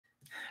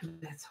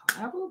That's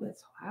horrible.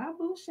 That's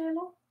horrible,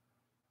 Shallow.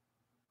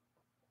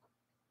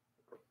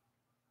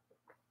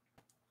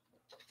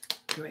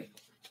 Great.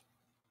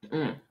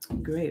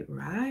 Great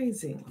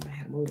rising. I'm going to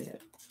have to move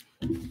that.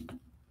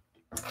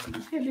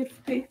 Okay,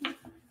 beautiful people.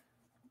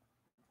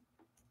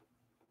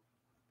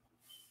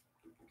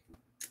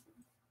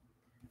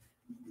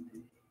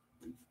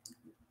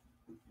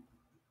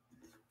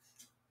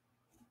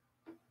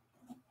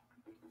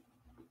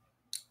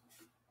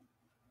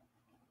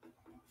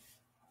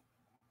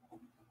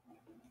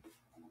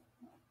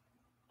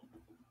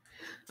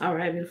 All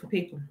right, beautiful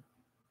people.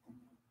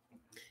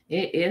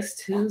 It is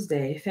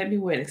Tuesday,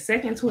 February the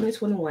 2nd,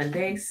 2021,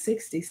 day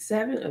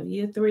 67 of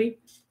year 3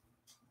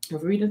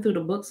 of reading through the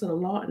books of the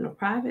law and the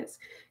prophets,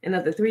 and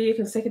of the 3-year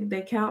consecutive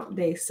day count,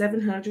 day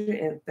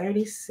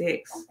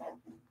 736.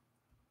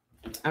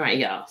 All right,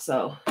 y'all.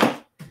 So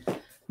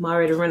I'm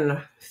already running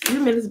a few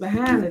minutes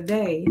behind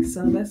today,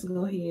 so let's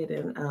go ahead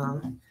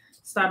and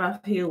start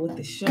off here with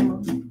the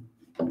shimmer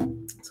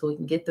so we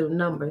can get through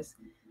numbers.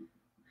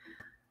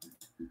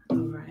 All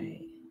right.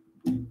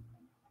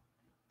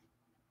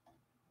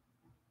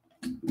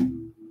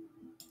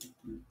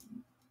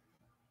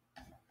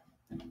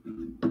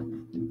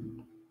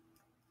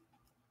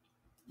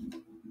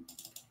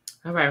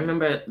 All right,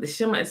 remember the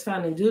Shema is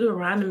found in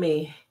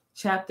Deuteronomy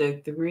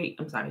chapter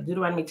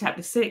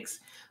 6,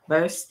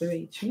 verse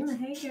 3. Trina,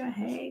 hey girl,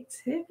 hey,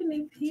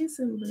 Tiffany, peace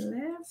and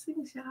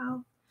blessings,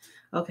 y'all.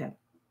 Okay.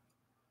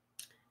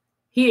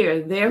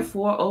 Hear,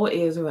 therefore, O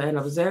Israel, and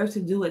observe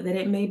to do it, that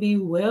it may be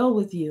well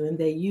with you, and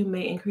that you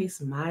may increase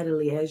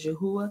mightily, as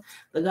Yahuwah,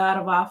 the God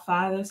of our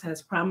fathers,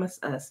 has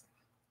promised us,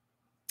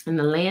 in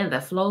the land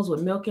that flows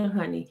with milk and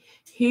honey.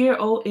 Hear,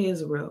 O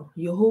Israel,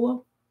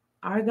 Yahuwah,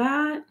 our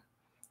God,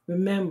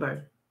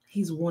 remember,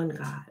 he's one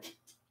God.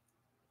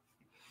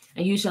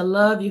 And you shall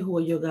love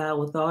Yahuwah your God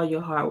with all your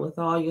heart, with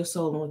all your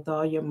soul, and with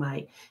all your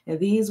might. And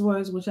these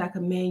words which I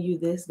command you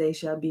this day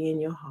shall be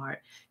in your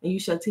heart. And you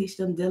shall teach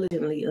them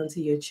diligently unto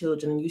your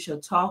children. And you shall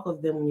talk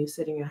of them when you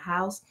sit in your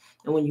house,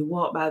 and when you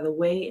walk by the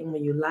way, and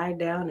when you lie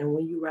down, and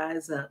when you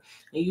rise up.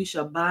 And you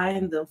shall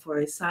bind them for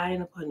a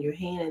sign upon your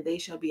hand, and they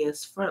shall be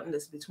as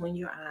frontlets between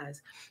your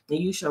eyes. And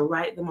you shall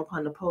write them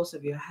upon the posts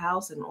of your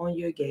house and on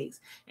your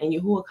gates. And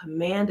Yahuwah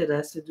commanded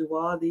us to do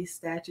all these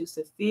statutes,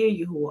 to fear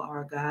Yahuwah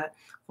our God,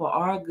 for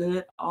our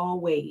good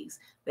always,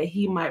 that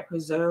he might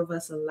preserve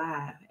us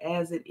alive,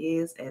 as it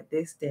is at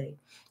this day.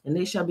 And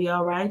it shall be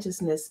our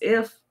righteousness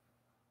if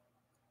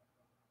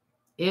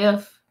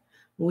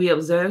we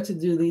observe to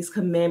do these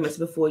commandments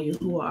before you,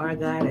 who are our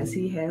God, as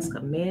he has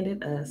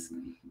commanded us.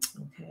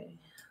 Okay,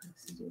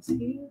 let's do this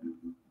here.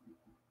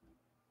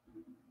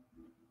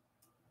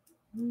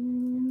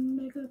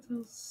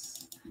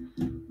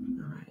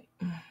 All right,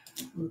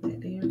 move that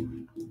there.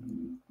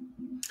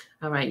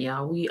 All right,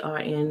 y'all, we are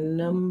in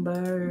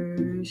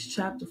Numbers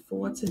chapter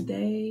 4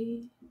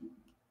 today.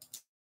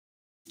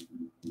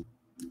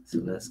 So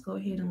let's go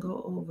ahead and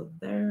go over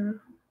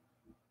there.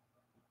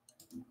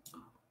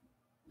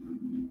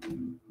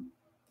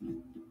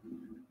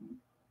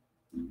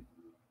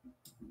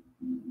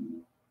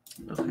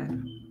 Okay.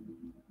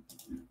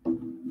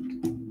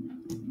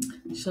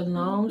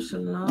 Shalom,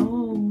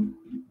 shalom.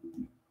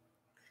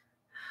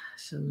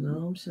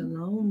 Shalom,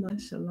 shalom.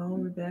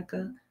 Shalom,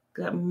 Rebecca.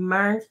 Good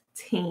morning.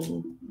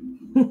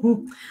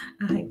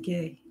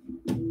 Okay.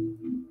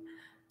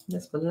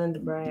 Miss Belinda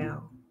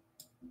Brown.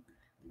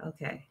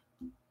 Okay.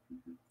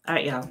 All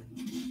right, y'all.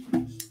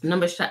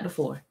 Numbers chapter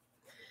 4.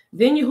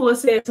 Then Yahuwah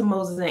said to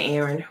Moses and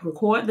Aaron,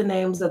 record the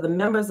names of the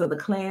members of the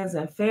clans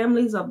and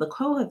families of the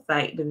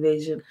Kohathite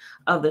division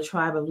of the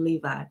tribe of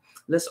Levi.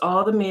 List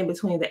all the men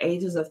between the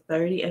ages of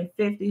 30 and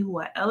 50 who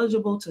are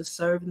eligible to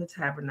serve in the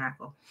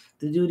tabernacle.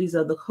 The duties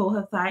of the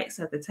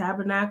Kohathites at the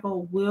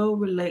tabernacle will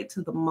relate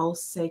to the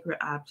most sacred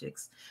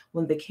objects.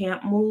 When the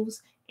camp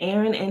moves,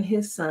 Aaron and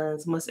his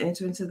sons must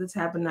enter into the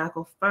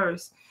tabernacle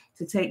first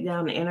to take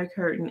down the inner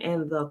curtain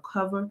and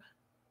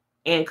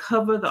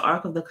cover the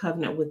Ark of the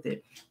Covenant with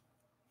it.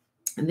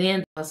 And then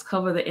they must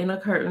cover the inner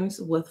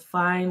curtains with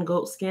fine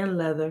goatskin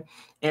leather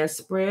and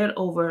spread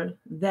over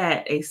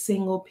that a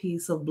single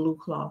piece of blue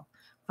cloth.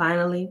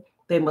 Finally,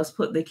 they must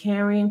put the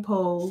carrying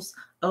poles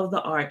of the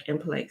ark in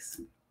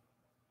place.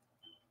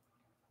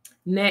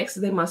 Next,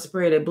 they must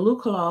spread a blue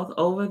cloth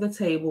over the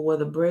table where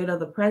the bread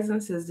of the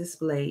presence is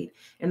displayed,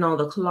 and on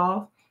the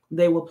cloth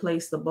they will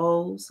place the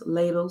bowls,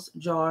 ladles,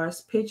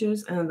 jars,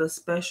 pitchers, and the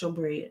special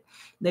bread.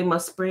 They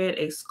must spread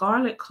a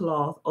scarlet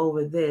cloth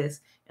over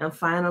this, and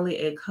finally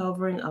a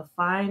covering of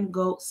fine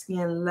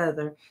goatskin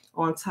leather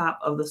on top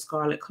of the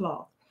scarlet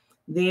cloth.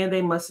 Then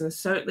they must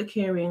insert the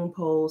carrying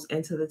poles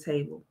into the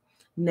table.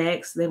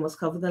 Next, they must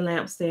cover the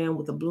lampstand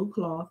with a blue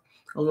cloth,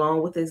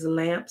 along with its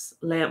lamps,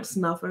 lamp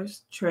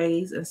snuffers,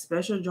 trays, and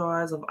special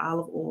jars of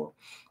olive oil.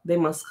 They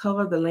must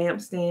cover the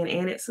lampstand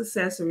and its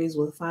accessories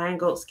with fine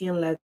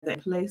goatskin leather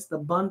and place the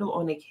bundle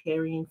on a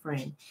carrying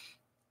frame.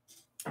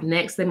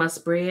 Next, they must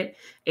spread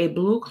a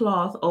blue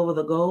cloth over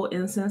the gold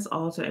incense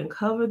altar and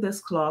cover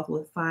this cloth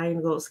with fine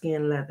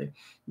goatskin leather.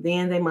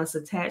 Then they must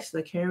attach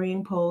the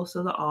carrying poles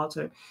to the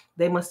altar.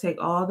 They must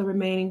take all the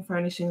remaining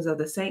furnishings of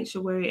the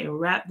sanctuary and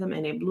wrap them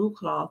in a blue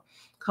cloth,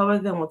 cover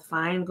them with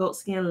fine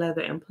goatskin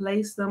leather, and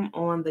place them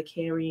on the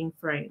carrying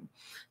frame.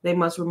 They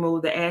must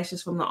remove the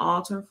ashes from the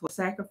altar for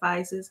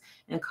sacrifices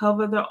and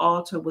cover the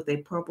altar with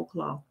a purple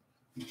cloth.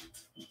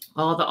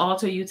 All the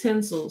altar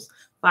utensils,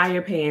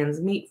 fire pans,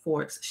 meat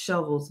forks,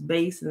 shovels,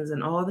 basins,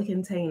 and all the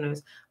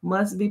containers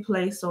must be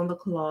placed on the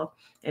cloth,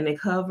 and a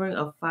covering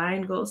of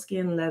fine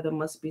goatskin leather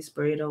must be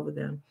spread over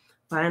them.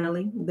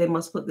 Finally, they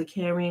must put the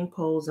carrying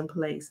poles in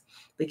place.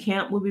 The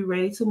camp will be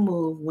ready to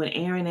move when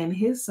Aaron and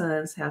his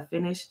sons have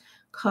finished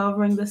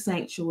covering the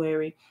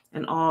sanctuary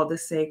and all the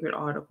sacred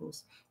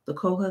articles. The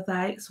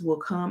Kohathites will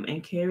come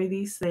and carry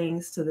these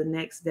things to the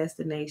next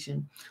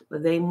destination,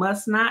 but they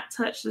must not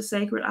touch the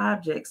sacred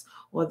objects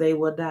or they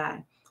will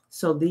die.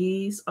 So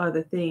these are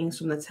the things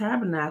from the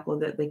tabernacle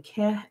that the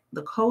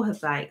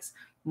Kohathites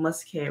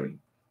must carry.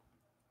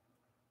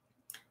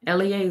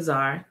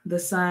 Eleazar, the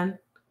son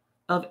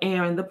of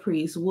Aaron the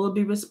priest, will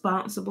be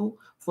responsible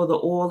for the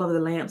oil of the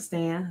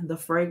lampstand, the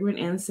fragrant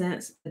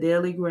incense, the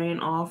daily grain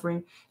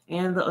offering,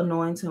 and the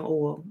anointing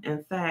oil.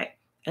 In fact,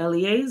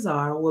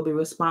 Eleazar will be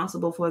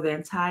responsible for the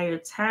entire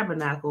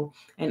tabernacle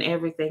and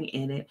everything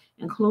in it,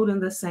 including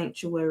the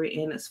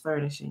sanctuary and its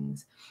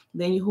furnishings.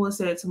 Then Yahuwah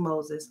said to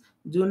Moses,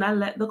 "Do not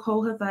let the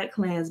Kohathite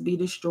clans be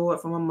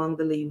destroyed from among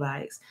the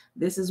Levites.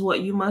 This is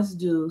what you must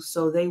do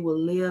so they will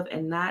live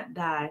and not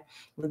die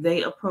when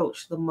they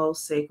approach the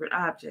most sacred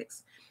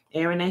objects.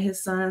 Aaron and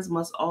his sons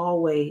must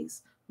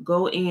always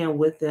go in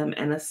with them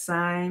and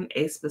assign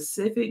a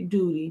specific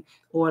duty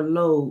or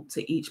load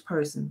to each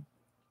person.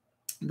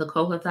 The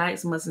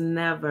Kohathites must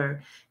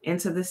never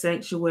enter the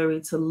sanctuary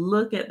to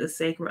look at the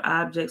sacred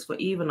objects for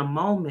even a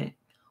moment,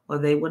 or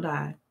they will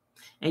die."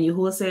 And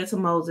Yahuwah said to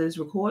Moses,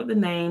 "Record the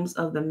names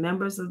of the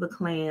members of the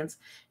clans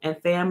and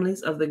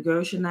families of the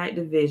Gershonite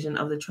division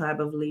of the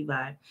tribe of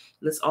Levi.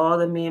 List all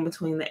the men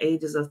between the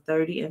ages of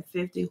 30 and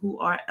 50 who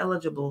are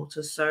eligible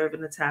to serve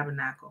in the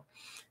tabernacle.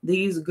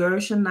 These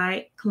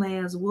Gershonite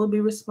clans will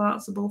be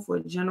responsible for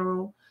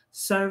general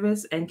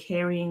service and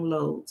carrying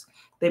loads.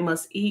 They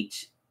must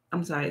carry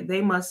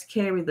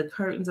the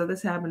curtains of the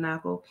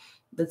tabernacle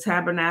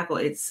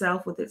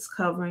itself with its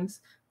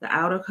coverings, the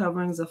outer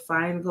coverings of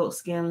fine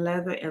goatskin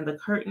leather, and the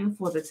curtain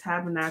for the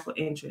tabernacle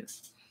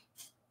entrance.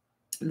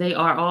 They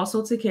are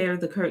also to carry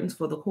the curtains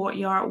for the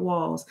courtyard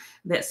walls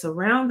that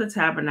surround the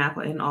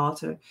tabernacle and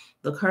altar,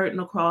 the curtain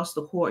across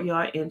the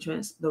courtyard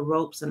entrance, the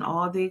ropes, and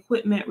all the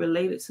equipment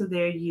related to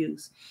their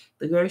use.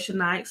 The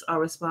Gershonites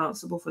are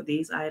responsible for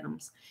these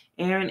items.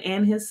 Aaron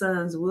and his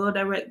sons will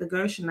direct the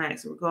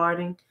Gershonites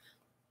regarding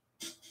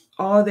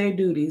all their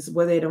duties,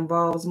 whether it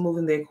involves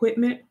moving the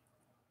equipment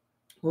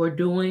or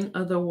doing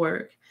other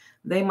work.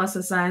 They must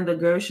assign the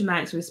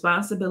Gershonites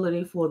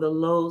responsibility for the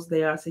loads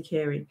they are to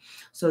carry.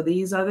 So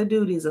these are the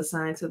duties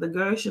assigned to the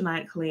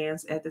Gershonite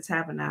clans at the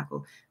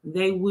tabernacle.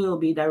 They will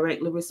be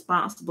directly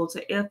responsible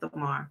to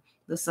Ithamar,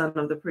 the son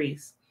of the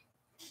priest.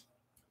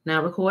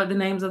 Now record the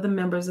names of the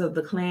members of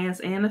the clans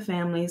and the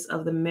families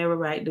of the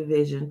Merarite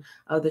division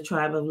of the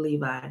tribe of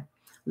Levi.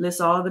 List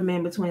all the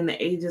men between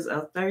the ages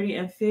of 30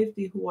 and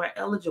 50 who are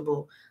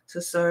eligible to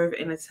serve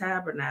in the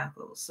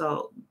tabernacle.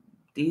 So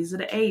these are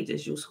the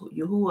ages.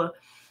 Yahuwah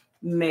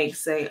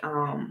makes a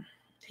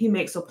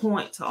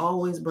point to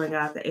always bring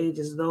out the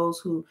ages, those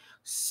who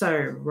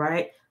serve,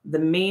 right? The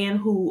men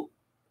who,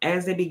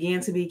 as they begin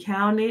to be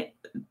counted,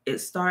 it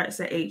starts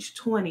at age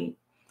 20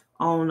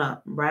 on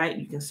up, right?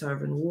 You can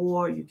serve in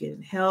war, you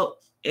can help.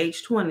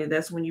 Age 20,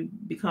 that's when you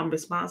become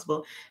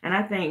responsible. And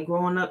I think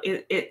growing up,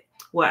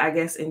 I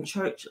guess in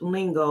church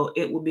lingo,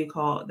 it would be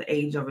called the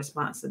age of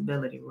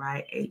responsibility,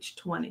 right? Age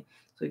 20.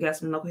 So you got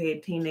some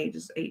knucklehead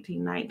teenagers,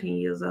 18, 19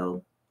 years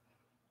old.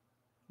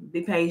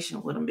 Be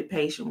patient with them. Be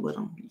patient with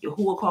them.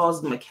 Yahuwah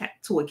calls them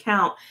to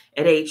account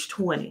at age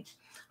 20.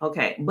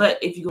 Okay,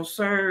 but if you're going to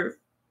serve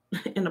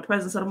in the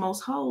presence of the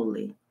Most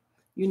Holy,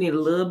 you need a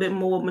little bit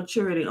more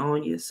maturity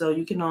on you. So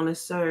you can only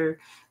serve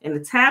in the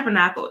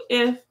tabernacle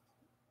if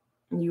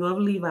you of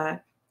Levi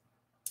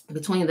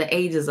between the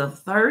ages of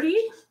 30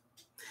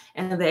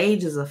 and the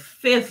ages of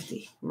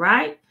 50,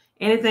 right?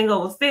 Anything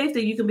over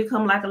 50, you can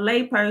become like a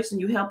lay person.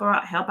 You help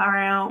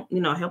around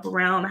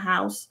the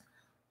house,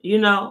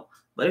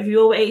 But if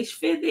you're over age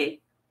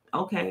 50,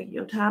 okay,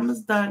 your time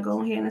is done.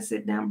 Go ahead and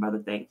sit down, brother.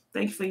 Thank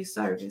you for your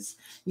service,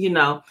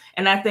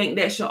 And I think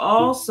that should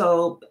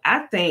also,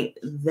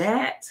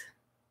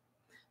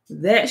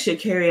 that should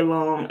carry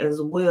along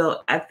as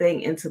well, I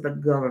think, into the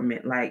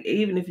government. Like,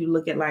 even if you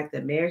look at like the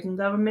American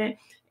government,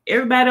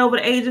 everybody over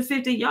the age of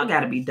 50, y'all got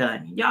to be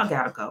done. Y'all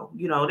got to go.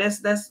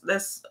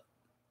 That's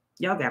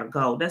y'all got to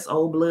go. That's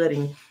old blood,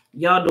 and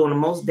y'all doing the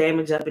most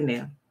damage up in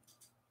there.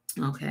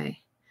 Okay.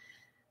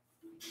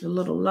 A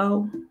little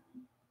low.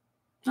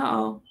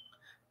 Uh-oh.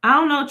 I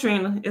don't know,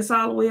 Trina. It's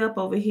all the way up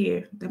over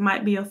here. There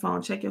might be a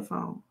phone. Check your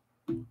phone.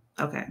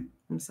 Okay.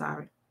 I'm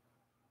sorry.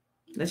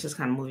 Let's just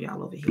kind of move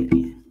y'all over here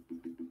then.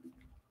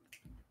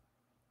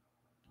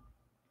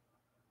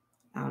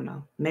 I don't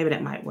know. Maybe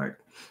that might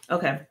work.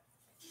 Okay.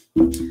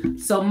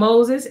 So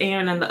Moses,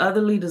 Aaron, and the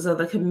other leaders of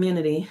the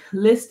community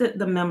listed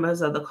the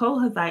members of the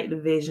Kohathite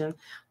division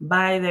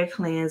by their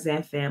clans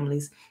and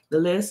families. The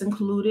list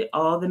included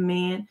all the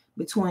men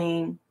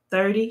between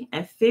 30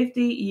 and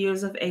 50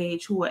 years of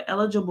age who were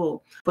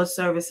eligible for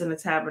service in the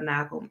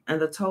tabernacle, and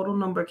the total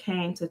number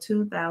came to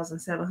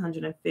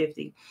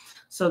 2,750.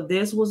 So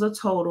this was a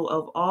total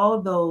of all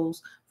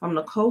those from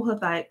the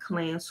Kohathite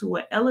clans who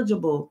were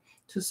eligible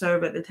to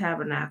serve at the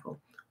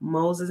tabernacle.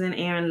 Moses and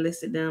Aaron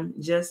listed them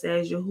just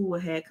as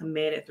Yahuwah had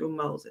commanded through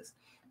Moses.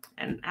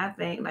 And I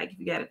think, like, if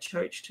you got a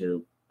church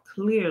too,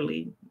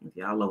 clearly, if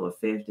y'all over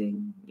 50,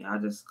 y'all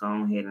just go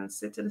ahead and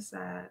sit to the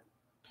side.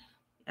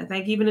 I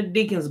think even the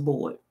deacons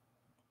board,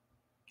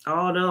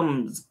 all of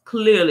them is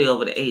clearly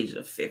over the age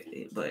of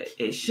 50, but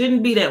it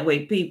shouldn't be that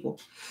way, people.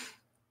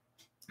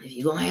 If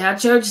you're going to have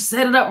church,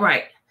 set it up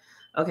right.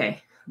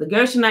 Okay. The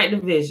Gershonite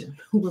division,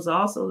 who was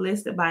also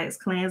listed by its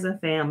clans and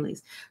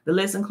families. The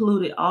list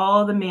included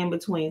all the men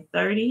between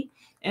 30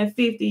 and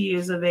 50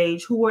 years of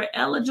age who were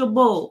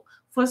eligible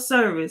for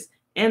service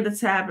in the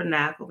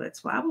tabernacle.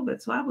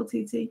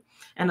 TT.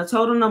 And the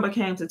total number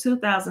came to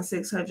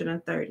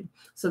 2,630.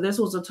 So this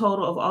was a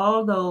total of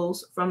all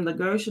those from the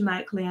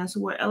Gershonite clans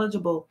who were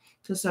eligible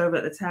to serve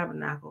at the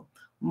tabernacle.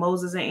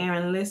 Moses and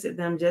Aaron listed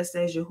them just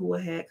as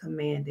Yahuwah had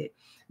commanded.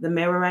 The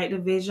Merarite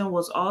division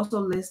was also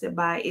listed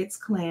by its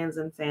clans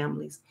and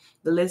families.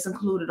 The list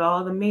included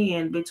all the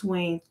men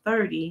between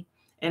 30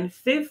 and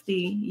 50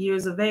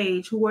 years of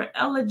age who were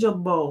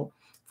eligible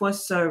for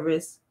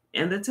service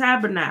in the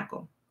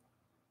tabernacle.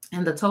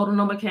 And the total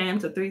number came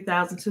to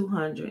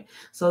 3,200.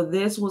 So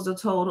this was a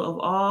total of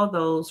all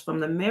those from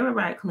the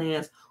Merarite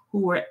clans who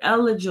were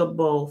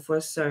eligible for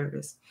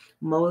service.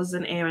 Moses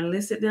and Aaron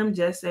listed them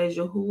just as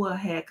Yahuwah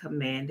had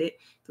commanded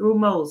through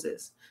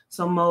Moses.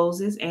 So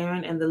Moses,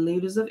 Aaron, and the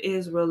leaders of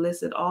Israel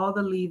listed all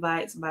the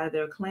Levites by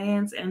their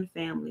clans and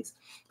families,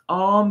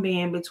 all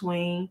men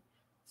between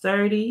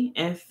 30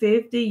 and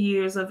 50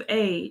 years of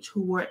age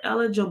who were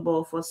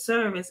eligible for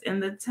service in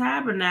the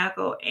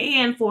tabernacle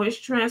and for its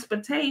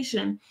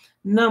transportation,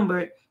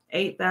 numbered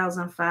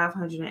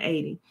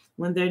 8,580.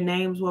 When their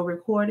names were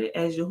recorded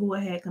as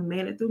Yahuwah had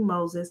commanded through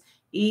Moses,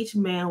 each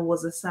man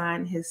was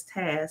assigned his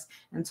task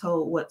and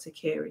told what to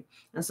carry.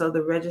 And so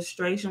the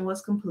registration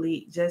was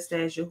complete just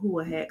as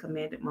Yahuwah had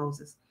commanded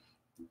Moses.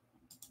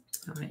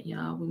 All right,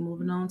 y'all, we're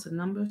moving on to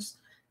Numbers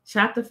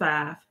chapter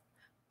 5.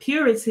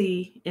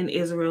 Purity in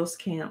Israel's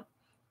camp.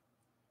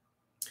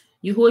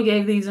 Yahuwah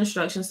gave these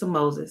instructions to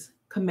Moses.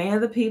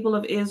 Command the people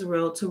of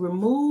Israel to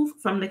remove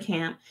from the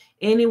camp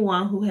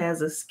anyone who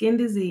has a skin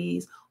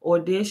disease or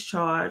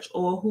discharge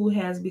or who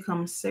has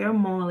become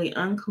ceremonially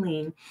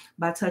unclean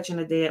by touching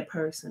a dead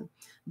person.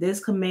 This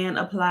command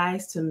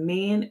applies to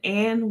men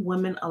and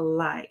women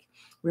alike.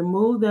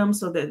 Remove them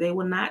so that they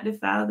will not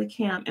defile the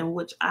camp in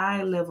which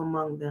I live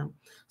among them.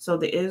 So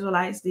the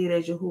Israelites did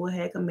as Yahuwah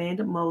had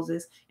commanded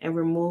Moses and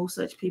removed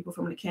such people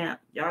from the camp.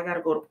 Y'all got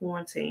to go to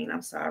quarantine.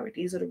 I'm sorry.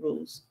 These are the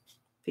rules.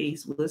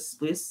 Peace. We'll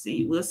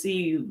see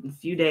you in a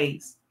few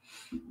days.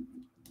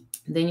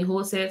 Then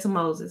Yahuwah said to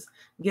Moses,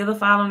 give the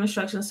following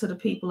instructions to the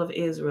people of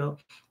Israel.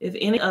 If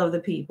any of the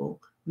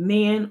people,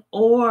 men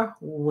or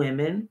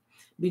women,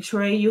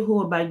 betray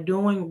Yahuwah by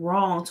doing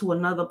wrong to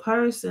another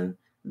person,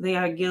 they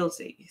are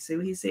guilty. See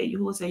what he said?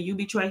 Yahuwah said, you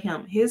betray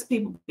him. His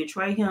people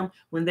betray him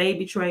when they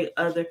betray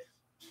other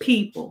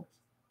people.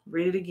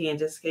 Read it again,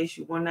 just in case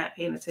you were not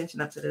paying attention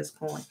up to this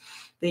point.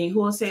 Then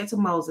Yahuwah said to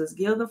Moses,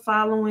 give the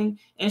following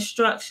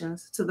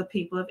instructions to the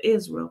people of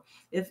Israel.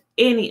 If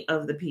any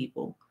of the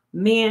people,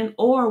 men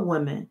or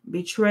women,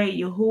 betray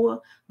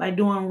Yahuwah by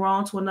doing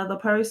wrong to another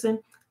person,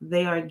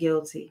 they are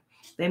guilty.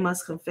 They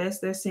must confess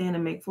their sin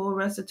and make full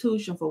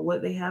restitution for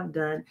what they have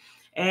done,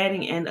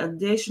 adding an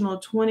additional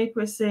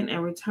 20%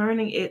 and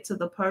returning it to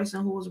the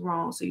person who was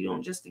wrong. So you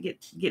don't just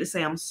get to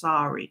say, I'm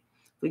sorry,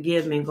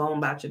 forgive me, and go on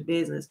about your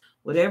business.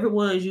 Whatever it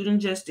was, you didn't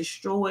just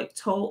destroy it,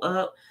 tore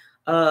up,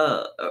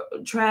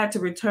 tried to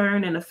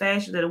return in a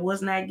fashion that it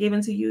was not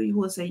given to you, you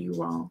would say you're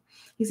wrong.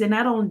 He said,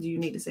 not only do you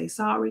need to say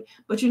sorry,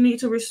 but you need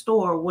to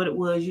restore what it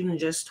was you didn't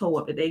just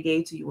tore up that they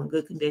gave to you in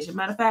good condition.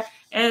 Matter of fact,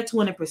 add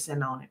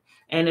 20% on it.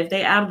 And if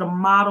they out of the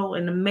model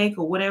and the make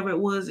or whatever it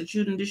was that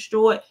you didn't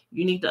destroy,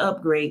 you need to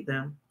upgrade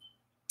them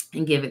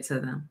and give it to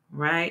them,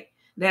 right?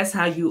 That's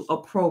how you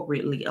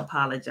appropriately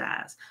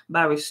apologize,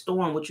 by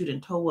restoring what you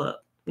didn't tore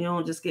up. You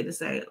don't just get to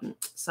say,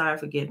 sorry,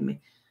 forgive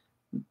me,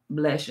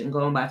 bless you, and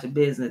go about your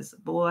business.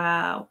 Boy,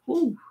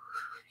 you're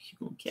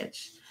gonna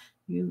catch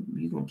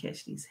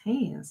these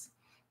hands.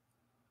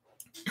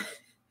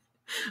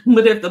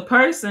 But if the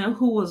person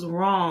who was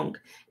wronged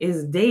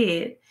is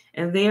dead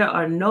and there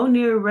are no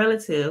near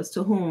relatives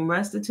to whom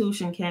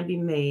restitution can be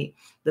made.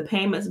 The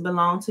payments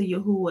belong to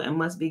Yahuwah and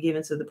must be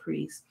given to the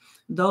priest.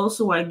 Those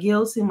who are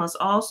guilty must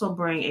also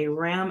bring a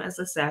ram as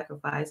a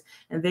sacrifice,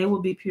 and they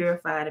will be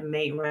purified and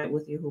made right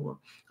with Yahuwah.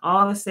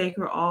 All the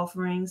sacred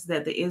offerings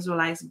that the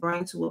Israelites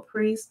bring to a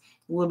priest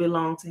will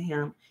belong to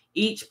him.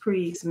 Each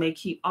priest may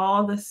keep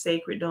all the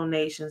sacred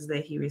donations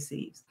that he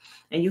receives.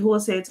 And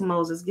Yahuwah said to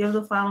Moses, give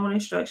the following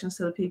instructions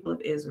to the people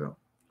of Israel.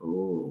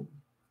 Ooh,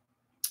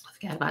 I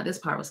forgot about this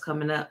part was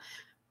coming up.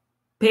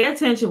 Pay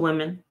attention,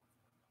 women.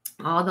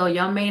 Although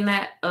y'all may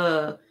not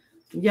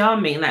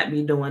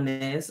be doing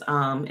this,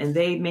 and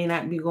they may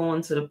not be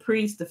going to the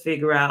priest to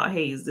figure out,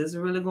 hey, is this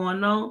really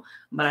going on?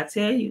 But I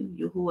tell you,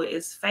 Yahuwah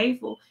is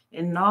faithful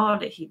in all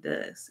that he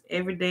does,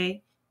 every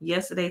day,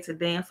 yesterday,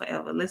 today, and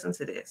forever. Listen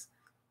to this,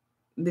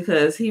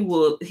 because you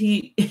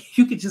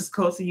could just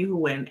go to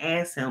Yahuwah and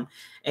ask him,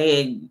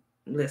 and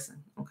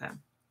listen, okay.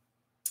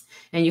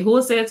 And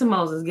Yahuwah said to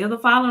Moses, give the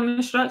following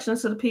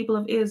instructions to the people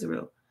of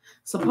Israel.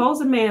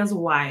 Suppose a man's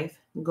wife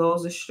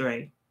goes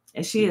astray,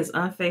 and she is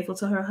unfaithful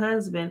to her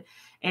husband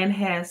and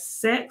has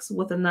sex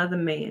with another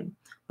man,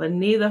 but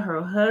neither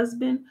her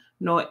husband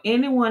nor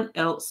anyone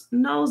else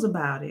knows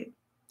about it.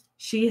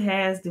 She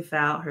has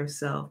defiled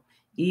herself,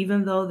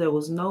 even though there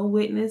was no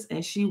witness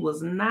and she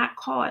was not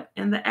caught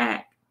in the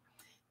act.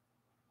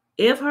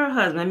 If her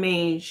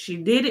husband, she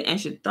did it and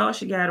she thought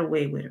she got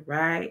away with it,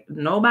 right?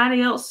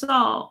 Nobody else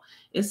saw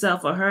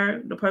except for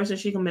her, the person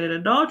she committed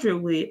adultery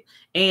with,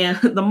 and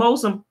the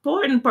most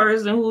important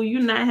person who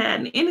you're not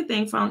having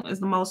anything from is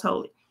the Most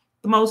Holy.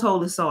 The Most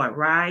Holy saw it,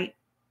 right?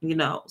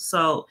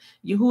 So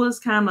Yahuwah's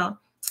kind of,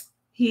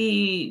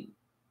 he's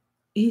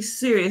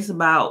serious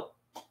about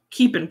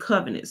keeping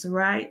covenants,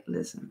 right?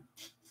 Listen.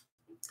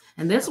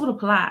 And this would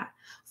apply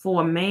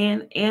for a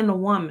man and a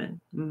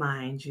woman,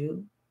 mind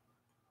you.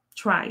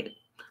 Try it.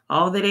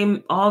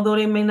 Although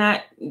they may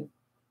not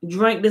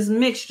drink this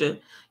mixture,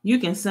 you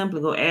can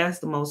simply go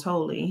ask the Most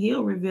Holy and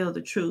he'll reveal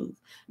the truth,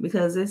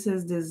 because it's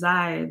his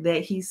desire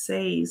that he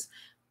saves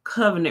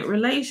covenant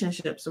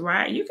relationships,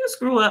 right? You can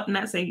screw up,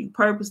 not saying you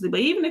purposely,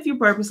 but even if you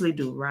purposely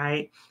do,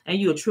 right, and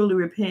you're truly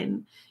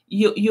repentant,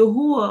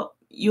 Yahuwah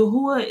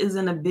is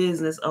in the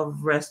business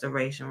of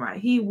restoration, right?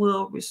 He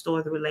will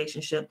restore the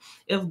relationship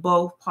if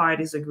both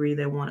parties agree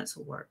they want it to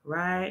work,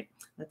 right?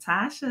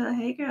 Natasha,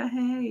 hey girl,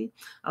 hey.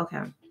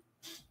 Okay,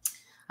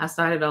 I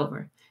started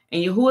over.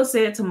 And Yahuwah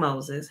said to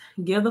Moses,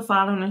 give the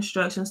following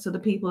instructions to the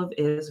people of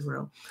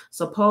Israel.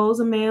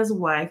 Suppose a man's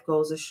wife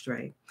goes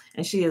astray,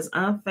 and she is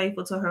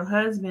unfaithful to her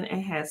husband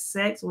and has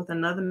sex with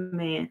another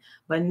man,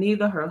 but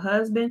neither her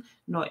husband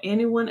nor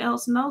anyone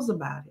else knows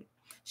about it.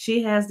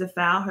 She has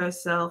defiled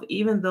herself,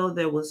 even though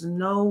there was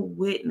no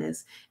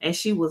witness and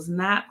she was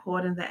not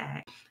caught in the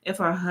act. If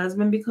her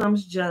husband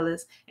becomes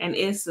jealous and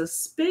is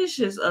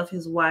suspicious of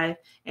his wife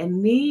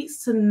and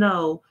needs to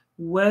know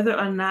whether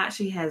or not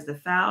she has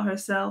defiled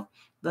herself,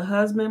 the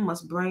husband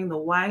must bring the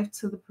wife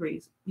to the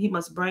priest. He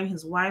must bring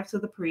his wife to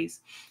the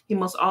priest. He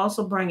must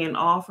also bring an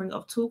offering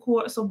of 2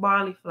 quarts of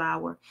barley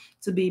flour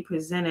to be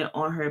presented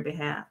on her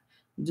behalf.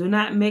 Do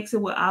not mix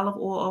it with olive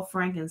oil or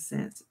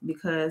frankincense,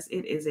 because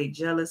it is a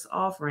jealous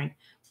offering.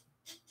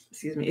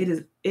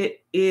 It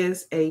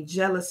is a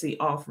jealousy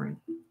offering,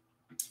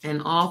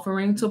 an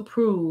offering to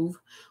prove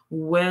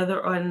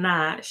whether or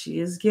not she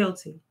is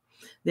guilty.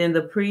 Then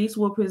the priest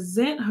will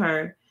present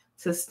her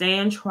to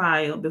stand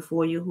trial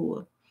before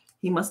Yahuwah.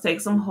 He must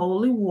take some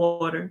holy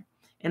water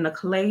in a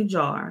clay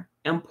jar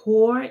and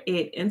pour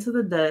it into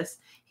the dust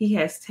he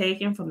has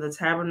taken from the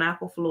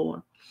tabernacle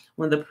floor.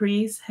 When the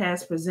priest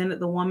has presented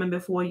the woman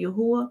before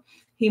Yahuwah,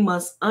 he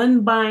must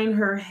unbind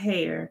her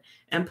hair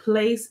and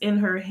place in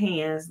her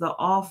hands the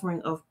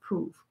offering of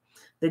proof,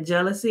 the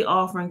jealousy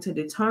offering, to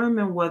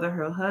determine whether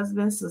her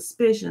husband's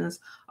suspicions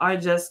are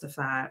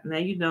justified.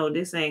 Now,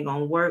 this ain't going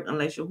to work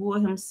unless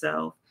Yahuwah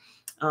himself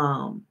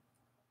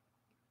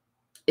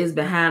is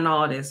behind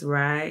all this,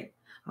 right?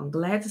 I'm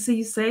glad to see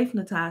you safe,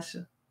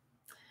 Natasha.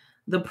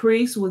 The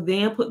priest will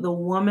then put the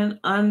woman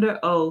under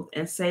oath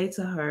and say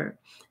to her,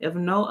 if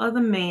no other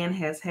man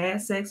has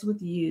had sex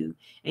with you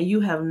and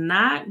you have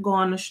not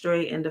gone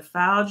astray and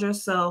defiled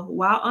yourself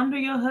while under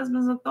your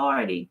husband's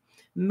authority,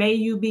 may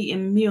you be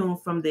immune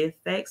from the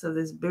effects of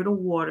this bitter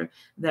water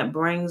that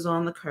brings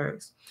on the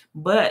curse.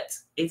 But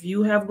if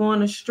you have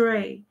gone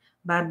astray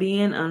by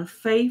being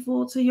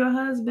unfaithful to your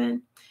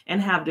husband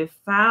and have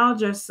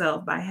defiled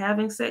yourself by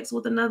having sex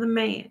with another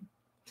man,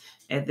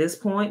 at this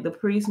point, the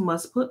priest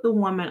must put the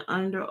woman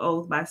under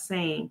oath by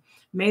saying,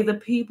 may the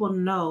people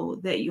know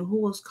that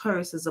Yahuwah's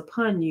curse is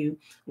upon you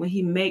when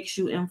he makes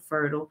you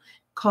infertile,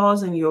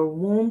 causing your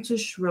womb to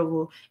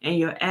shrivel and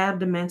your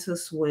abdomen to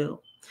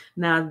swell.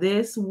 Now may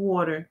this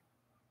water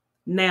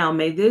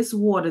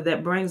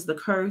that brings the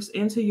curse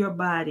into your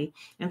body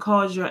and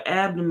cause your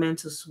abdomen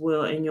to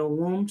swell and your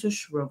womb to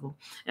shrivel.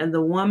 And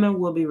the woman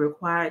will be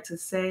required to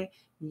say,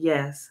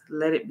 yes,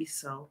 let it be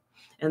so.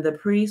 And the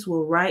priest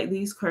will write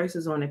these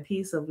curses on a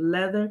piece of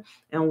leather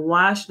and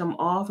wash them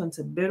off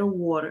into bitter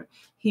water.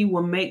 He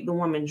will make the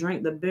woman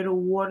drink the bitter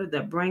water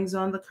that brings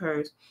on the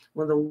curse.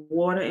 When the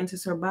water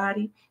enters her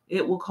body,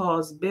 it will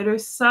cause bitter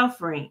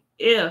suffering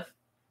if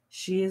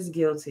she is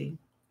guilty.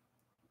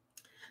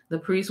 The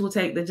priest will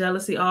take the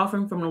jealousy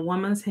offering from the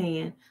woman's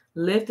hand,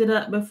 lift it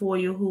up before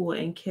Yahuwah,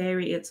 and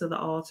carry it to the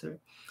altar.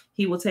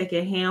 He will take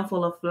a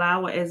handful of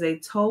flour as a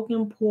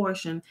token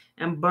portion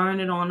and burn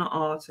it on the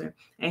altar.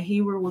 And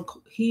he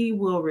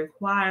will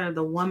require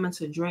the woman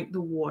to drink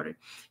the water.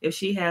 If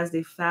she has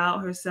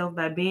defiled herself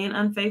by being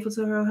unfaithful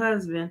to her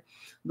husband,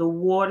 the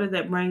water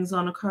that brings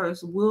on a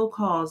curse will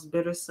cause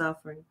bitter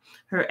suffering.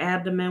 Her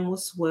abdomen will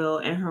swell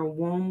and her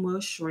womb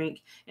will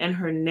shrink, and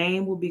her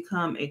name will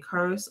become a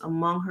curse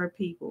among her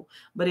people.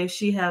 But if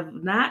she have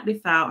not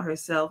defiled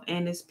herself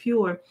and is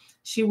pure,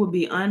 she will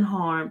be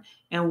unharmed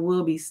and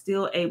will be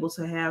still able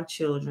to have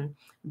children.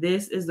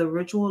 This is the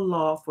ritual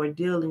law for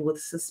dealing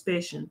with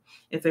suspicion.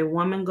 If a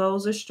woman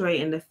goes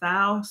astray and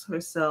defiles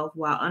herself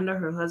while under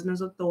her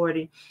husband's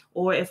authority,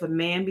 or if a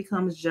man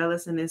becomes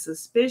jealous and is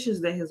suspicious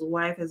that his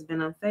wife has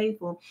been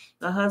unfaithful,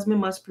 the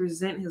husband must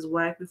present his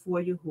wife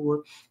before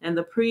Yahuwah, and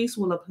the priest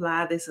will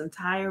apply this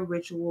entire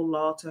ritual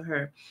law to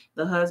her.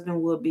 The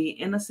husband will be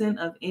innocent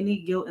of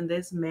any guilt in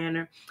this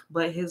manner,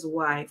 but his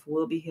wife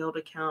will be held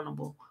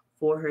accountable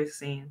for her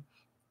sin.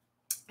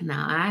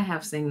 Now, I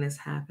have seen this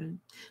happen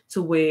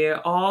to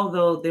where,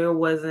 although there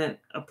wasn't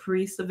a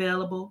priest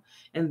available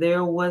and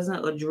there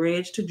wasn't a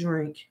dredge to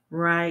drink,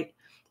 right?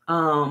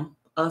 A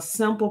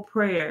simple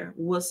prayer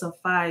would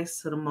suffice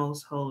to the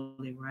Most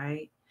Holy,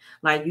 right?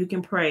 Like you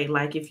can pray,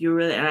 like if you're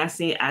really, and I've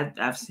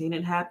seen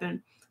it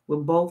happen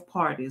with both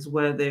parties,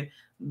 whether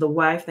the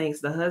wife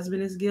thinks the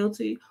husband is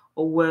guilty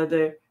or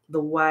whether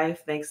the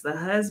wife thinks the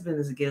husband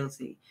is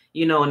guilty.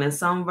 And in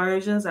some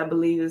versions, I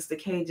believe it's the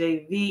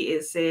KJV,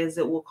 it says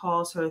it will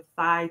cause her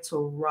thigh to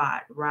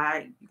rot,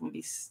 right? You're going to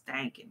be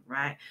stanking,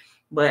 right?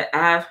 But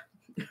I've,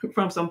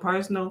 from some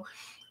personal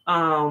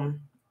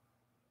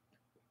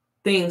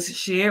things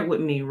shared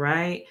with me,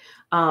 right?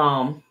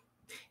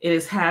 It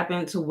has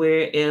happened to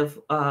where if,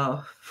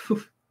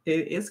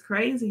 it's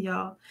crazy,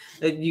 y'all.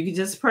 You can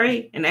just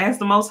pray and ask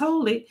the Most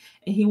Holy,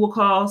 and he will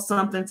cause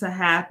something to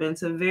happen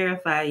to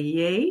verify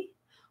yay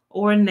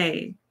or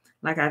nay.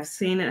 Like I've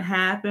seen it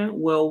happen.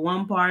 Well,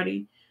 one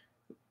party,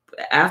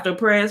 after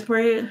prayer is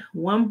prayed,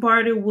 one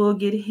party will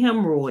get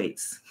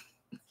hemorrhoids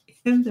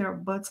in their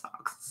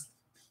buttocks.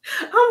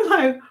 I'm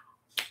like,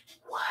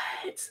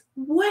 what?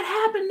 What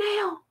happened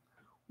now?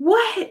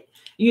 What?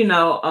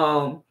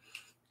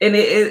 And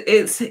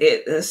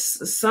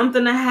it's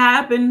something to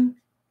happen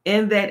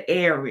in that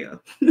area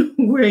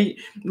where,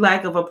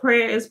 like, if a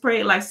prayer is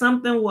prayed, like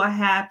something will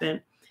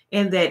happen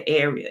in that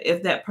area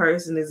if that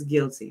person is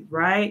guilty,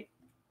 right?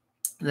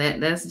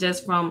 That's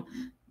just from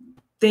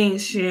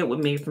things shared with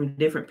me from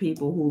different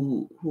people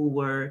who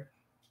were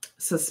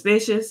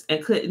suspicious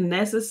and couldn't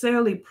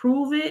necessarily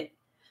prove it,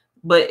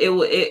 but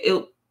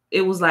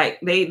it was like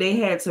they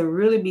had to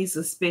really be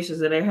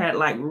suspicious, and they had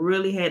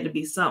really had to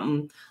be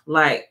something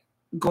like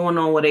going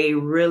on where they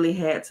really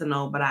had to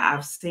know. But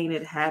I've seen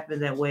it happen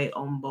that way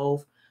on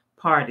both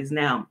parties.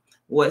 Now,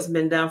 what's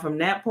been done from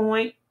that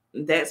point,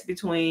 that's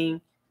between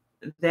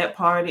that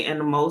party and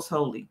the Most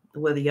Holy.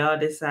 Whether y'all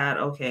decide,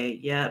 okay,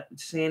 yeah,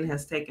 sin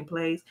has taken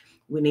place,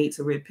 we need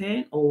to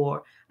repent,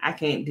 or I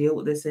can't deal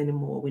with this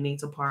anymore, we need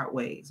to part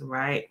ways,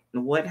 right?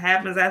 And what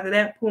happens after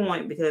that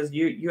point, because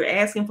you're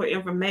asking for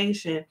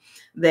information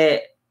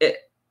that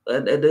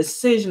a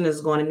decision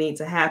is going to need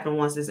to happen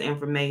once this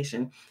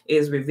information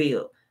is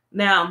revealed.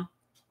 Now,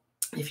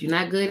 if you're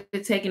not good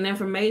at taking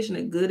information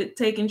and good at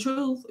taking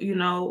truth,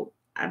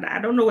 I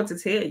don't know what to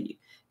tell you.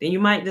 Then you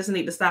might just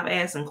need to stop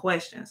asking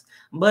questions.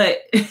 But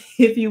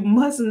if you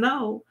must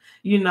know,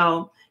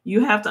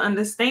 you have to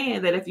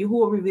understand that if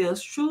Yahuwah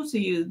reveals truth to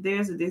you,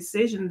 there's a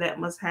decision that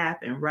must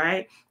happen,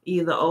 right?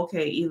 Either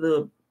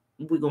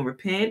we're going to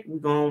repent, we're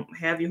going to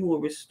have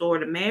Yahuwah restore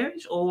the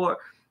marriage, or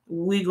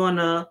we're going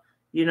to,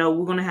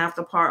 we're going to have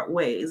to part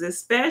ways,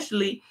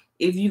 especially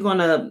if you're going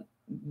to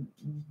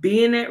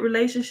be in that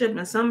relationship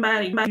and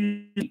somebody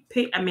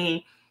pick.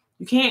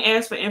 You can't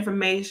ask for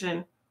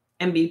information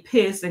and be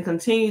pissed and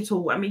continue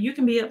to. You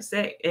can be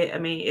upset.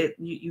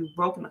 You've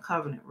broken the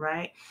covenant,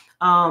 right?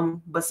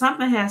 But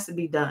something has to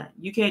be done.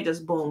 You can't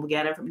just boom, we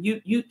got it from you.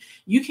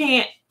 You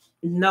can't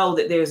know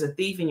that there's a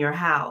thief in your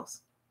house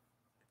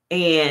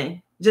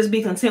and just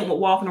be content with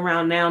walking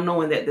around now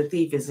knowing that the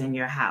thief is in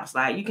your house.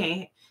 Like, you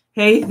can't.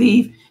 Hey,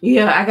 thief.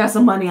 Yeah, I got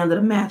some money under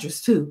the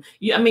mattress too.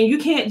 You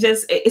can't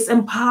just. It's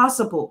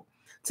impossible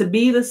to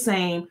be the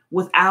same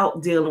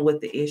without dealing with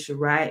the issue,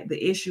 right?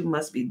 The issue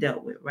must be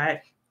dealt with,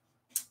 right?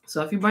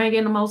 So if you bring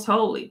in the Most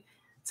Holy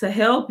to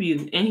help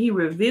you, and he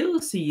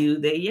reveals to you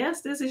that,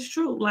 yes, this is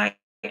true. Like,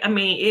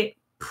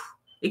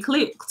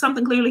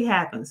 something clearly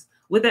happens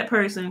with that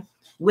person,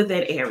 with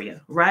that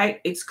area,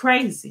 right? It's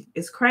crazy.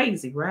 It's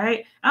crazy,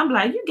 right? I'm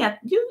like,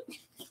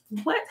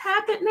 what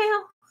happened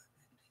now?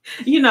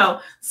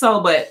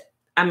 But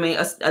I mean,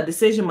 a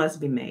decision must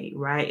be made,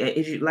 right?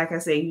 If you, like I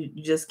say,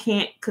 you just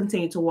can't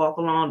continue to walk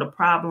along. The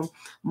problem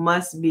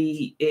must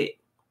be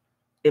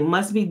it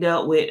must be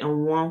dealt with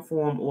in one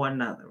form or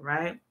another,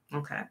 right?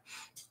 Okay.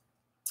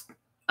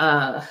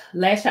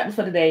 Last chapter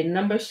for today,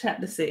 Numbers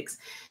chapter 6.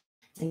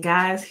 And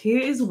guys, here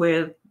is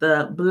where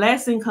the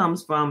blessing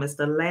comes from. It's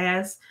the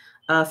last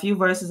few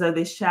verses of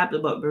this chapter.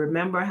 But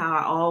remember how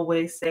I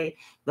always say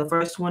the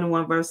first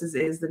 21 verses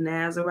is the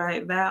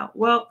Nazarite vow?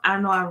 Well, I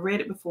know I've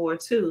read it before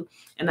too,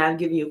 and I've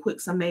given you a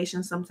quick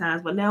summation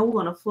sometimes. But now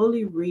we're going to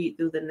fully read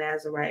through the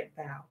Nazarite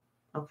vow.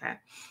 Okay.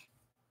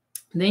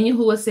 Then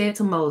Yahuwah said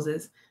to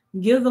Moses,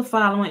 give the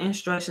following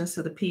instructions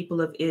to the people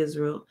of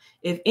Israel.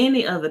 If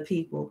any other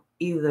people,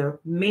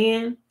 either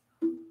men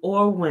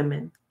or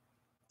women,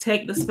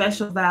 take the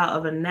special vow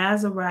of a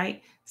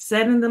Nazarite,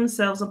 setting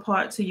themselves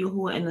apart to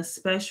Yahuwah in a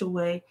special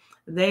way,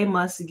 they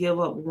must give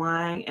up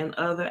wine and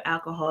other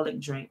alcoholic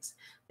drinks.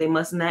 They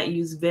must not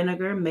use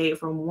vinegar made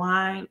from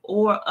wine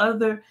or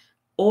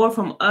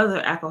from other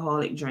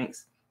alcoholic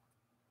drinks.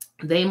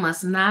 They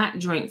must not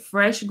drink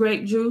fresh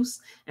grape juice,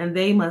 and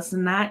they must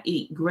not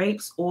eat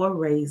grapes or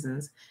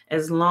raisins.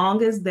 As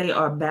long as they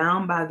are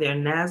bound by their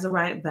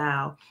Nazarite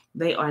vow,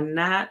 they are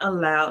not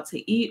allowed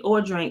to eat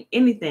or drink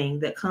anything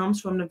that comes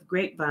from the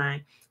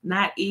grapevine,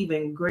 not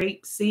even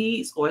grape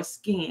seeds or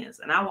skins.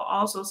 And I will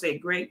also say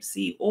grape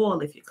seed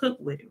oil if you cook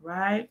with it,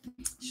 right?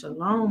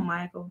 Shalom,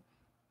 Michael.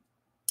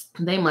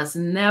 They must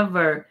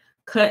never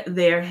cut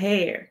their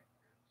hair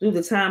through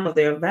the time of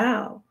their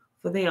vow,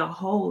 for they are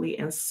holy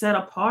and set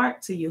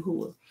apart to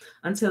Yahuwah.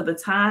 Until the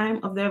time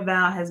of their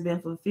vow has been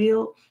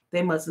fulfilled,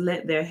 they must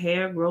let their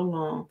hair grow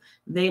long.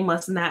 They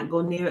must not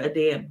go near a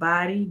dead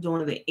body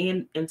during the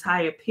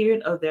entire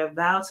period of their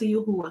vow to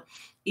Yahuwah.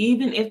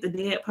 Even if the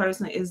dead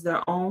person is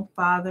their own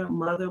father,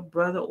 mother,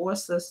 brother, or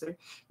sister,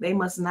 they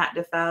must not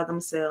defile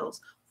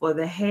themselves, for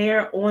the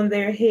hair on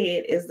their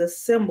head is the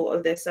symbol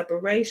of their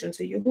separation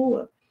to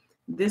Yahuwah.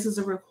 This is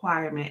a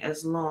requirement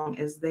as long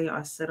as they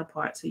are set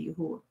apart to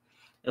Yahuwah.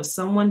 If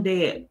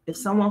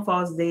someone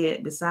falls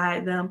dead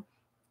beside them,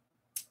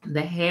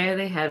 the hair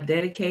they have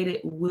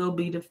dedicated will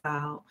be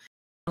defiled.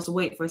 They must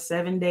wait for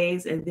 7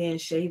 days and then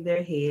shave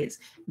their heads.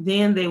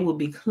 Then they will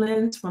be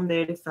cleansed from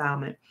their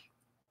defilement.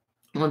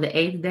 On the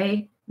 8th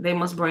day, they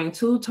must bring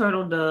 2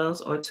 turtle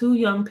doves or 2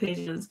 young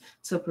pigeons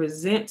to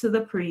present to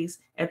the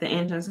priest at the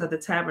entrance of the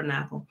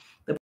tabernacle.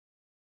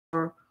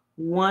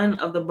 One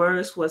of the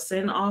birds for a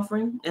sin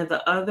offering and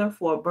the other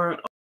for a burnt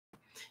offering.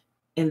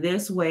 In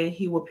this way,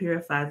 he will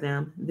purify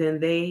them. In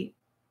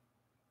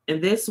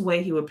this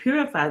way, he will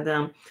purify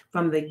them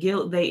from the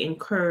guilt they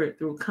incurred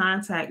through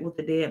contact with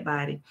the dead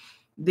body.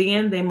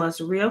 Then they must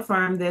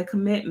reaffirm their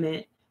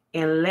commitment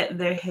and let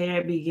their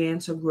hair begin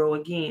to grow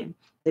again.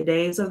 The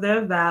days of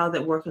their vow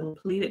that were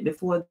completed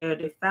before their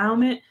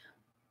defilement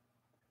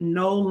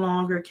no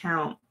longer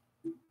count.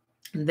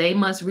 They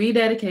must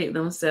rededicate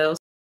themselves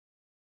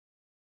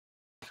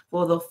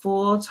for the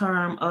full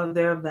term of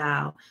their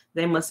vow.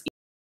 They must eat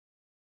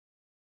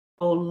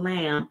a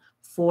lamb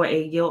for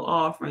a guilt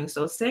offering.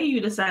 So say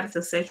you decided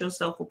to set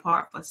yourself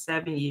apart for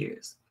 7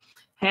 years.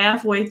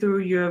 Halfway through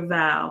your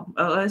vow,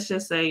 let's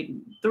just say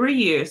 3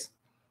 years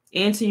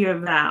into your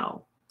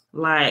vow,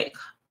 like,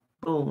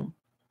 boom,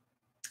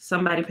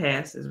 somebody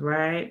passes,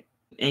 right?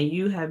 And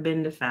you have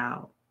been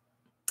defiled.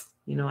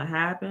 You know what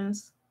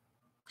happens?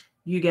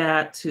 You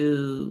got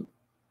to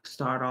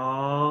start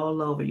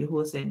all over.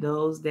 Yahuwah said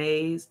those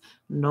days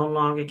no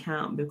longer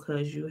count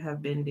because you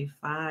have been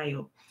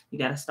defiled. You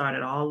got to start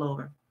it all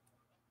over.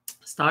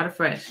 Start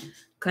afresh.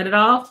 Cut it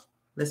off.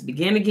 Let's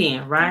begin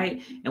again,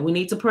 right? And we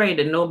need to pray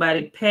that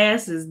nobody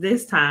passes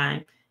this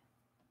time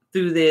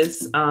through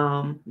this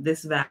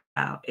this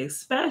vow,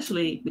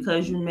 especially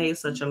because you made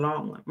such a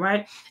long one,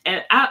 right?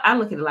 And I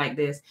look at it like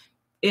this: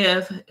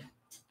 if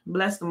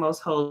bless the most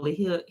holy,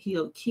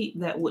 he'll keep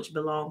that which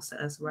belongs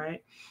to us,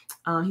 right?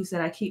 He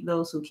said, I keep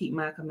those who keep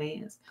my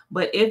commands.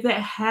 But if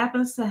that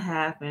happens to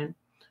happen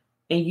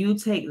and you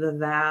take the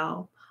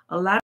vow, a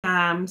lot of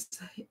times,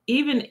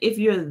 even if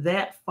you're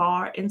that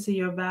far into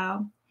your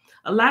vow,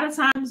 a lot of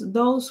times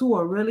those who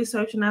are really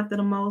searching after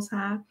the Most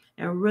High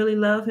and really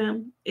love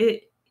him,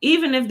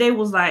 even if they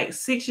was like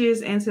 6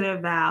 years into their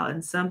vow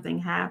and something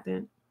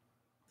happened,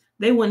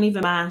 they wouldn't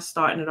even mind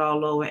starting it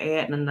all over,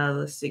 adding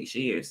another 6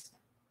 years,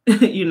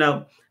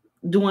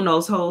 doing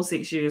those whole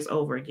 6 years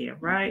over again,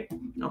 right?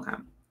 Okay.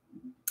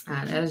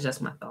 That's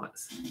just my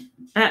thoughts.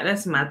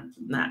 That's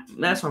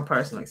from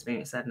personal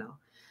experience, I know.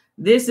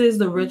 This is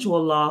the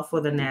ritual law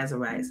for the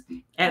Nazarites.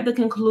 At the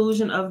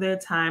conclusion of their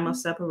time of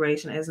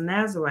separation as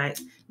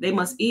Nazarites, They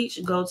must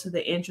each go to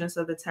the entrance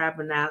of the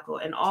tabernacle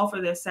and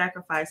offer their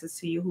sacrifices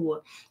to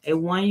Yahuwah: a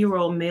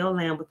 1-year-old male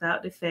lamb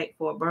without defect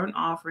for a burnt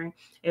offering,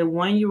 a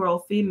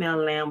 1-year-old female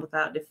lamb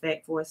without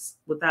defect for a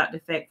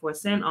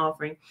sin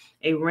offering,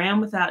 a ram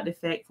without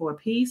defect for a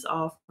peace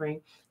offering,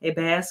 a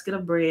basket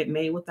of bread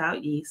made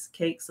without yeast,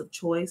 cakes of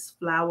choice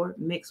flour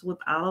mixed with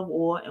olive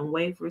oil, and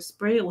wafers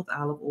spread with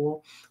olive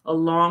oil,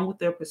 along with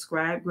their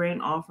prescribed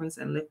grain offerings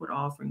and liquid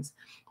offerings.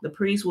 The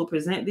priest will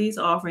present these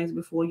offerings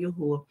before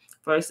Yahuwah: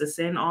 first the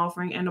sin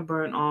offering and the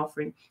burnt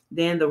offering,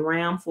 then the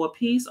ram for a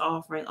peace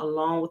offering,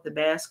 along with the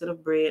basket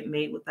of bread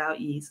made without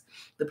yeast.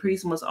 The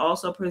priest must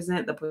also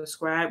present the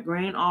prescribed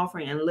grain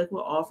offering and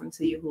liquid offering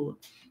to Yahuwah.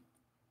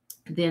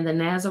 Then the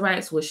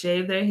Nazarites will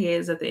shave their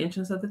heads at the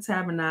entrance of the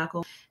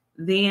tabernacle.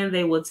 Then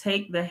they will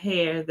take the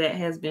hair that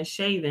has been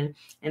shaven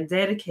and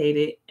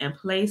dedicated and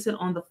place it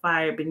on the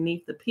fire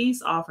beneath the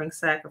peace offering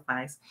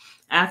sacrifice.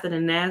 After the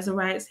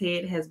Nazarite's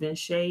head has been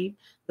shaved,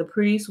 the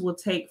priest will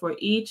take for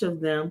each of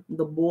them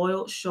the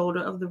boiled shoulder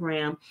of the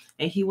ram,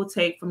 and he will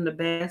take from the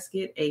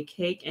basket a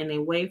cake and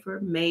a wafer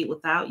made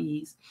without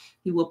yeast.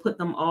 He will put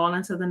them all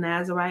into the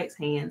Nazarite's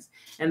hands,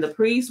 and the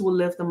priest will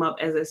lift them up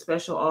as a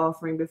special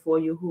offering before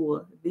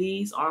Yahuwah.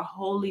 These are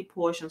holy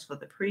portions for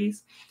the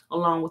priest,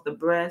 along with the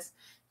breast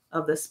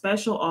of the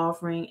special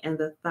offering and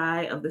the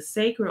thigh of the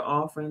sacred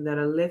offering that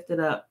are lifted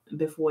up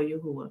before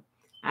Yahuwah.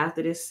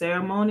 After this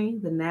ceremony,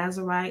 the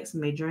Nazarites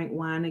may drink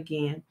wine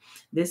again.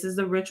 This is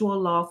the ritual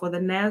law for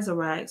the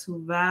Nazarites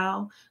who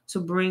vow to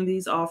bring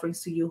these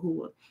offerings to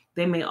Yahuwah.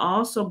 They may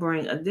also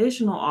bring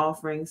additional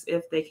offerings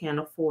if they can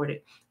afford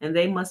it, and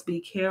they must be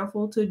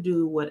careful to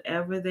do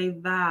whatever they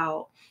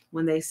vowed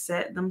when they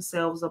set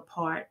themselves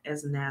apart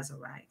as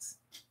Nazarites.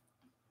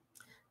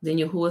 Then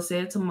Yahuwah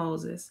said to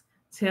Moses,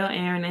 "Tell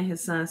Aaron and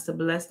his sons to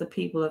bless the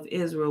people of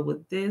Israel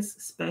with this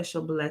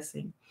special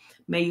blessing.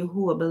 May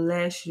Yahuwah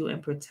bless you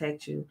and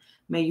protect you.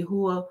 May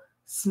Yahuwah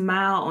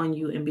smile on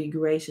you and be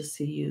gracious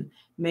to you.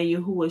 May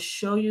Yahuwah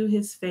show you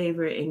his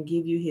favor and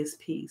give you his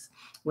peace.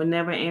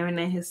 Whenever Aaron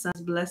and his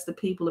sons bless the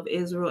people of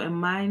Israel in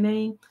my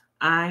name,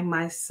 I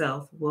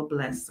myself will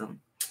bless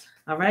them."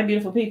 All right,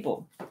 beautiful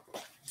people.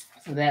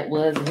 So that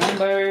was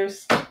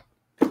Numbers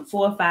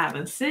 4, 5,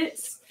 and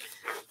 6.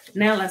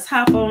 Now let's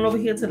hop on over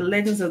here to the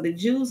Legends of the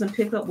Jews and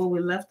pick up where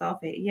we left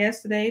off at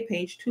yesterday,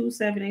 page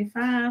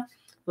 275.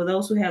 For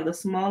those who have the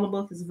smaller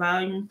book, it's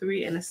volume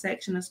 3, and the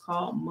section is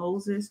called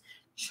Moses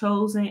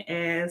Chosen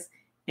as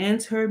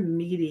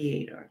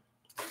Intermediator.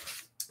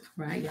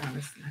 All right, y'all,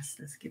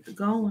 let's get to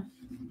going.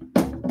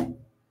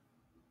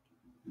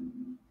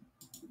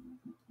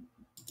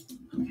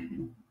 Okay.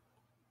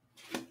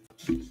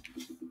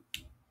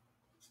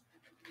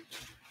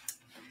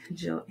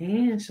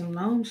 Joanne,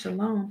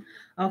 shalom.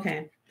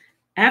 Okay.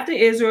 After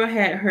Israel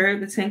had heard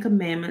the 10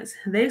 Commandments,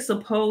 they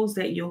supposed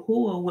that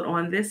Yahuwah would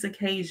on this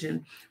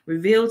occasion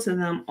reveal to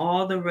them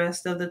all the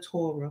rest of the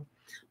Torah.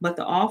 But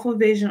the awful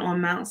vision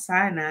on Mount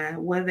Sinai,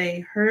 where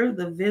they heard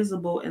the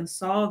visible and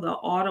saw the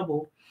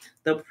audible,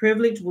 the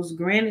privilege was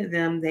granted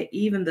them that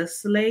even the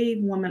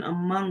slave women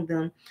among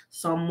them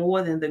saw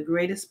more than the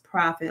greatest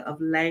prophet of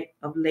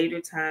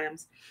later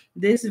times.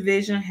 This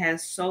vision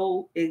has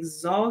so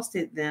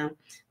exhausted them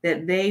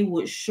that they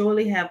would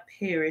surely have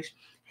perished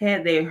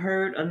had they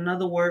heard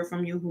another word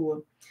from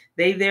Yahuwah.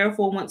 They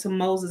therefore went to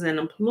Moses and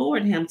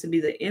implored him to be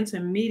the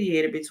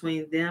intermediator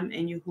between them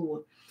and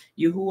Yahuwah.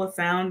 Yahuwah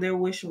found their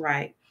wish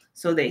right,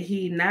 so that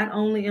he not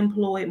only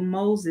employed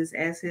Moses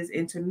as his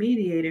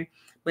intermediator,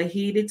 but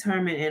he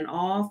determined in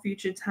all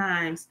future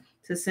times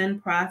to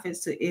send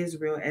prophets to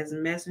Israel as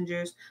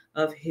messengers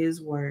of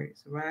his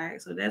words,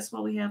 right? So that's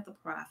why we have the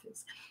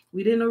prophets.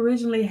 We didn't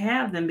originally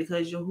have them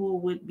because Yahuwah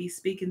would be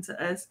speaking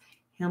to us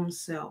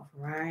himself,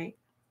 right?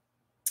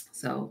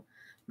 So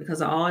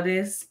because of all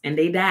this, and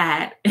they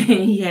died, and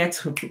he had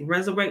to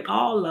resurrect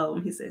all of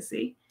them. He said,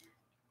 see,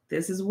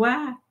 this is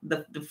why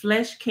the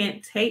flesh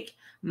can't take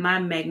my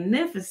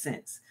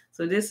magnificence.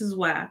 So this is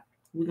why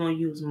we're going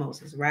to use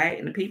Moses, right?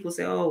 And the people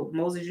say, oh,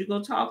 Moses, you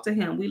go talk to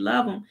him. We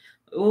love him.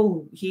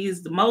 Oh, he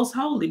is the most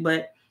holy.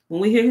 But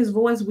when we hear his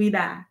voice, we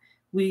die.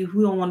 We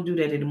don't want to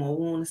do that anymore.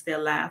 We want to stay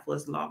alive for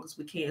as long as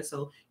we can.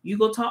 So you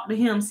go talk to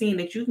him, seeing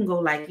that you can go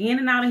like in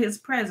and out of his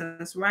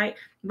presence, right?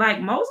 Like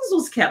Moses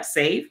was kept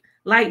safe.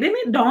 Like,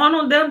 didn't it dawn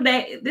on them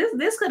that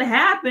this could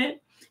happen?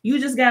 You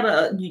just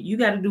gotta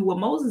do what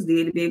Moses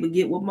did to be able to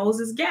get what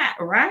Moses got,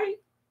 right?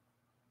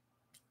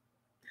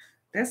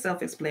 That's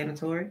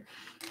self-explanatory.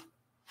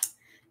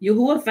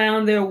 Yahuwah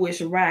found their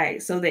wish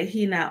right, so that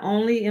he not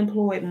only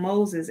employed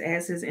Moses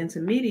as his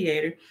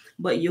intermediator,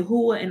 but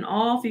Yahuwah in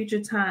all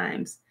future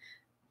times,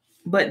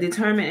 but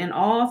determined in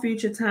all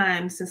future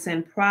times to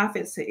send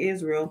prophets to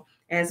Israel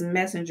as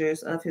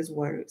messengers of his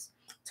words.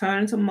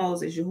 Turning to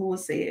Moses, Yahuwah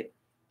said,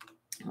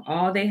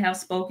 all they have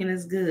spoken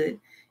is good.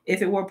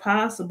 If it were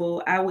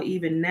possible, I would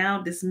even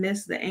now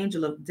dismiss the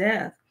angel of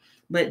death,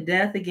 but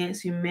death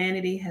against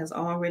humanity has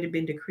already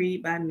been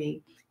decreed by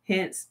me.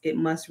 Hence, it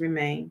must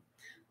remain.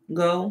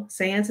 Go,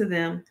 say unto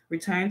them,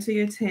 return to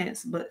your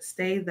tents, but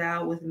stay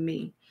thou with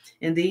me.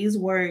 In these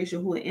words,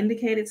 Yahuwah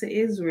indicated to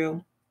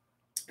Israel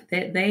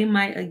that they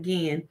might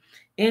again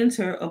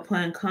enter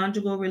upon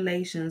conjugal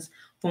relations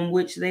from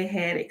which they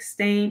had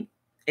abstained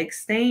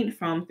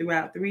from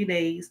throughout 3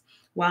 days,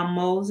 while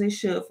Moses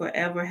should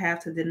forever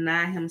have to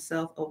deny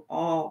himself of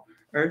all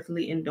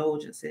earthly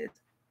indulgences.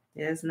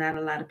 There's not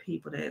a lot of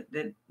people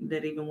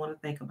that even want to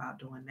think about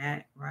doing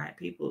that, right?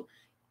 People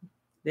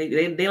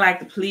they like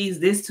to please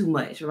this too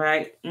much,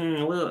 right?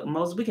 Well,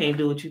 Moses, we can't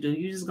do what you do.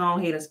 You just go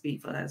ahead and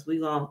speak for us. We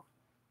gonna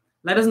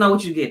let us know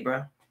what you get,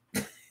 bro.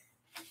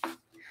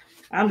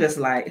 I'm just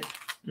like,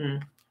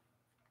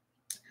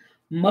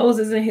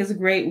 Moses, in his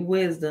great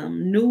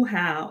wisdom, knew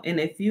how, in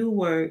a few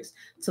words,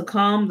 to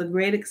calm the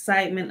great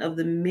excitement of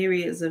the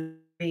myriads of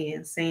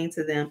men, saying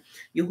to them,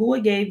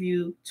 Yahuwah gave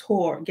you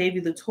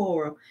the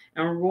Torah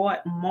and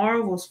wrought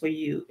marvels for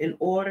you in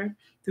order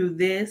through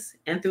this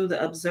and through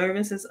the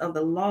observances of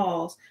the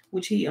laws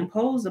which he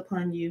imposed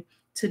upon you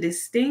to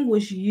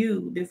distinguish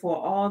you before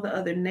all the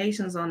other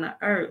nations on the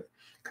earth.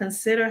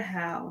 Consider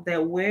how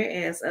that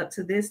whereas up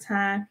to this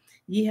time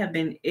ye have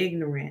been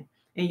ignorant,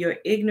 and your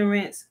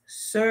ignorance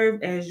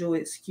served as your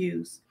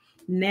excuse.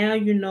 Now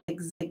you know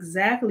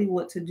exactly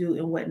what to do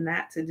and what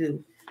not to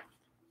do.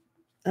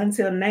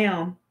 Until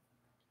now,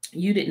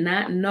 you did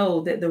not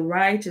know that the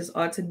righteous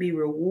are to be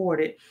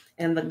rewarded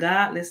and the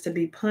godless to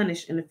be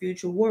punished in the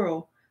future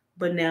world,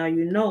 but now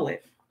you know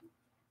it.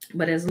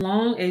 But as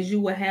long as you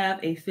will have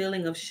a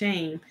feeling of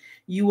shame,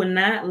 you will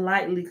not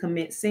lightly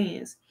commit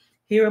sins.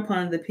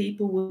 Hereupon the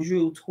people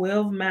withdrew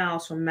 12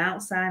 miles from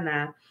Mount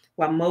Sinai,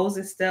 while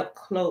Moses stepped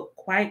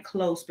quite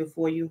close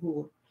before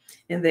Yahuwah.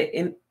 In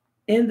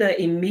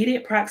the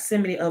immediate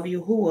proximity of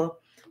Yahuwah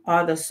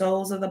are the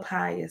souls of the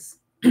pious.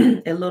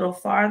 A little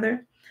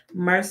farther,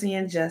 mercy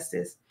and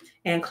justice,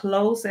 and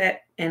close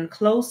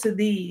to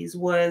these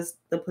was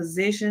the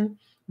position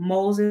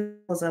Moses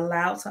was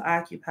allowed to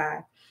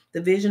occupy.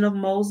 The vision of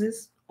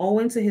Moses,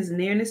 owing to his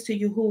nearness to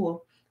Yahuwah,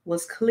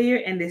 was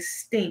clear and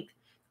distinct,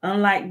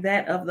 unlike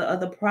that of the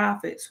other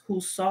prophets who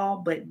saw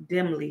but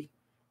dimly.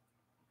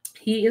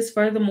 He is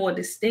furthermore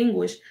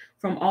distinguished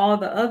from all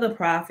the other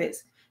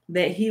prophets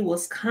that he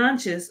was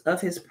conscious of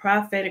his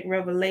prophetic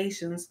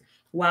revelations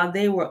while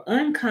they were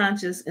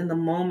unconscious in the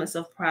moments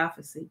of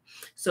prophecy.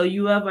 So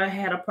you ever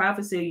had a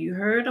prophecy, you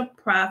heard a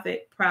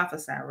prophet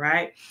prophesy,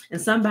 right?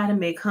 And somebody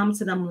may come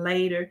to them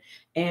later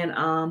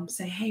and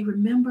say, hey,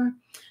 remember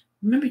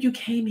you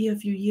came here a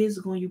few years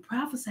ago and you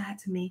prophesied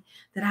to me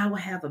that I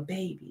would have a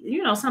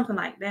baby, something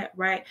like that,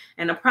 right?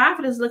 And the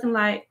prophet is looking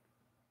like,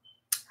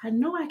 I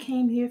know I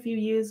came here a few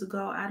years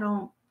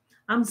ago.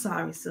 I'm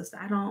sorry, sister.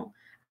 I don't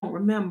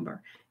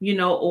remember,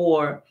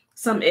 or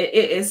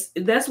it's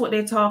that's what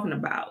they're talking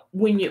about.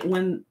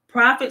 When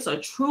prophets are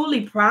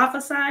truly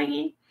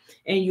prophesying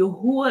and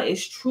Yahuwah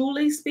is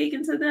truly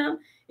speaking to them,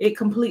 it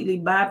completely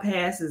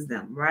bypasses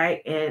them,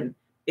 right? And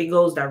it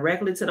goes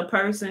directly to the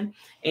person,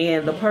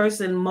 and the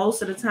person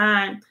most of the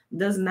time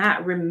does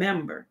not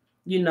remember,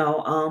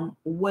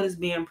 what is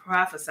being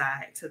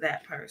prophesied to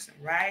that person,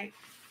 right?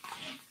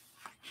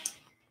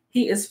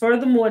 He is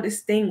furthermore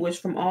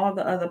distinguished from all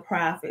the other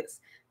prophets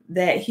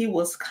that he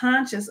was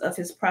conscious of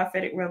his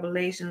prophetic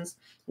revelations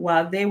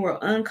while they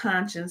were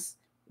unconscious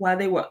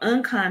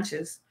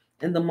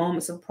in the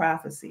moments of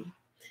prophecy.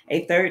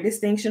 A third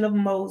distinction of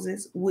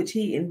Moses, which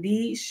he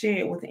indeed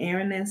shared with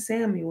Aaron and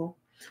Samuel,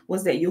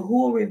 was that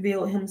Yahuwah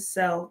revealed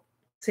himself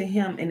to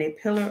him in a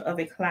pillar of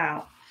a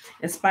cloud.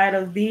 In spite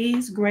of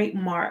these great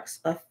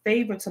marks of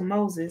favor to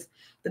Moses,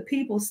 the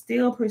people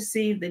still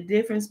perceived the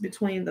difference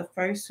between the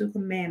first two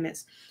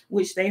commandments,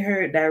 which they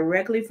heard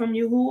directly from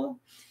Yahuwah,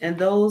 and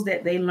those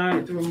that they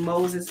learned through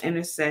Moses'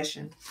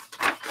 intercession.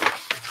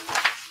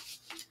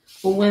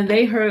 But when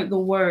they heard the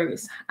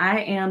words, I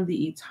am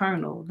the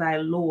eternal, thy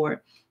Lord,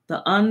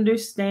 the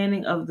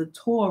understanding of the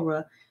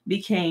Torah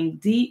became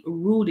deep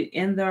rooted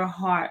in their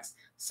hearts,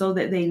 so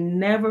that they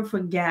never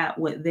forgot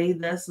what they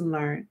thus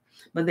learned.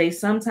 But they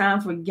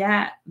sometimes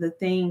forgot the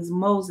things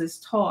Moses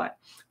taught.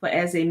 For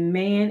as a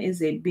man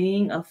is a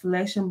being of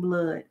flesh and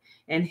blood,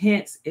 and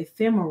hence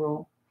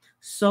ephemeral,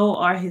 so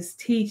are his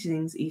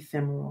teachings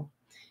ephemeral.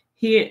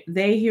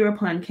 They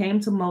hereupon came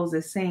to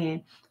Moses,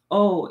 saying,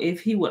 Oh,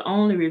 if he would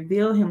only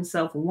reveal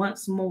himself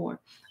once more.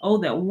 Oh,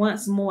 that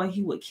once more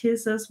he would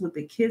kiss us with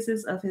the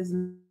kisses of his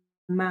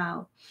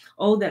mouth.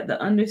 Oh, that the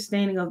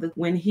understanding of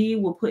when he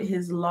will put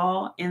his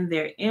law in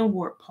their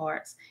inward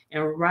parts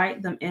and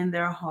write them in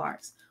their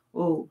hearts.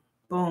 Oh,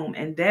 boom.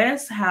 And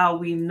that's how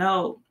we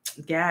know,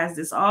 guys,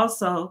 this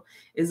also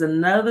is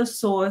another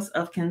source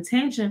of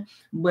contention,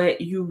 but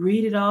you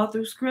read it all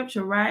through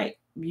scripture, right?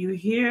 You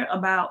hear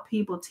about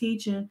people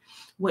teaching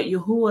what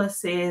Yahuwah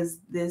says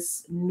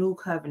this new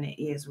covenant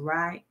is,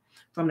 right?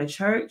 From the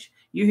church,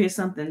 you hear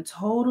something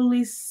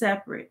totally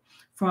separate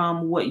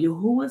from what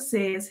Yahuwah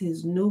says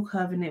his new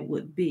covenant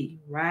would be,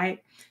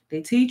 right?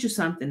 They teach you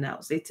something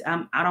else.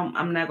 I'm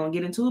not going to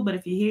get into it, but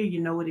if you hear,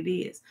 you know what it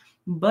is.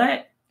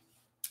 But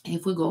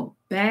if we go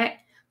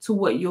back to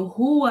what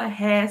Yahuwah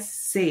has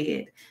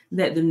said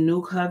that the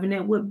new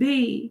covenant would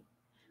be,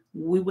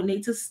 we would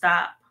need to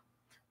stop,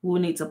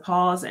 we'll need to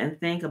pause and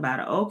think about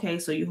it. Okay,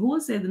 so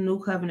Yahuwah said the new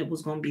covenant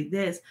was going to be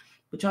this,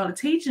 but y'all are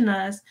teaching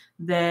us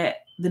that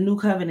the new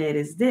covenant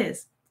is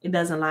this. It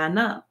doesn't line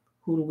up.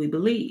 Who do we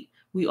believe?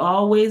 We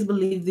always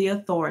believe the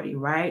authority,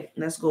 right?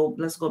 Let's go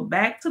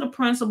back to the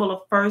principle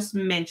of first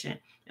mention.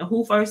 And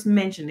who first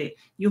mentioned it?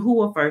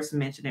 Yahuwah first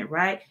mentioned it,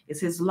 right? It's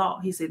his law.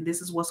 He said,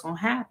 this is what's going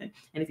to happen.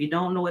 And if you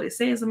don't know what it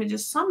says, let me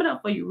just sum it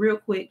up for you real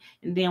quick.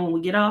 And then when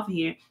we get off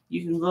here,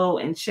 you can go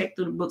and check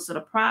through the books of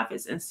the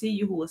prophets and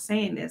see Yahuwah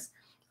saying this.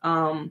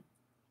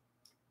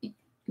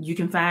 You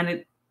can find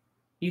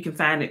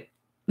it.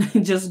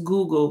 Just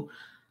Google.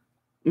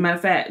 Matter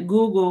of fact,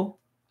 Google,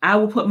 I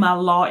will put my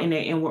law in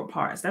their inward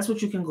parts. That's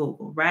what you can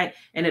Google, right?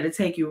 And it'll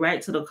take you right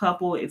to the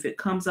couple. If it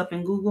comes up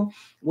in Google,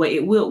 well,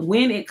 it will.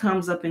 When it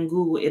comes up in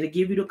Google, it'll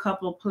give you the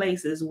couple of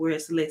places where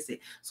it's listed.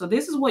 So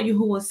this is what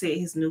Yahuwah said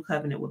his new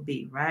covenant would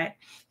be, right?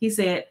 He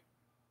said,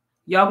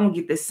 y'all gonna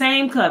get the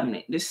same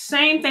covenant, the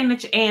same thing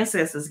that your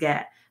ancestors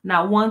got.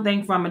 Not one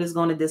thing from it is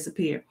going to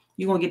disappear.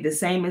 You're going to get the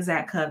same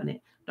exact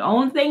covenant. The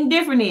only thing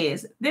different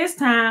is this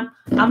time,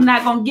 I'm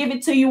not going to give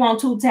it to you on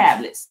 2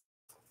 tablets.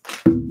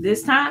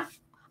 This time,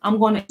 I'm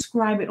going to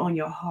inscribe it on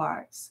your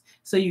hearts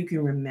so you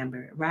can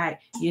remember it, right?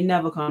 You're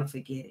never going to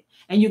forget it.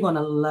 And you're going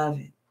to love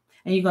it.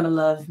 And you're going to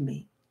love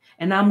me.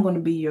 And I'm going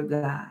to be your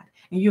God.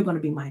 And you're going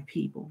to be my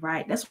people,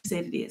 right? That's what he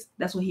said it is.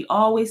 That's what he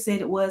always said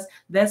it was.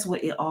 That's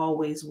what it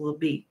always will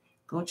be.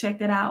 Go check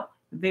that out.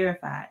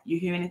 Verify it. You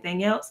hear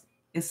anything else?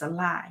 It's a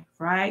lie,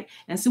 right?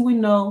 And so we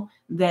know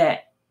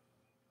that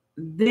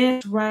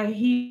this right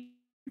here,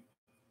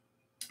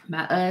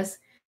 by us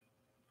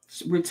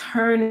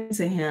returning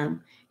to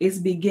him, is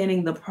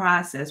beginning the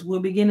process. We're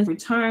beginning to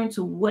return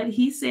to what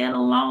he said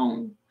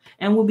alone.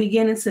 And we're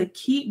beginning to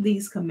keep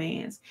these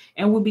commands.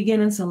 And we're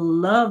beginning to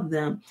love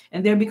them.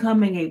 And they're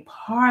becoming a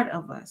part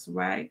of us,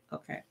 right?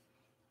 Okay.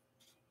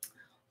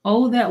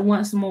 Oh, that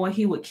once more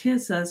he would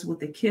kiss us with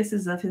the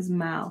kisses of his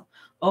mouth.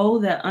 Oh,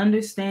 that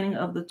understanding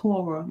of the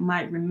Torah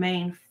might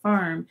remain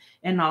firm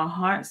in our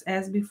hearts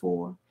as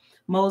before.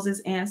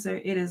 Moses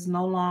answered, it is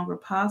no longer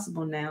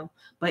possible now,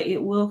 but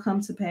it will come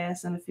to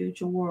pass in the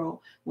future world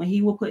when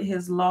he will put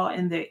his law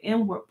in their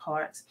inward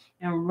parts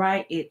and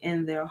write it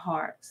in their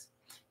hearts.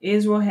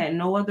 Israel had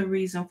no other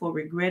reason for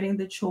regretting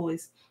the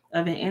choice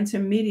of an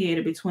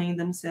intermediator between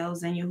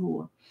themselves and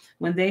Yahuwah.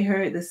 When they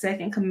heard the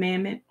second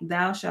commandment,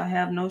 thou shalt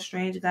have no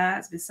strange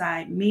gods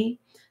beside me,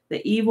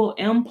 the evil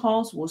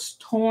impulse was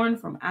torn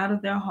from out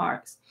of their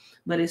hearts.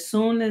 But as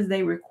soon as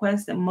they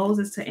requested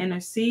Moses to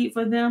intercede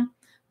for them,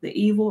 the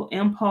evil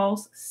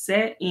impulse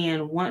set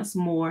in once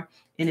more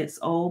in its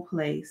old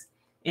place.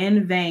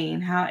 In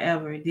vain,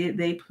 however, did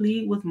they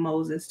plead with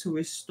Moses to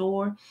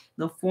restore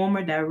the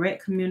former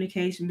direct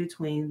communication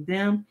between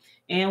them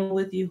and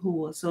with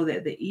Yahuwah, so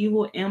that the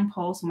evil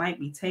impulse might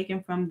be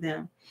taken from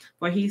them.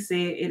 For he said,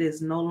 it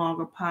is no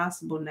longer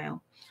possible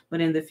now,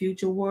 but in the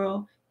future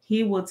world,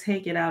 he will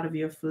take it out of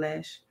your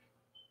flesh.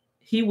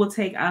 He will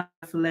take out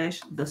of flesh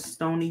the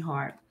stony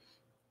heart.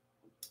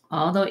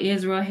 Although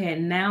Israel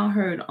had now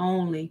heard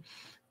only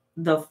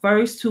the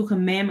first 2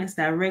 commandments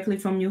directly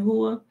from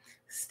Yahuwah,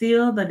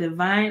 still the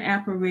divine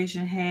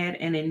apparition had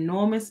an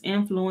enormous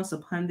influence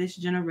upon this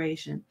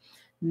generation.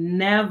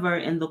 Never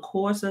in the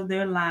course of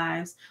their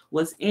lives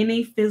was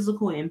any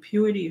physical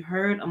impurity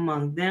heard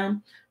among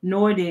them,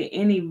 nor did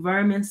any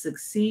vermin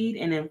succeed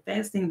in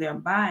infesting their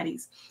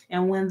bodies.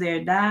 And when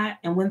they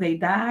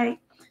died,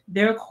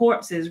 their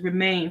corpses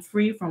remained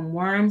free from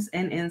worms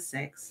and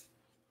insects.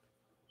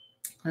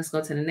 Let's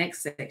go to the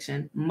next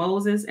section.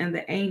 Moses and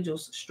the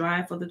angels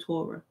strive for the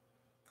Torah.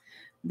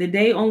 The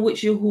day on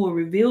which Yahuwah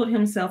revealed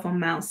himself on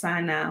Mount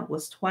Sinai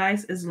was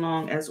twice as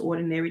long as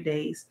ordinary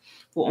days.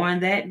 For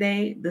on that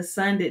day, the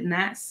sun did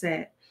not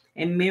set,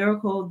 a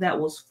miracle that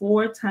was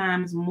 4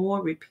 times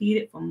more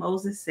repeated for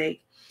Moses'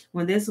 sake.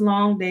 When this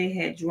long day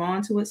had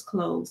drawn to its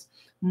close,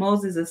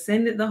 Moses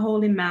ascended the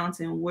holy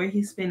mountain where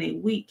he spent a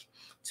week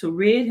to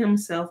rid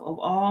himself of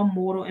all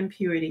mortal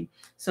impurity,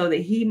 so that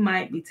he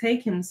might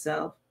betake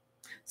himself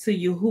to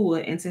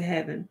Yahuwah into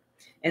heaven.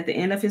 At the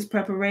end of his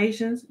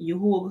preparations,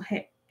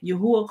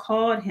 Yahuwah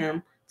called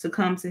him to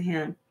come to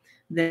him.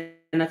 Then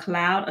a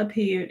cloud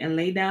appeared and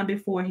lay down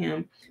before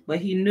him, but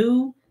he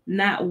knew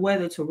not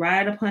whether to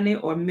ride upon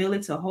it or merely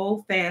to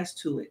hold fast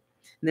to it.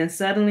 Then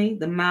suddenly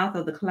the mouth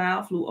of the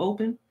cloud flew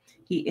open.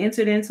 He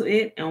entered into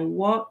it and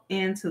walked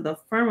into the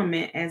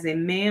firmament as a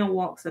man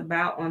walks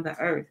about on the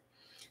earth.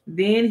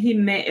 Then he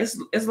met,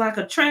 it's like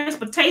a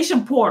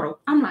transportation portal.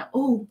 I'm like,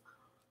 oh,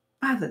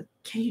 Father,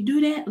 can you do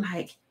that?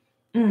 Like,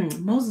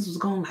 Moses was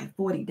gone like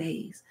 40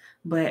 days,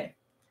 but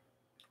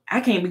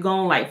I can't be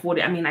gone like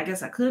 40. I mean, I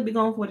guess I could be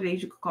gone 40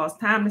 days. You could cause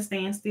time to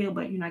stand still,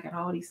 but I got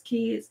all these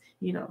kids,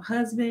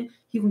 husband,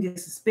 he can get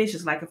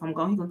suspicious. Like if I'm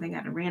gone, he gonna think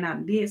I done ran out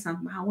and did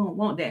something. I won't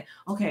want that.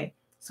 Okay,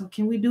 so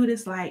can we do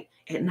this like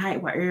at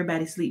night while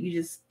everybody's asleep? You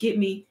just take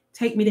me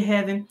to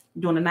heaven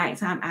during the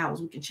nighttime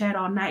hours. We can chat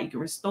all night. You can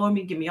restore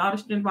me, give me all the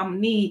strength I'm gonna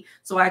need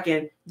so I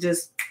can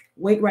just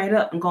wake right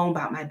up and go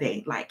about my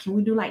day. Like, can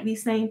we do like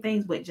these same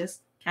things, but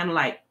just kind of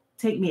like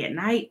take me at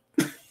night?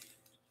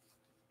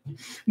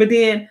 But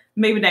then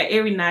maybe not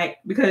every night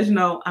because,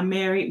 I'm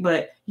married,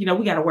 but, we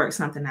got to work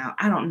something out.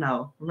 I don't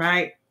know,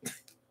 right?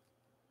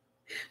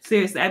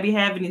 Seriously, I be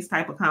having these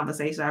type of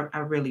conversations. I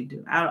really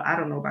do. I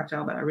don't know about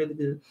y'all, but I really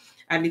do.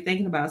 I be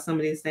thinking about some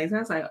of these things. I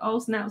was like, oh,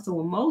 snap. So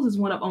when Moses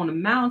went up on the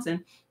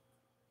mountain,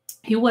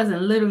 he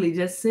wasn't literally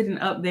just sitting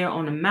up there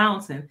on the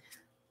mountain.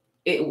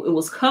 It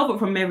was covered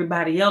from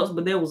everybody else,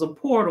 but there was a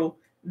portal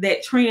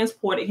that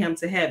transported him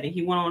to heaven.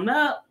 He went on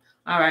up.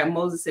 All right,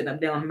 Moses sitting up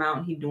there on the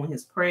mountain. He doing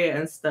his prayer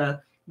and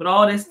stuff. But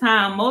all this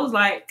time, Moses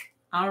like,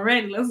 all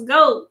right, let's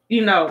go.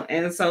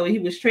 And so he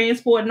was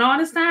transporting all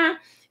this time.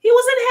 He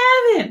was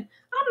in heaven.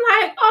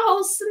 I'm like,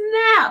 oh,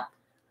 snap.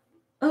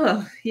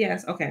 Oh,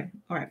 yes. Okay.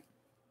 All right.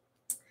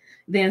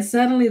 Then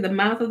suddenly the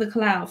mouth of the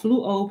cloud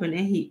flew open,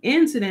 and he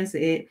entered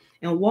into it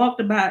and walked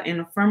about in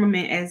the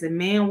firmament as a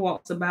man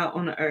walks about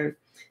on the earth.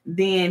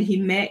 Then he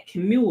met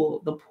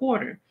Kemuel, the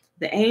porter,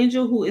 the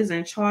angel who is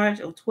in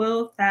charge of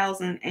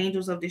 12,000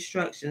 angels of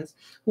destructions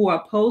who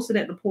are posted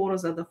at the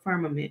portals of the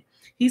firmament.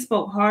 He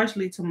spoke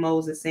harshly to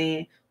Moses,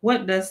 saying,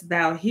 "What dost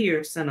thou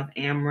here, son of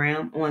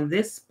Amram, on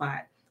this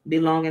spot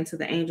belonging to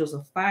the angels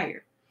of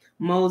fire?"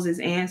 Moses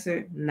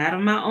answered, "Not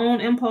of my own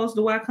impulse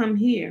do I come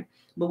here,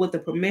 but with the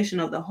permission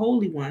of the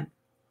Holy One,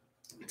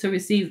 to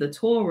receive the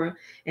Torah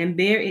and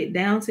bear it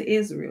down to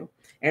Israel."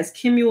 As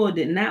Kemuel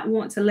did not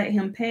want to let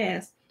him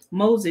pass,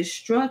 Moses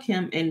struck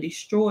him and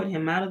destroyed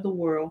him out of the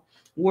world,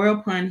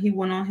 whereupon he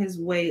went on his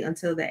way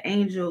until the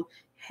angel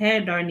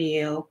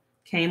Hadarniel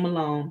came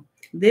along.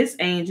 This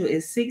angel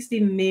is 60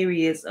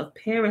 myriads of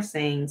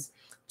parasangs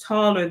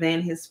taller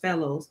than his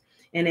fellows,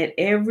 and at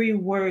every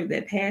word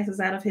that passes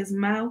out of his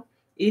mouth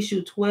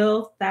issue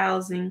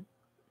 12,000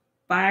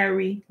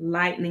 fiery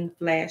lightning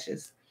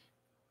flashes.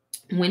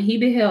 When he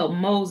beheld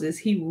Moses,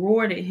 he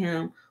roared at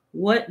him,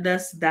 "What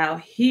dost thou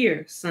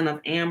here, son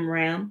of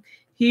Amram,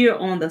 here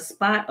on the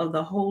spot of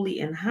the holy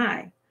and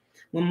high?"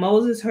 When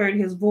Moses heard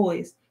his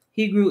voice,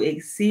 he grew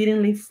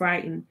exceedingly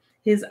frightened.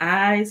 His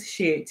eyes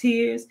shed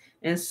tears,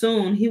 and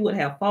soon he would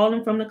have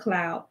fallen from the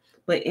cloud.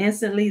 But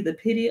instantly the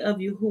pity of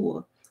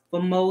Yahuwah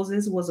for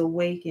Moses was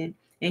awakened,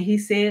 and he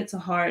said to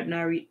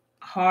Hadarniel,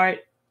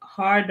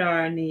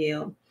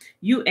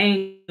 "You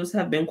angels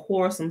have been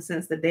quarrelsome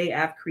since the day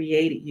I've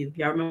created you."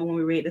 Y'all remember when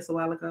we read this a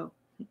while ago?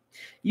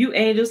 "You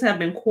angels have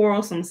been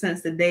quarrelsome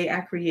since the day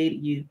I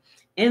created you.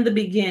 In the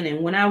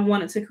beginning, when I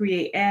wanted to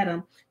create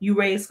Adam, you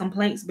raised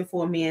complaints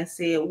before me and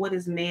said, 'What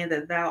is man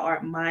that thou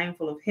art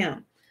mindful of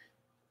him?'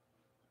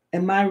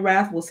 And my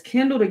wrath was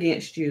kindled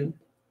against you,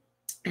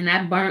 and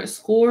I burnt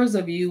scores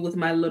of you with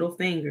my little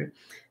finger.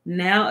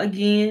 Now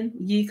again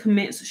ye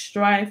commence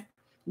strife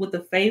with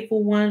the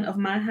faithful one of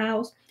my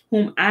house,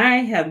 whom I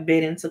have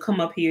bidden to come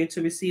up here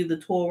to receive the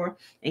Torah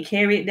and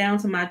carry it down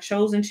to my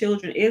chosen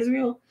children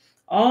Israel.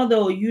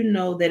 Although you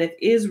know that if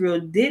Israel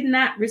did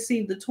not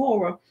receive the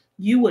Torah,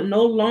 you would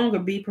no longer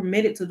be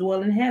permitted to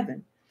dwell in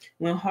heaven."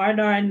 When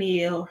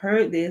Hadarniel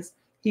heard this,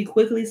 he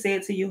quickly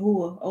said to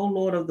Yahuwah, "O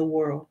Lord of the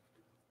world,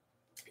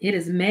 it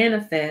is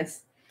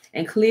manifest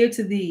and clear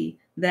to thee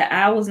that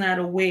I was not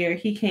aware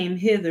he came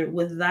hither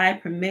with thy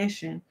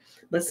permission,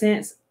 but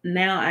since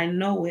now I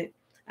know it,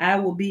 I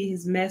will be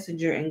his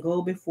messenger and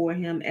go before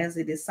him as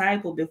a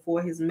disciple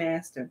before his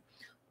master."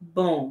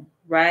 Boom,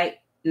 right?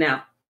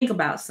 Now, think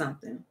about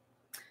something.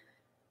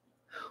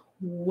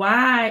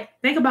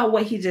 Think about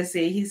what he just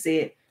said. He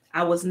said,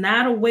 "I was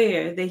not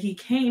aware that he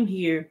came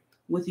here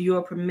with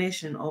your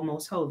permission, O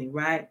Most Holy,"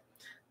 right?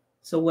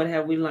 So what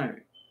have we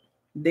learned?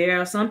 There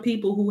are some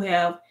people who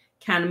have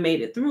kind of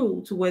made it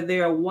through to where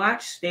there are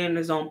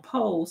watchstanders on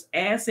posts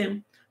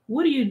asking,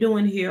 "What are you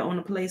doing here on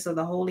the place of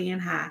the holy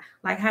and high?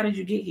 Like, how did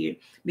you get here?"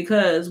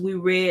 Because we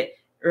read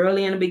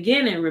early in the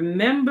beginning,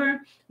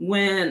 remember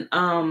when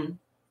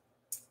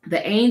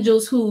the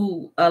angels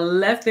who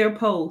left their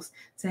posts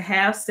to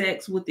have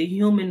sex with the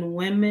human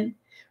women.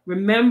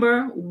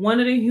 Remember, one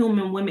of the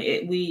human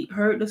women, we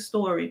heard the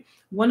story,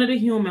 one of the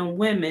human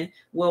women,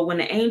 well, when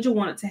the angel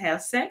wanted to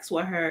have sex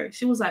with her,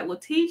 she was like, "Well,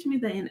 teach me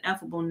the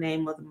ineffable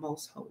name of the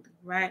Most Holy,"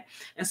 right?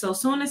 And so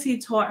as soon as he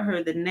taught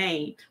her the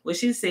name, well,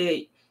 she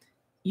said,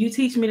 "You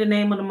teach me the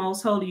name of the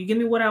Most Holy, you give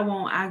me what I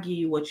want, I'll give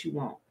you what you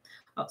want."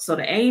 So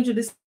the angel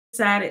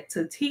decided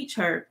to teach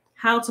her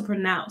how to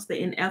pronounce the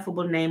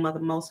ineffable name of the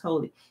Most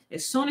Holy.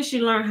 As soon as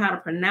she learned how to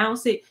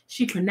pronounce it,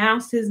 she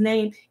pronounced his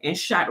name and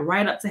shot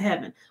right up to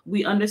heaven.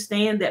 We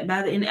understand that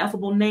by the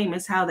ineffable name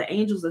is how the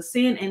angels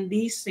ascend and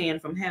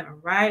descend from heaven,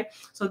 right?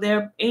 So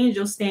their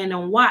angels stand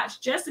and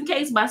watch just in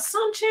case by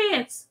some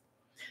chance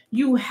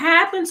you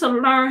happen to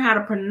learn how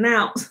to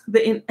pronounce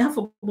the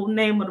ineffable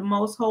name of the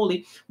Most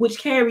Holy, which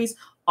carries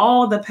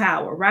all the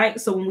power, right?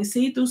 So when we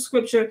see through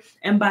scripture,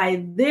 "And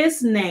by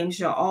this name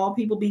shall all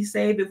people be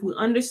saved," if we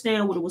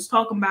understand what it was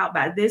talking about,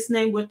 by this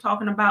name, we're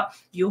talking about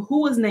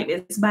Yahuwah's name.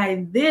 It's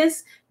by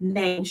this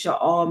name shall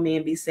all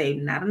men be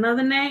saved, not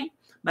another name,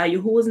 by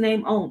Yahuwah's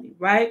name only,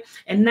 right?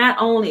 And not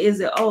only is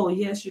it, "Oh,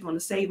 yes, you're going to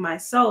save my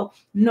soul."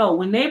 No,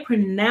 when they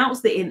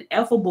pronounced the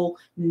ineffable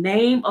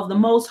name of the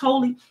Most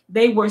Holy,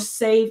 they were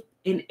saved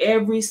in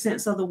every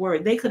sense of the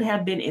word. They could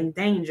have been in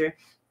danger,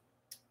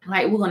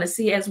 Like we're going to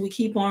see as we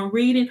keep on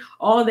reading,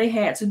 all they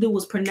had to do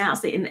was pronounce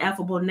the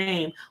ineffable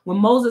name. When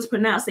Moses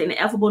pronounced the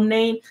ineffable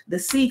name, the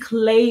sea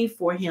clave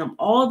for him.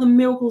 All the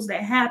miracles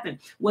that happened,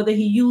 whether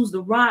he used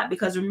the rod,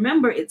 because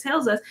remember, it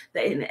tells us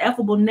the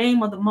ineffable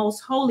name of the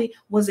Most Holy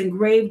was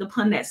engraved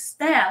upon that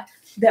staff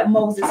that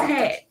Moses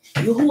had.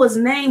 Yahuwah's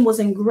name was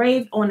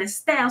engraved on his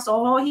staff, so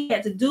all he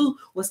had to do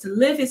was to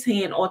lift his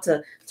hand or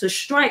to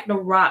strike the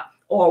rock,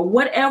 or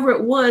whatever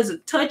it was,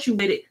 touch you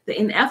with it. The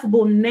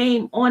ineffable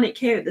name on it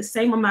carried the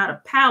same amount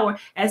of power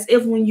as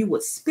if when you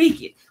would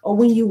speak it or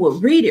when you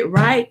would read it,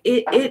 right?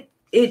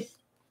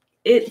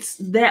 It's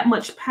that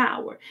much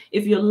power.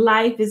 If your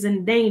life is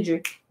in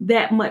danger,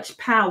 that much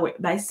power.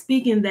 By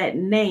speaking that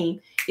name,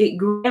 it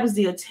grabs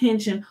the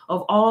attention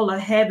of all of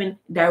heaven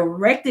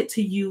directed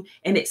to you,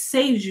 and it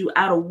saves you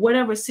out of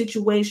whatever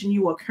situation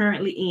you are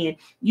currently in.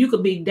 You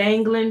could be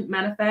dangling.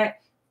 Matter of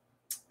fact,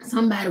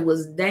 somebody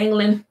was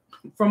dangling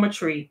from a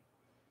tree.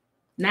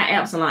 Not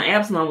Absalom.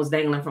 Absalom was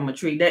dangling from a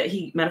tree.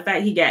 Matter of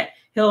fact, he got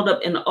held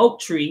up in the oak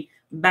tree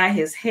by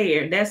his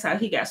hair. That's how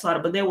he got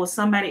slaughtered. But there was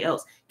somebody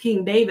else.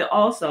 King David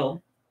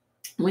also,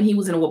 when he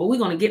was in a war. But we're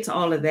going to get to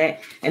all of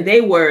that. And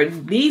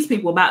these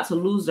people about to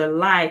lose their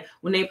life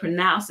when they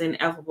pronounced the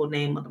ineffable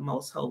name of the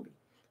Most Holy.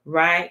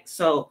 Right?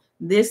 So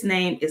this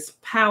name is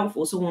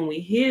powerful. So when we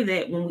hear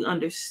that, when we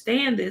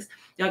understand this,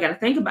 y'all got to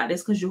think about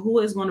this, because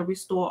Yahuwah is going to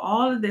restore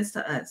all of this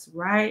to us,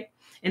 right?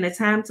 In the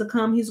time to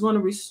come, he's going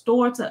to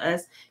restore to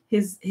us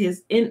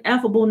his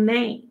ineffable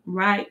name,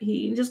 right?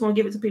 He's just going to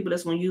give it to people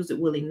that's going to use it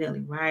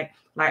willy-nilly, right?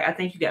 Like, I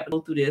think you got to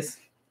go through this.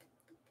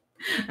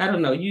 I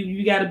don't know.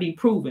 You got to be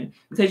proven,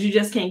 because you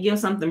just can't give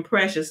something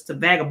precious to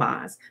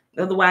vagabonds.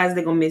 Otherwise,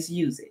 they're going to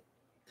misuse it.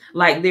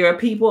 Like, there are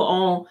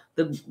people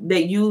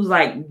that use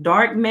like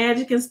dark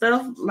magic and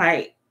stuff,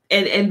 like,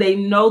 and they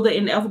know the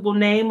ineffable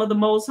name of the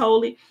Most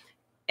Holy.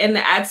 And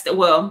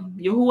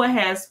Yahuwah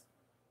has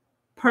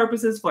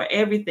purposes for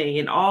everything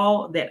and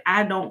all that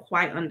I don't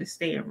quite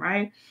understand,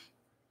 right?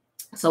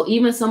 So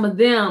even some of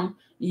them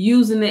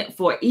using it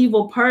for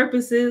evil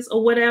purposes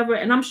or whatever,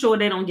 and I'm sure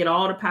they don't get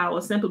all the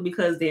power simply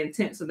because the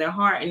intents of their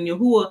heart, and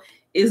Yahuwah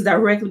is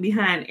directly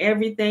behind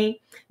everything.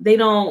 They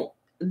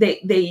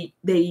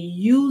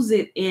use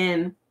it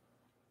in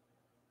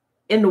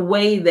the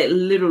way that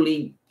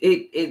literally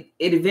it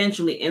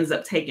eventually ends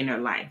up taking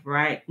their life,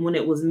 right? When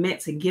it was meant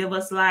to give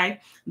us life,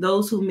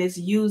 those who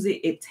misuse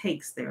it, it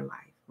takes their life.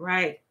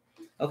 Right?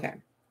 Okay.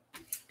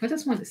 I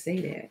just wanted to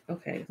say that.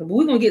 Okay. So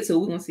we're going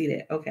to see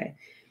that. Okay.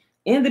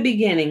 In the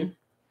beginning,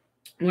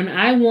 when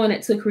I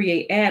wanted to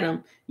create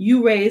Adam,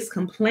 you raised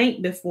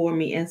complaint before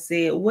me and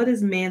said, what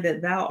is man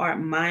that thou art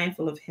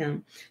mindful of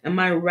him? And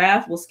my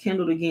wrath was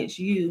kindled against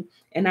you,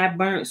 and I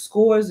burnt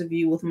scores of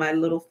you with my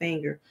little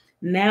finger.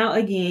 Now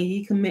again,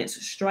 ye commence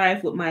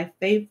strife with my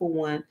faithful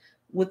one,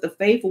 with the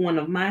faithful one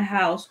of my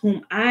house,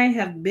 whom I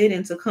have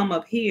bidden to come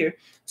up here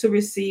to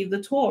receive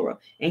the Torah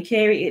and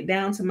carry it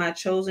down to my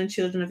chosen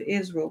children of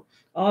Israel.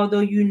 Although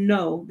you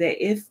know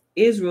that if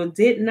Israel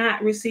did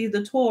not receive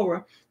the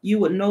Torah, you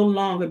would no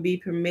longer be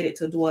permitted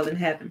to dwell in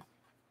heaven.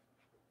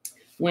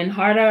 When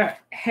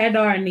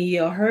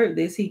Hadar-Neel heard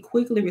this, he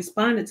quickly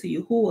responded to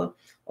Yahuwah,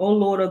 O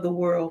Lord of the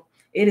world,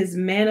 it is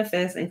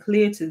manifest and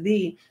clear to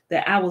thee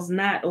that I was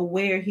not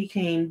aware he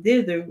came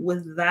thither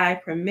with thy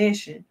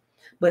permission.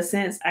 But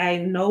since I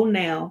know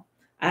now,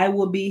 I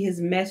will be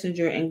his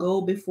messenger and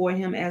go before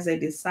him as a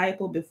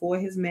disciple before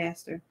his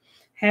master.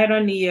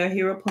 Hadar-Neel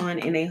hereupon,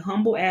 in a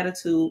humble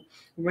attitude,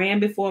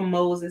 ran before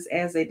Moses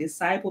as a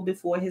disciple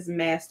before his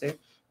master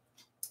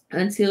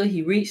until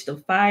he reached the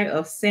fire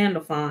of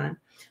Sandalphon,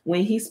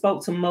 when he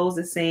spoke to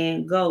Moses,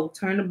 saying, Go,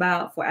 turn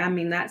about, for I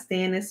may not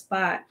stay in this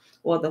spot,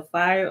 or the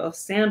fire of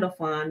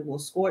Sandalphon will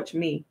scorch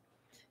me.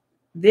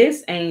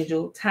 This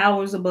angel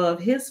towers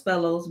above his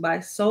fellows by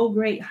so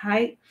great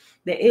height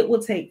that it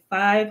will take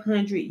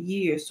 500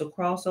 years to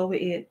cross over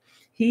it.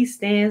 He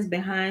stands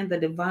behind the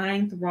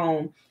divine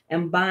throne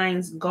and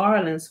binds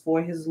garlands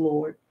for his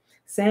Lord.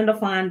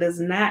 Sandalphon does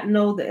not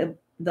know the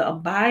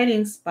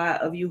abiding spot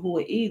of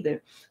Yahuwah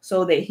either,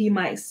 so that he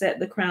might set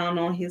the crown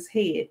on his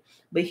head.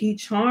 But he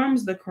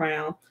charms the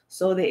crown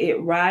so that it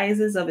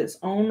rises of its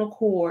own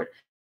accord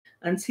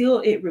until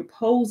it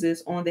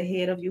reposes on the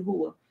head of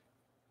Yahuwah.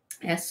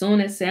 As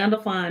soon as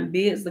Sandalphon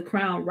bids the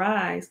crown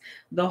rise,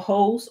 the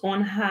hosts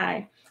on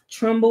high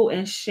tremble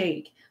and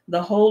shake.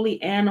 The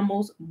holy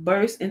animals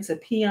burst into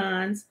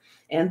paeans,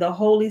 and the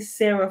holy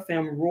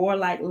seraphim roar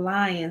like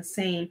lions,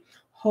 saying,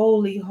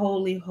 Holy,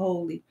 holy,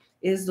 holy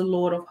is the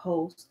Lord of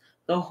hosts.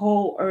 The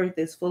whole earth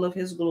is full of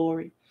his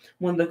glory.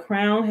 When the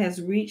crown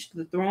has reached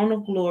the throne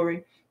of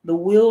glory, the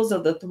wheels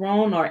of the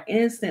throne are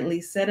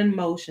instantly set in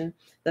motion.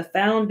 The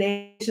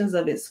foundations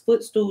of its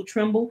footstool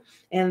tremble,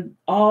 and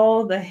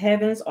all the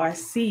heavens are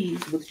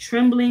seized with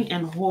trembling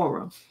and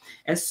horror.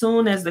 As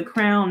soon as the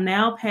crown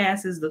now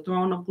passes the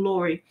throne of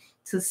glory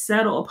to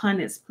settle upon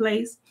its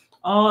place,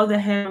 all the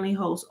heavenly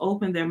hosts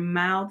open their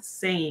mouths,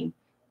 saying,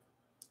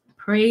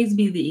 Praise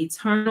be the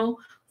eternal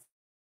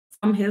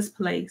from his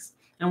place.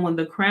 And when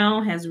the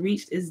crown has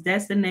reached its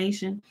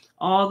destination,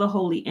 all the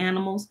holy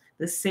animals,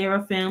 the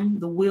seraphim,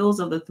 the wheels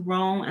of the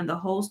throne, and the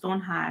host on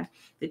high,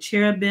 the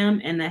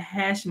cherubim and the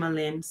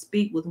hashmalim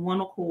speak with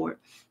one accord.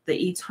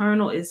 The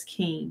eternal is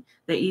king.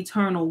 The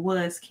eternal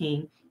was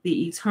king.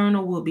 The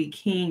eternal will be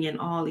king in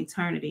all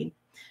eternity.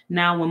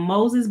 Now, when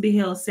Moses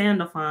beheld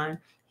Sandalphon,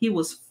 he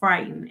was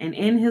frightened, and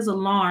in his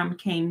alarm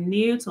came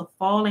near to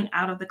falling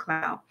out of the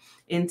cloud.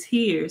 In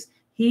tears,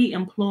 he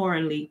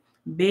imploringly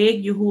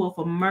begged Yahuwah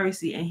for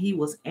mercy, and he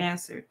was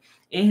answered.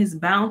 In his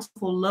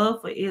bountiful love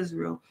for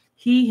Israel,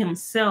 he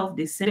himself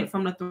descended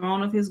from the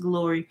throne of his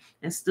glory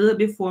and stood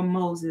before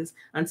Moses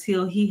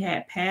until he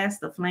had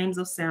passed the flames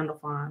of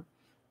Sandalphon.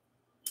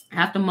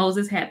 After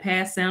Moses had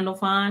passed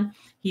Sandalphon,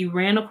 he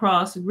ran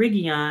across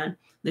Rigion,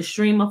 the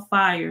stream of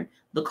fire,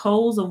 the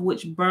coals of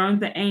which burned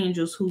the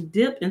angels who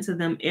dip into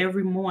them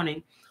every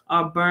morning,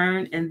 are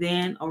burned and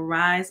then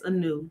arise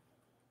anew.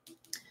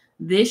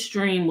 This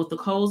stream with the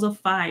coals of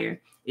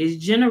fire is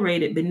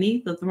generated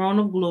beneath the throne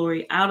of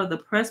glory out of the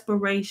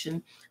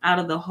perspiration, out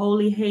of the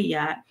holy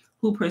Hayat,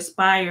 who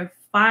perspire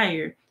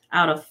fire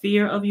out of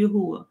fear of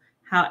Yahuwah.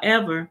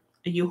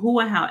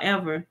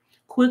 Yahuwah,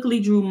 quickly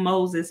drew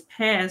Moses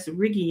past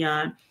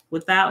Rigion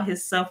without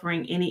his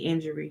suffering any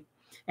injury.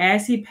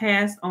 As he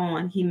passed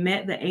on, he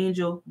met the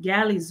angel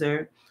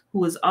Galizer,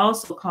 who is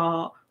also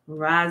called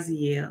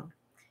Raziel.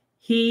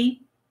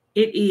 He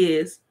it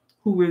is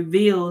who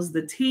reveals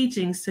the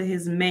teachings to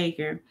his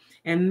maker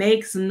and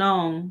makes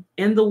known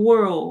in the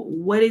world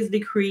what is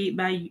decreed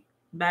by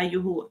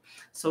Yahuwah.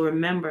 So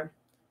remember,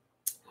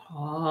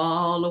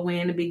 all the way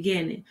in the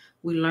beginning,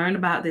 we learned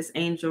about this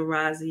angel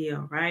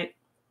Raziel, right?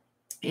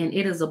 And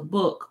it is a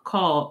book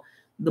called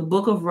the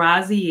Book of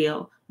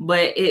Raziel,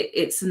 but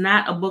it's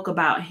not a book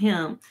about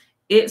him.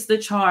 It's the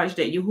charge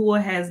that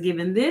Yahuwah has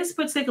given this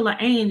particular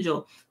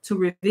angel to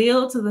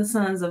reveal to the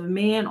sons of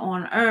men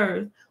on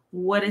earth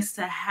what is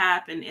to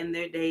happen in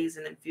their days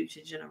and in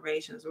future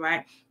generations,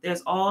 right?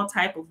 There's all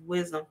type of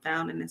wisdom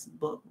found in this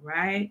book,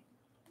 right?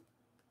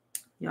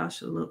 Y'all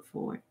should look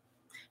for it.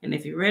 And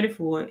if you're ready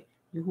for it,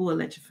 Yahuwah will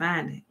let you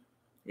find it.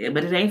 Yeah,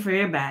 but it ain't for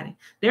everybody.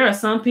 There are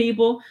some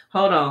people,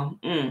 hold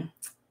on,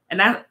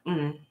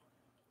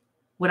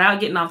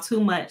 without getting off too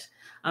much,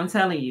 I'm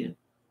telling you,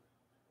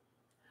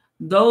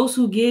 those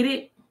who get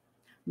it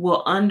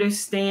will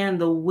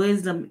understand the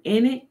wisdom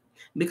in it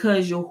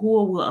because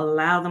Yahuwah will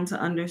allow them to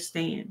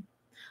understand.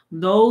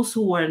 Those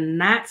who are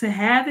not to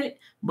have it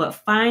but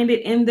find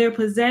it in their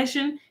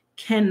possession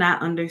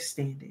cannot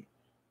understand it.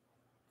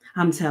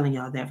 I'm telling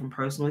y'all that from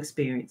personal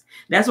experience.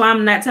 That's why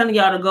I'm not telling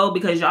y'all to go,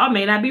 because y'all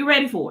may not be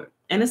ready for it.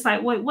 And it's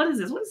like, wait, what is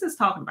this? What is this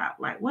talking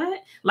about? Like,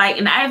 what? Like,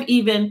 and I've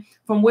even,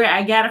 from where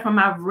I got it from,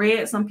 I've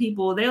read some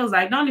people, they was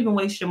like, don't even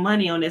waste your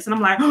money on this. And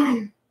I'm like,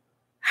 oh,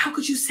 how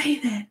could you say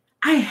that?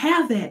 I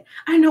have that.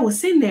 I know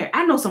what's in there.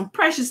 I know some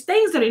precious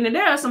things that are in there.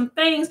 There are some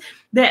things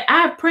that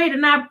I prayed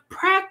and I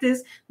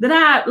practiced that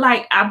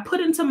I put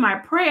into my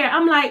prayer.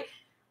 I'm like,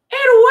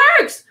 it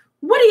works.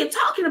 What are you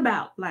talking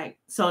about? Like,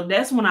 so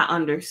that's when I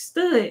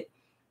understood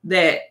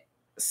that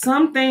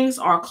some things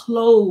are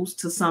closed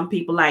to some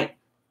people. Like,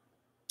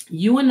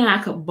 you and I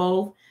could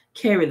both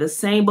carry the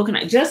same book,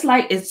 and just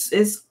like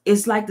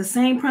it's like the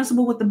same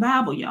principle with the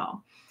Bible,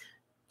 y'all.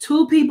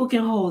 Two people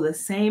can hold the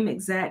same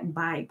exact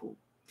Bible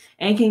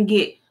and can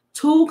get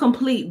two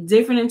complete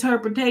different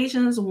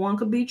interpretations. One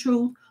could be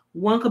truth,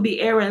 one could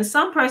be error, and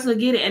some person will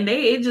get it and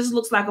it just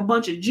looks like a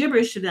bunch of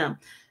gibberish to them.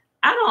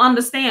 I don't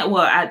understand.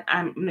 Well,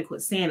 I'm gonna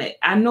quit saying it.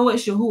 I know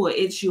it's Yahuwah.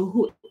 It's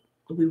Yahuwah.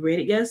 We read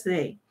it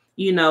yesterday.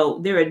 You know,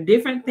 there are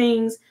different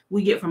things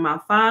we get from our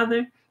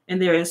father,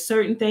 and there are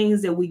certain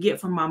things that we get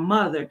from our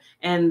mother.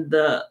 And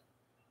the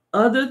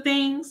other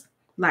things,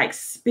 like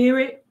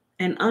spirit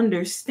and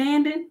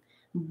understanding,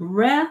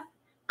 breath,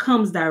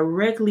 comes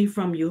directly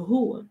from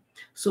Yahuwah.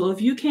 So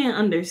if you can't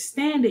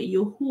understand it,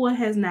 Yahuwah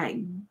has not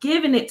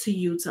given it to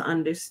you to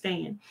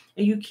understand.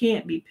 And you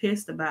can't be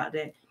pissed about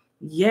that.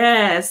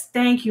 Yes,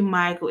 thank you,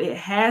 Michael. It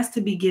has to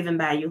be given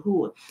by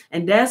Yahuwah.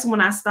 And that's when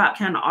I stop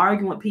kind of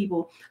arguing with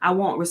people. I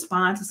won't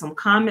respond to some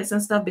comments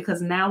and stuff,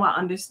 because now I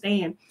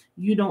understand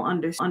you don't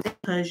understand,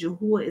 because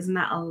Yahuwah is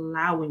not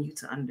allowing you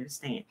to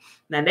understand.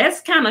 Now that's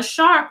kind of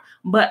sharp,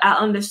 but I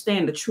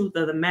understand the truth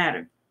of the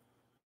matter.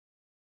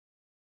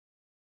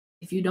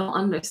 If you don't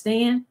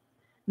understand,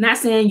 not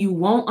saying you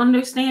won't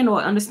understand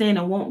or understand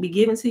and won't be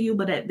given to you,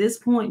 but at this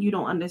point you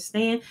don't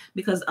understand,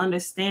 because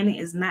understanding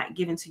is not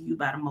given to you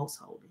by the Most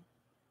Holy.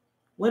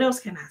 What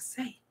else can I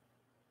say?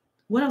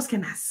 What else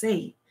can I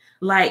say?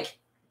 Like,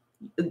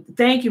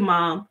 thank you,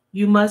 Mom.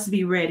 You must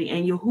be ready,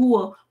 and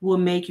Yahuwah will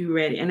make you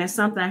ready. And that's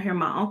something I hear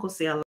my uncle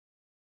say a lot.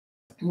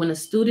 When a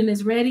student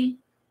is ready,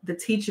 the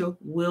teacher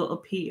will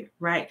appear,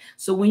 right?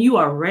 So when you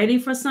are ready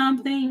for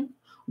something,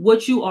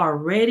 what you are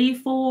ready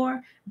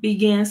for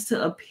begins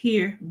to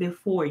appear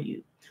before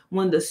you.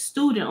 When the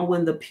student or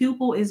when the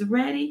pupil is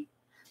ready,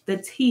 the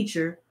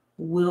teacher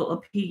will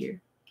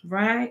appear,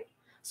 right?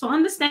 So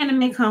understanding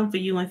may come for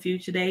you in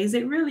future days.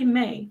 It really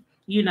may,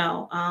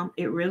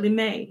 it really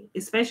may,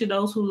 especially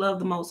those who love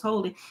the Most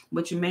Holy,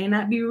 but you may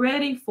not be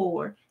ready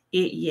for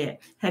it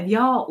yet. Have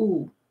y'all,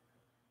 ooh,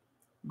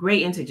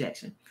 great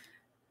interjection.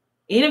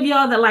 Any of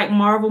y'all that like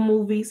Marvel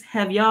movies,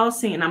 have y'all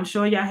seen, I'm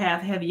sure y'all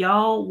have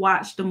y'all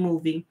watched the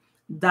movie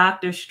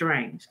Doctor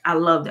Strange? I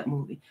love that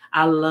movie.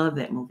 I love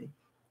that movie.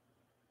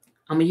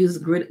 I'm going to use a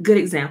good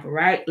example,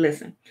 right?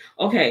 Listen.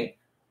 Okay.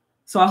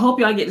 So I hope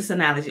y'all get this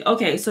analogy.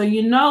 Okay. So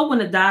you know when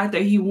the doctor,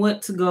 he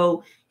went to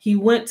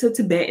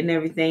Tibet and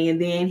everything, and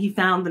then he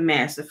found the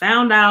master,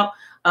 found out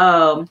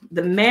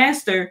the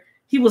master,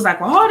 he was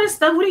like, well, all this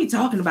stuff, what are you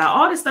talking about?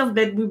 All this stuff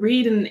that we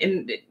read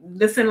in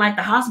this in like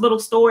the hospital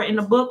store in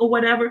the book or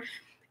whatever,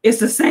 it's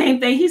the same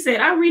thing. He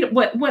said, I read it.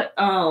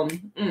 Oh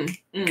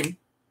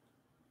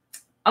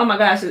my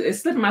gosh,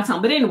 it's slipping my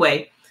tongue. But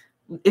anyway,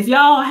 if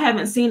y'all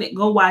haven't seen it,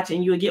 go watch it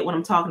and you'll get what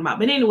I'm talking about.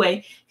 But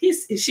anyway,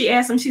 she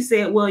asked him, she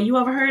said, well, you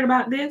ever heard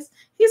about this?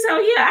 He said, oh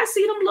yeah, I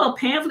see them little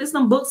pamphlets,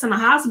 them books in the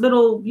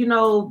hospital,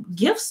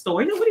 gift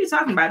store. What are you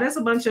talking about? That's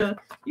a bunch of,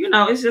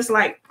 it's just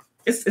like,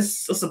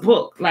 it's a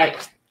book. Like,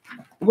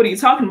 what are you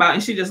talking about?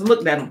 And she just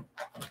looked at him.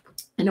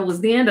 And it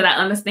was then that I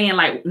understand,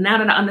 like, now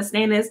that I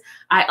understand this,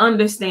 I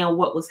understand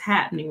what was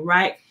happening,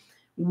 right?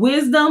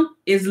 Wisdom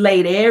is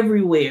laid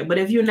everywhere, but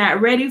if you're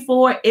not ready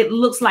for it, it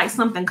looks like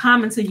something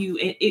common to you,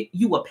 and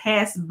you will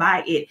pass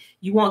by it.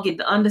 You won't get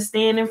the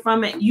understanding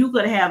from it. You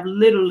could have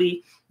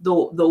literally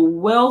the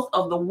wealth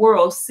of the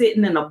world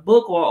sitting in a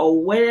book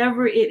or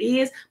whatever it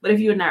is, but if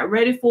you're not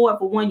ready for it,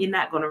 for one, you're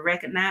not going to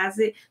recognize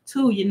it.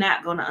 Two, you're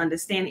not going to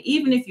understand it.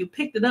 Even if you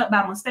picked it up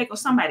by mistake or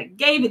somebody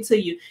gave it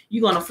to you,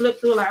 you're going to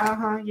flip through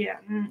like,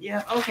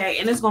 yeah, okay,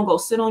 and it's going to go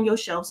sit on your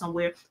shelf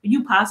somewhere.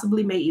 You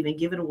possibly may even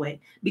give it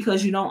away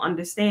because you don't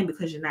understand,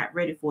 because you're not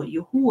ready for it.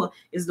 Yahuwah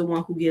is the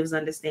one who gives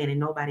understanding,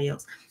 nobody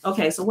else.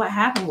 Okay, so what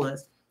happened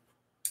was,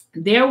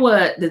 there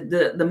was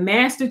the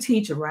master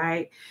teacher,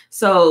 right?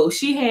 So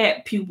she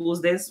had pupils.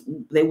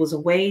 They was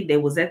away. They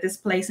was at this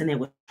place, and they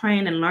were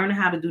training and learning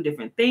how to do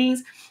different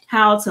things,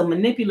 how to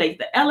manipulate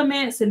the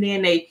elements. And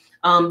then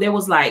there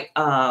was like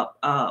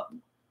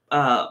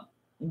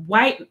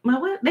white.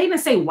 They didn't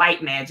say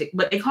white magic,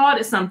 but they called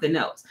it something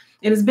else.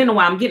 And it's been a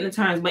while. I'm getting the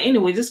terms, but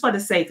anyway, just for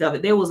the sake of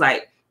it, there was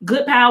like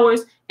good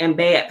powers and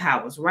bad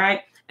powers,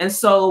 right? And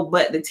so,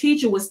 but the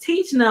teacher was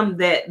teaching them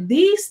that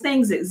these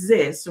things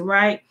exist,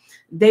 right?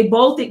 They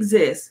both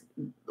exist,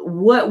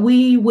 what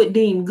we would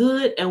deem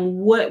good and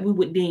what we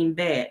would deem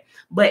bad.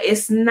 But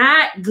it's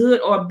not good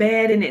or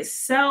bad in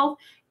itself.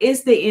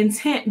 It's the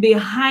intent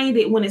behind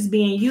it when it's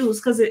being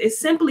used, because it's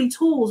simply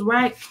tools,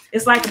 right?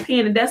 It's like a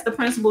pen, and that's the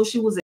principle she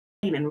was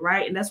explaining,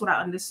 right? And that's what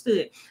I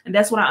understood, and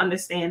that's what I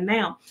understand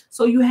now.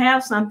 So you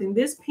have something.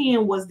 This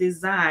pen was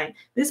designed.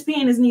 This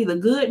pen is neither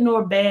good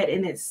nor bad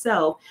in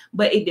itself,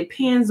 but it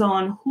depends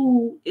on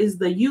who is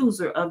the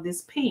user of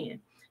this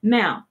pen.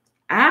 Now,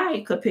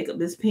 I could pick up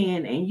this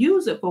pen and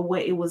use it for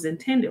what it was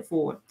intended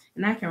for.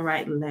 And I can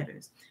write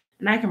letters,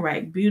 and I can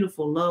write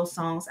beautiful love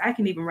songs. I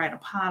can even write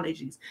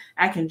apologies.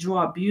 I can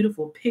draw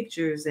beautiful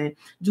pictures and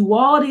do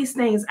all these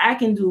things. I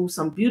can do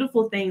some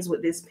beautiful things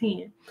with this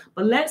pen.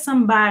 But let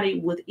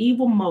somebody with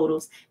evil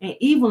motives and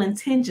evil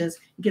intentions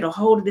get a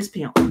hold of this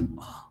pen.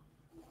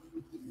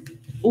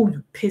 Oh,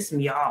 you piss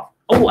me off.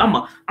 Oh, I'm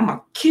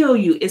a kill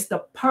you. It's the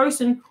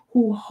person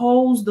who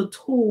holds the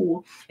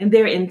tool and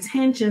their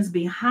intentions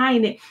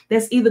behind it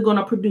that's either going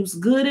to produce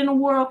good in the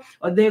world,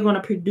 or they're going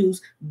to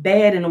produce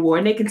bad in the world.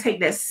 And they can take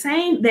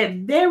that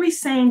very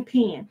same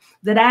pen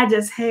that I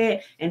just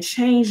had and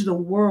change the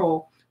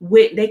world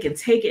with. They can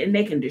take it and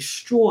they can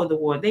destroy the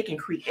world. They can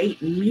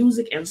create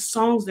music and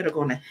songs that are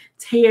going to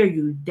tear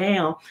you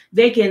down.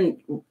 They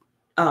can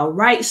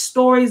write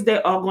stories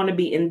that are going to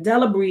be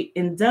indelibly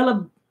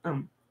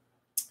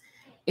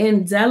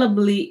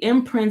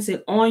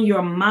imprinted on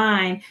your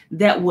mind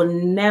that will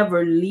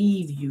never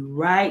leave you,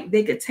 right?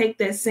 They could take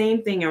that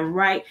same thing and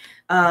write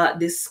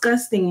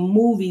disgusting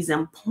movies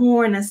and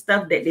porn and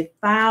stuff that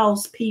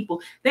defiles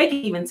people. They can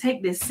even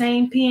take this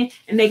same pen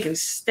and they can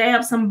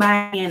stab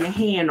somebody in the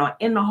hand or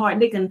in the heart.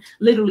 They can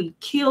literally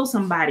kill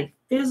somebody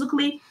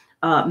physically,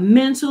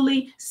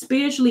 mentally,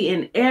 spiritually,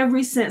 in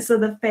every sense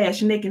of the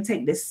fashion. They can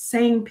take this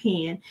same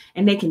pen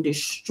and they can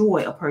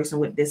destroy a person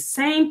with this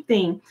same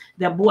thing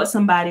that brought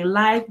somebody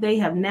life. They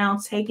have now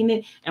taken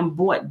it and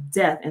brought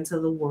death into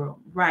the world,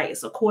 right?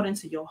 It's according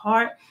to your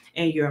heart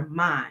and your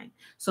mind.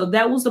 So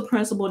that was the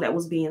principle that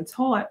was being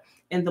taught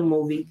in the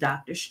movie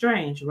Doctor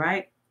Strange,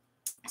 right?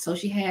 So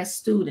she had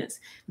students.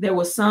 There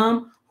were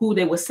some who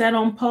they were set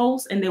on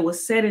posts, and they were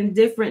set in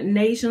different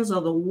nations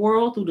of the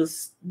world through the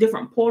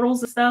different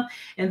portals and stuff.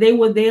 And they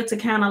were there to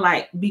kind of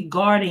like be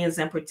guardians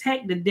and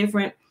protect the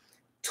different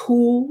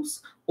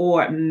tools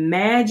or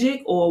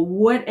magic or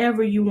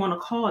whatever you want to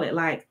call it.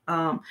 Like,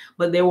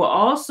 but there were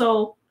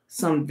also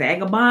some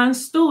vagabond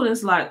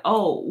students like,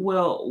 oh,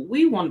 well,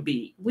 we want to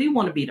be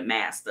the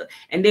master.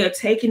 And they're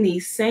taking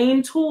these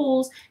same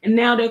tools and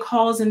now they're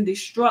causing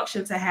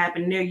destruction to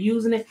happen. They're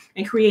using it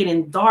and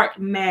creating dark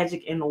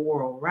magic in the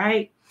world,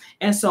 right?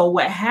 And so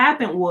what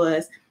happened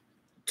was,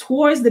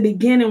 towards the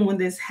beginning when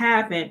this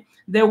happened,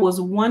 there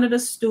was one of the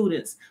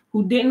students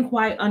who didn't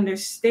quite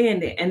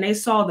understand it, and they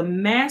saw the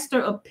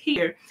master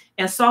appear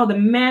and saw the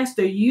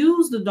master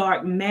use the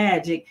dark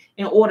magic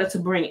in order to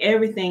bring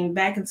everything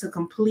back into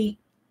complete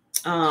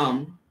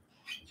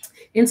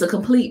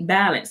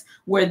balance,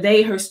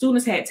 where her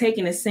students had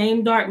taken the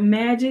same dark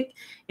magic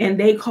and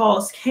they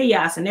caused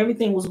chaos and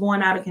everything was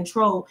going out of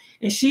control.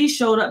 And she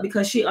showed up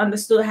because she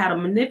understood how to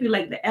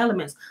manipulate the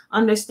elements,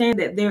 understand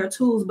that there are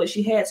tools, but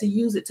she had to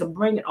use it to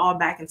bring it all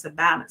back into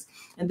balance.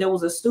 And there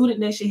was a student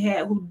that she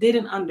had who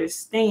didn't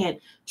understand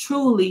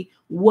truly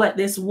what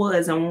this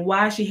was and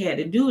why she had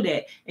to do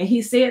that. And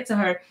he said to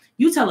her,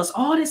 "You tell us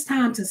all this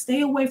time to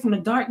stay away from the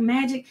dark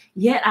magic,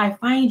 yet I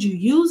find you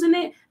using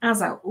it." And I was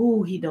like,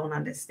 "Ooh, he don't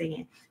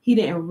understand." He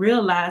didn't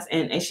realize,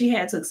 and she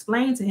had to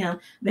explain to him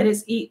that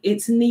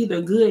it's neither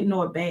good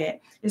nor bad.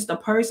 It's the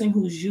person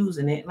who's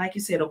using it. Like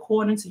you said,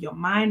 according to your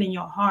mind and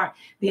your heart,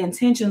 the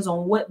intentions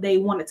on what they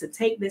wanted to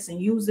take this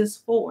and use this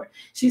for.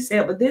 She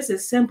said, "But this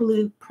is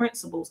simply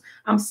principles.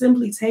 I'm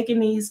simply taking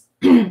these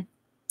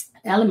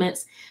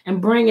elements and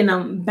bringing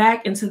them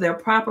back into their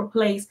proper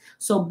place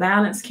so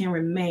balance can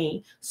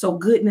remain, so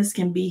goodness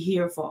can be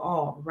here for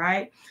all,"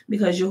 right?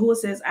 Because Yahuwah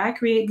says, "I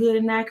create good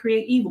and I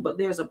create evil," but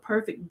there's a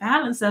perfect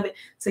balance of it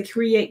to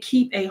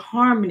keep a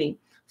harmony,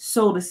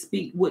 so to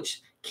speak,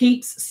 which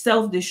keeps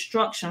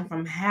self-destruction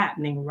from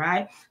happening,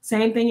 right?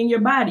 Same thing in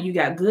your body. You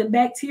got good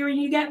bacteria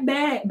and you got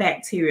bad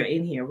bacteria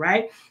in here,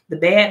 right? The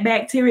bad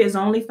bacteria is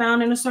only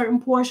found in a certain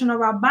portion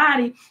of our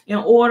body in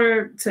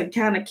order to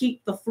kind of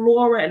keep the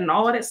flora and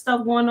all that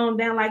stuff going on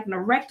down like in the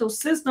rectal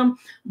system,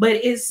 but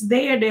it's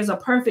there. There's a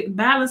perfect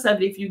balance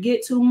of it. If you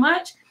get too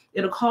much,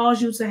 it'll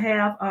cause you to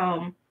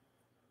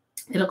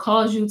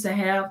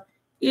have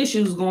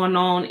issues going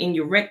on in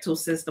your rectal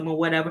system or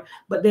whatever.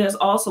 But there's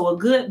also a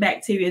good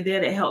bacteria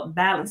there that help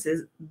balance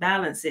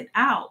it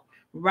out,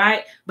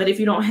 right? But if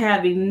you don't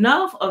have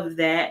enough of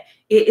that,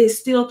 it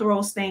still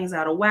throws things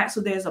out of whack.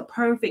 So there's a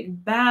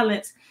perfect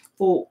balance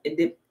for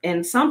it,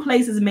 and some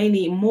places may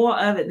need more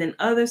of it than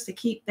others to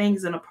keep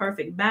things in a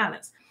perfect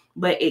balance,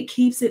 but it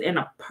keeps it in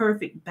a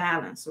perfect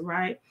balance,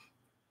 right?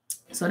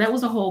 So that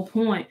was the whole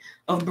point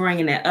of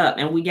bringing that up.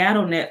 And we got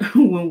on that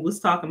when we was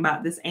talking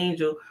about this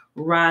angel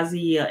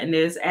Raziel. And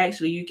there's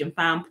actually, you can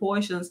find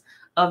portions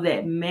of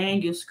that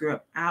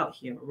manuscript out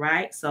here,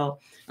 right? So,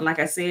 and like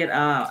I said,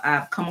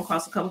 I've come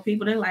across a couple of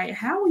people. They're like,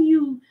 how are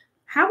you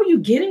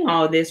getting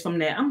all this from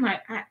that? I'm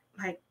like,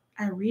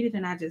 I read it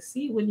and I just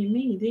see it. What do you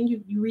mean? Then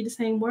you read the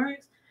same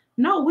words?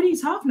 No, what are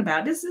you talking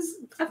about?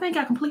 I think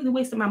I completely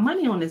wasted my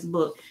money on this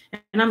book.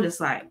 And I'm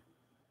just like,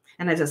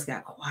 and I just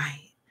got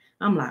quiet.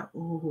 I'm like,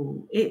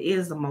 ooh, it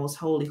is the most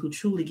holy who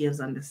truly gives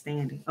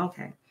understanding.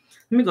 Okay,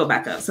 let me go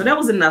back up. So that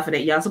was enough of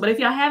that, y'all. So, but if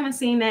y'all haven't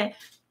seen that,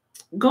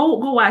 go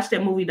watch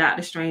that movie,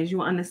 Doctor Strange. You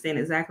will understand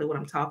exactly what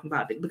I'm talking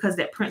about because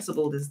that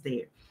principle is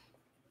there.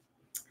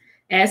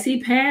 As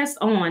he passed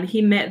on,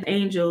 he met the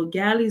angel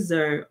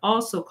Ginzberg,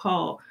 also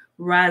called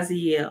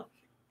Raziel.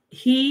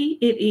 He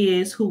it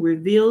is who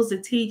reveals the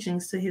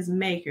teachings to his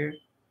maker.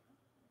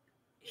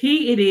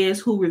 He it is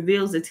who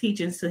reveals the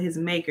teachings to his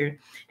maker.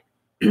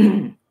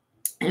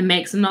 And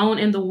makes known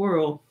in the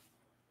world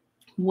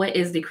what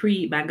is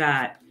decreed by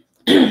God.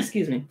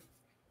 Excuse me.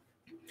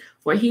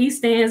 For he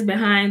stands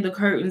behind the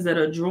curtains that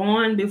are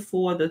drawn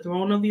before the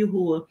throne of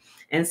Yahuwah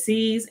and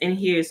sees and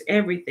hears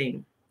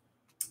everything.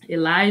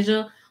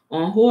 Elijah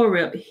on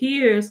Horeb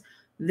hears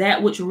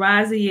that which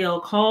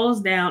Raziel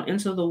calls down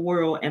into the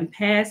world and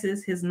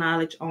passes his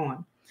knowledge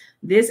on.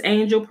 This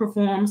angel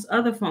performs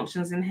other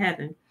functions in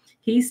heaven.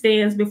 He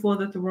stands before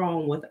the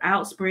throne with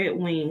outspread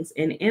wings,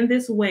 and in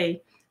this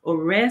way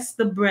arrests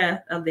the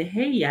breath of the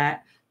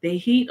Hayat, the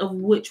heat of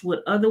which would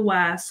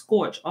otherwise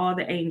scorch all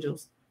the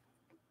angels.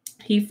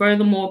 He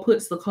furthermore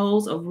puts the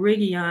coals of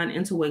Rigion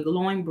into a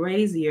glowing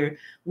brazier,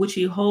 which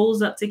he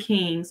holds up to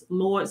kings,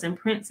 lords, and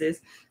princes,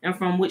 and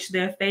from which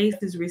their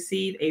faces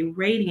receive a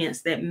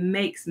radiance that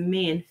makes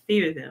men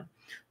fear them.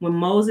 When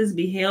Moses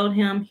beheld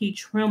him, he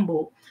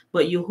trembled,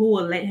 but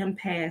Yahuwah let him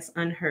pass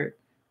unhurt.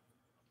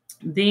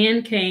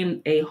 Then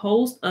came a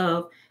host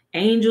of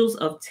angels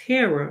of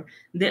terror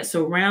that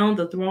surround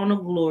the throne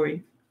of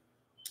glory,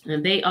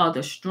 and they are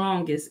the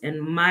strongest and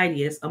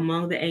mightiest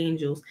among the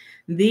angels.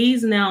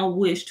 These now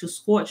wish to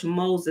scorch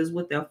Moses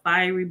with their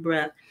fiery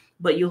breath,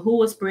 but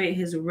Yahuwah spread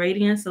his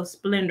radiance of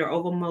splendor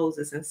over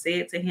Moses and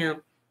said to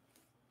him,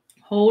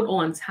 "Hold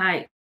on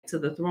tight to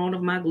the throne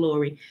of my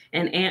glory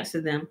and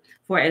answer them."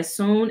 For as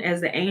soon as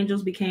the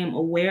angels became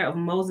aware of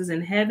Moses in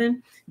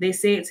heaven, they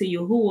said to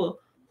Yahuwah,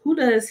 "Who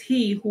does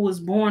he who was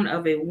born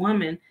of a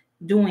woman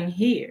doing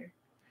here?"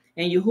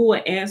 And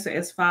Yahuwah answered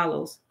as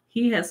follows: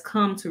 "He has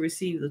come to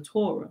receive the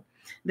Torah."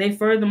 They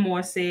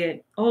furthermore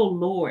said, "O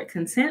Lord,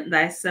 content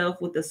thyself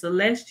with the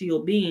celestial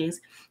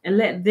beings and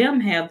let them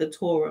have the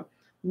Torah.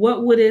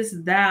 What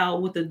wouldest thou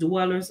with the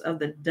dwellers of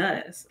the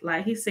dust?"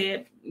 Like he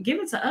said, give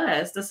it to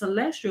us, the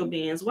celestial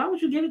beings. Why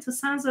would you give it to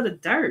sons of the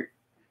dirt?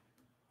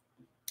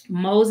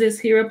 Moses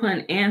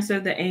hereupon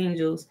answered the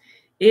angels,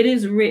 "It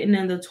is written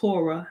in the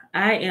Torah,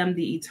 I am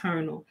the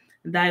eternal.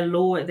 thy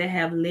Lord that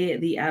have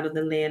led thee out of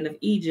the land of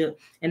Egypt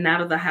and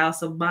out of the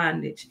house of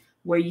bondage.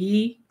 Were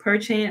ye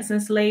perchance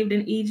enslaved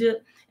in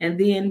Egypt, and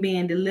then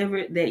being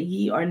delivered, that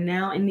ye are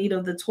now in need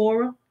of the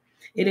Torah?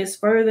 It is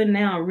further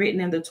now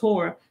written in the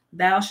Torah,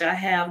 thou shalt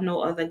have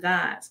no other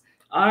gods.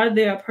 Are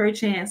there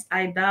perchance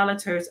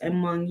idolaters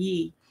among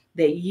ye,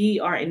 that ye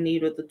are in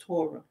need of the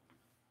Torah?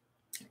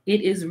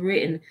 It is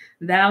written,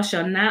 thou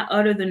shalt not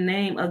utter the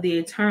name of the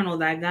Eternal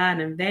thy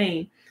God in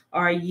vain.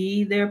 Are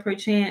there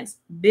perchance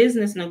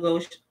business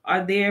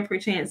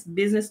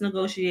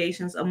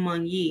negotiations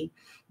among ye,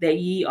 that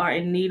ye are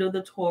in need of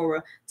the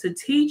Torah, to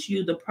teach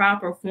you the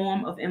proper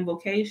form of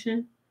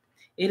invocation?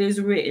 It is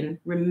written,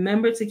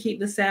 remember to keep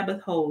the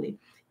Sabbath holy.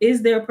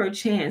 Is there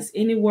perchance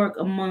any work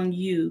among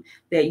you,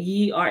 that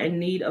ye are in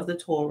need of the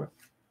Torah?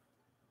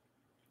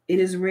 It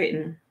is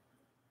written,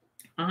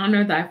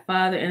 honor thy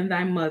father and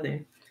thy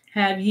mother.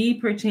 Have ye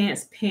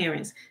perchance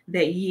parents,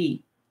 that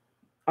ye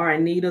are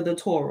in need of the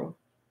Torah?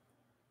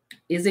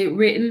 Is it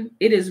written?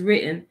 It is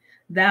written,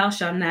 thou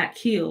shalt not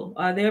kill.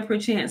 Are there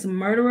perchance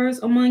murderers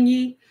among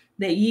ye,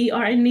 that ye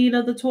are in need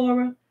of the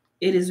Torah?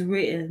 It is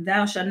written,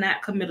 thou shalt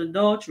not commit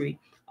adultery.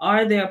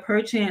 Are there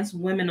perchance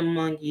women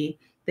among ye,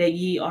 that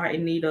ye are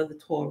in need of the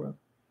Torah?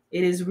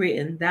 It is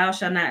written, thou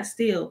shalt not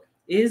steal.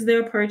 Is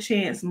there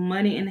perchance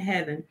money in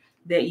heaven,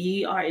 that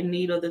ye are in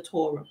need of the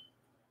Torah?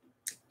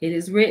 It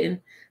is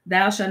written,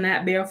 thou shalt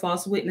not bear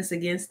false witness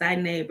against thy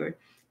neighbor.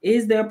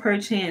 Is there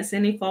perchance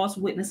any false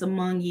witness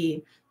among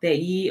ye, that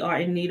ye are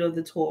in need of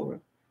the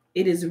Torah?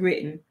 It is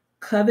written,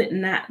 covet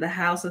not the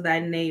house of thy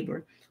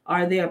neighbor.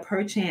 Are there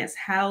perchance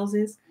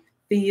houses,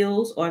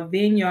 fields, or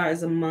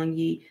vineyards among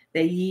ye,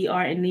 that ye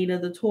are in need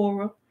of the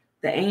Torah?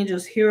 The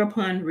angels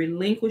hereupon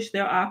relinquished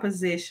their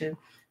opposition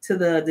to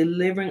the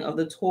delivering of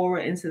the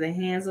Torah into the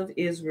hands of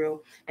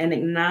Israel, and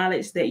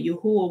acknowledged that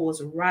Yahuwah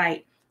was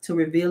right to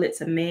reveal it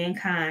to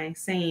mankind,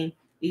 saying,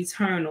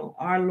 Eternal,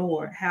 our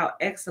Lord, how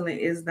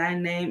excellent is thy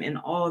name in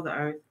all the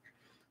earth,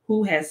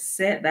 who has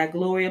set thy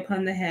glory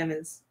upon the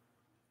heavens.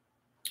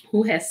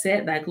 Who has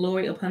set thy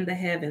glory upon the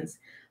heavens.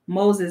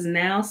 Moses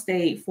now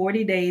stayed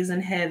 40 days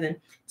in heaven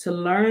to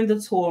learn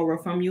the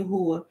Torah from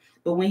Yahuwah,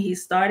 but when he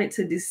started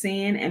to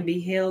descend and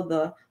beheld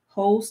the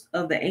host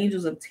of the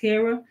angels of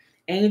terror,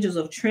 angels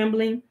of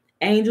trembling,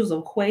 angels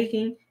of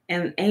quaking,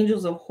 and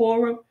angels of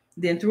horror,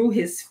 then through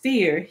his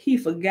fear he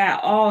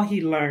forgot all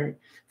he learned.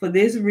 For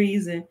this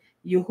reason,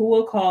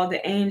 Yahuwah called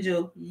the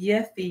angel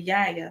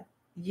Yephiah,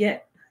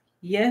 Yephiah,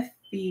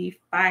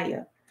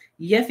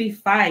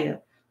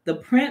 the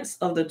prince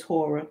of the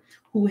Torah,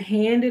 who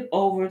handed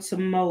over to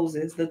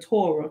Moses the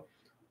Torah,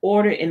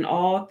 order in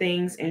all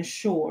things and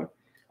sure.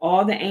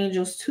 All the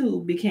angels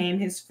too became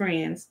his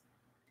friends,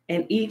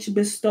 and each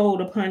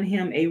bestowed upon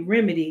him a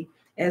remedy,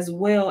 as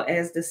well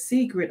as the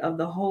secret of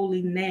the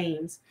holy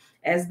names,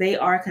 as they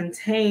are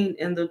contained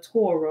in the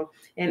Torah,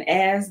 and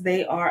as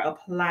they are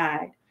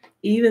applied.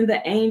 Even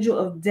the angel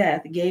of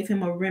death gave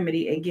him a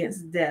remedy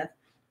against death.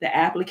 The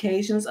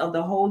applications of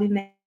the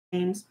holy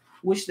names,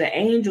 which the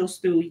angels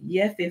through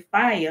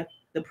Yephiah,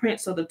 the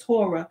prince of the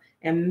Torah,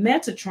 and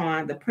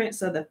Metatron, the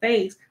prince of the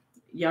face.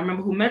 Y'all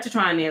remember who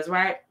Metatron is,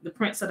 right? The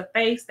prince of the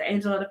face, the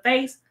angel of the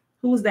face.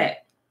 Who's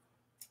that?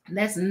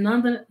 That's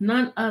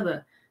none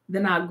other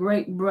than our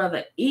great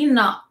brother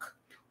Enoch,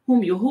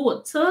 whom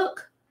Yahuwah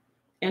took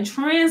and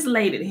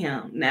translated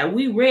him. Now,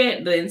 we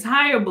read the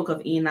entire book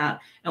of Enoch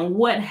and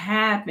what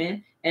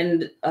happened,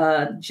 and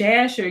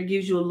Jasher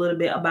gives you a little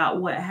bit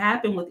about what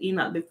happened with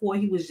Enoch before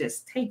he was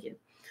just taken.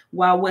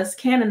 While West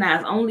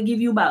Canonized only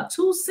give you about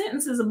 2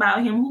 sentences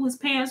about him, who his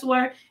parents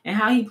were, and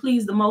how he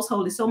pleased the Most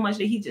Holy so much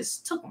that he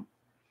just took them,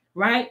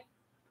 right?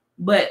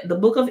 But the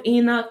book of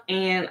Enoch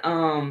and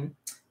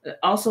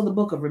also the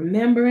book of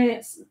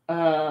Remembrance.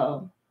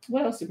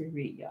 What else did we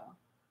read, y'all?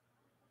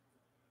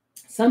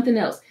 Something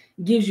else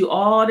gives you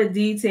all the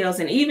details,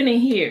 and even in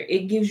here,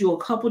 it gives you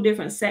a couple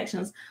different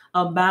sections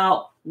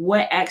about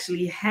what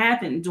actually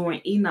happened during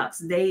Enoch's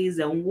days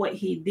and what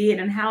he did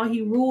and how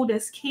he ruled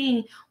as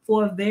king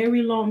for a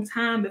very long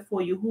time before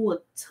Yahuwah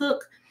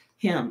took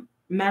him.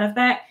 Matter of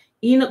fact,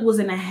 Enoch was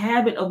in a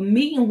habit of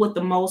meeting with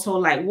the Most High,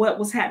 like what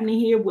was happening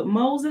here with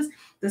Moses.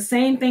 The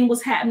same thing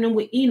was happening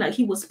with Enoch.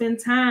 He would spend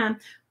time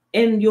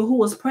in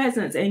Yahuwah's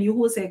presence, and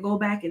Yahuwah said, go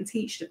back and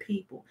teach the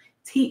people.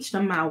 Teach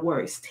them my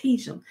words.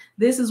 Teach them.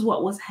 This is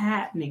what was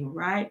happening,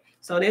 right?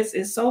 So this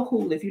is so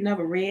cool. If you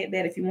never read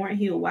that, if you weren't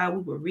here while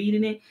we were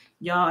reading it,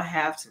 y'all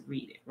have to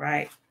read it,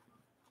 right?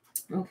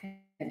 Okay.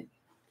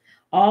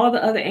 All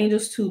the other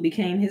angels too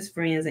became his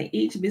friends, and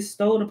each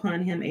bestowed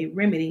upon him a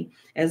remedy,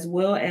 as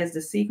well as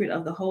the secret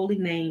of the holy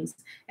names,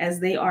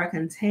 as they are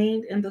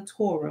contained in the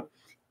Torah,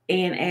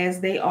 and as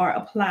they are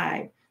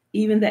applied.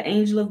 Even the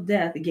angel of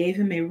death gave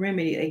him a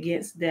remedy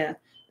against death.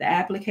 The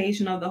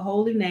application of the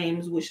holy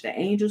names, which the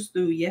angels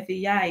through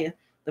Yephiah,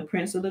 the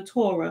prince of the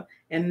Torah,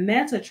 and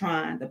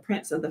Metatron, the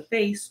prince of the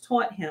face,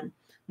 taught him.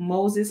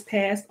 Moses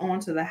passed on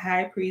to the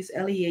high priest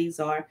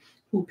Eleazar,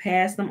 who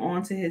passed them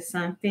on to his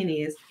son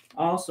Phinehas,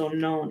 also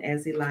known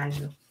as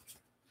Elijah.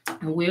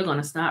 And we're going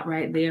to stop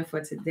right there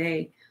for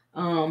today.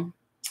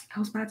 I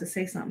was about to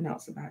say something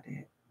else about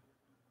that.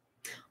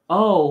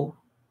 Oh,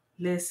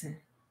 listen.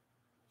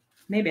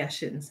 Maybe I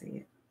shouldn't say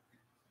it.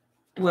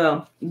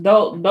 Well,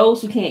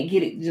 those who can't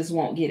get it just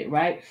won't get it,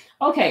 right?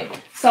 Okay,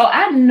 so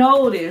I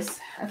noticed,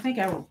 I think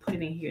I will put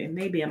it in here, and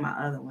maybe in my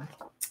other one.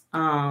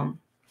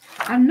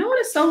 I've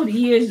noticed over the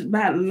years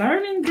by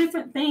learning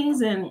different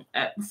things, and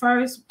at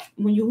first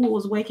when Yahuwah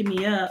was waking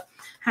me up,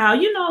 how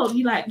you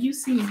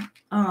see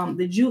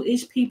the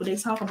Jewish people, they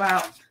talk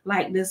about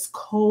like this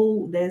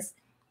code that's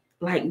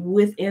like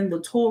within the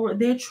Torah.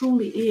 There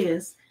truly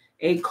is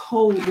a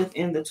code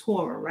within the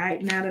Torah,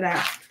 right? Now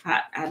that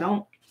I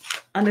don't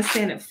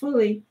understand it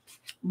fully,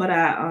 but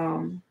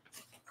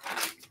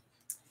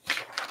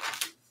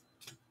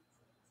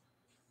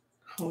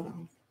hold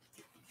on.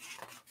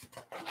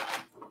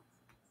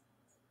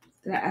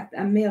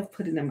 I may have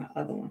put it in my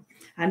other one.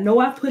 I know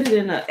I put it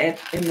in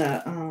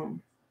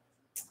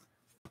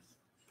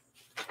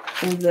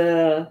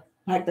the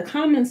like the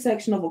comment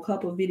section of a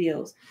couple of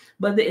videos,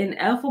 but the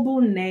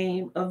ineffable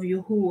name of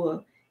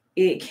Yahuwah,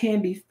 it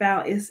can be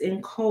found. It's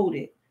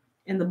encoded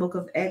in the book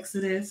of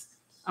Exodus.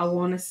 I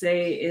want to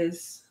say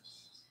is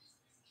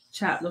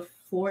chapter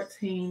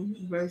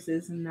 14,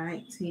 verses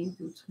 19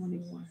 through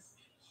 21.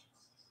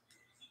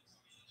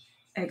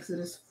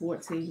 Exodus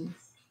 14,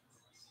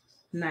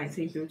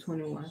 19 through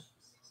 21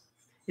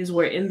 is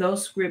where in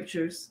those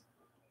scriptures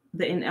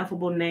the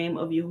ineffable name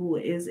of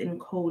Yahuwah is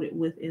encoded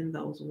within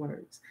those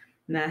words.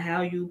 Now,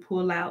 how you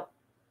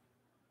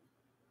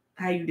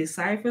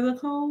decipher the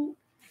code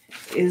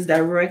is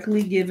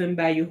directly given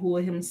by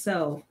Yahuwah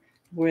himself,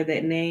 where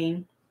that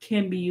name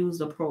can be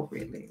used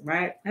appropriately,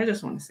 right? I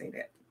just want to say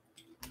that.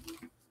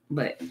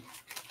 But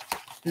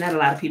not a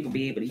lot of people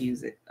be able to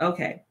use it.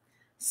 Okay.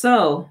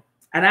 So,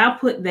 and I'll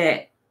put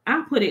it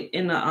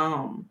in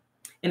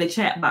the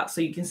chat box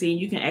so you can see,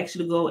 and you can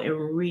actually go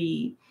and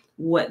read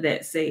what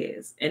that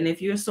says. And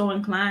if you're so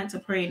inclined to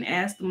pray and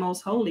ask the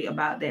Most Holy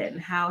about that and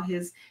how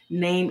his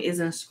name is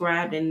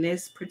inscribed in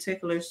this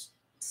particular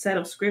set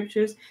of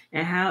scriptures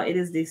and how it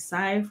is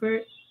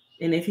deciphered,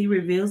 and if he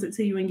reveals it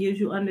to you and gives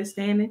you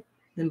understanding,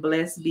 then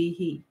blessed be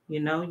he.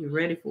 You're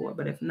ready for it.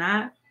 But if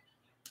not,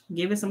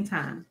 give it some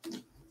time.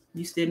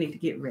 You still need to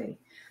get ready.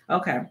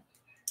 Okay.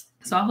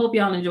 So I hope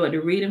y'all enjoyed the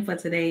reading for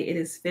today. It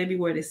is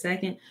February the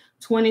 2nd,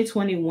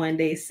 2021,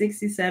 day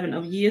 67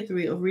 of year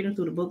 3 of reading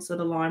through the books of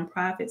the law and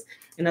prophets,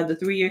 and of the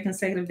 3-year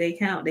consecutive day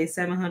count, day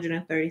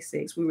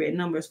 736. We read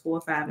Numbers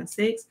 4, 5, and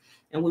 6,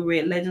 and we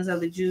read Legends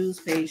of the Jews,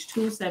 page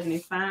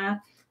 275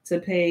 to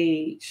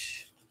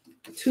page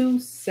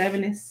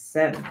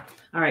 277.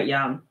 All right,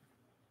 y'all.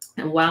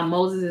 And while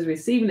Moses is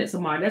receiving it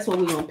tomorrow, that's what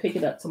we're going to pick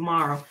it up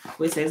tomorrow,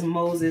 where it says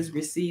Moses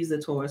receives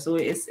the Torah. So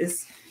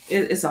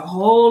it's a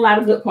whole lot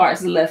of good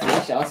parts left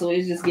with y'all. So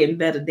it's just getting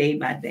better day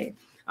by day.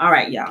 All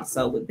right, y'all.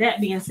 So with that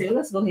being said,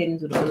 let's go ahead and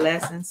do the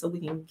lesson so we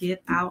can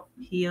get out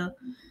of here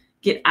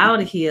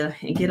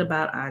and get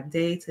about our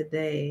day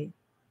today.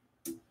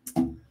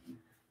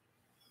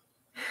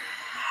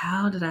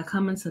 How did I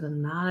come into the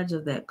knowledge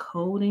of that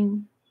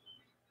coding?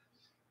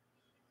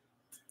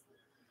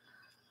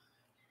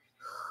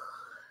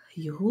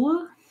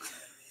 Yahuwah?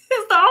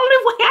 It's the only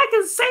way I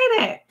can say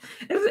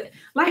that.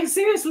 Like,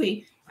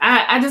 seriously,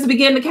 I just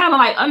began to kind of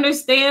like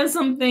understand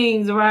some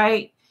things,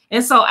 right?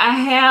 And so I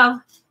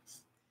have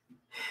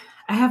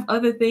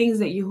other things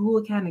that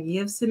Yahuwah kind of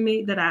gives to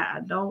me that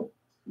I don't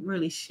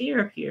really share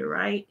up here,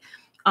 right?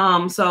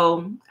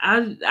 So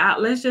I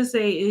let's just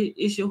say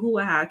it's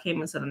Yahuwah how I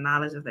came into the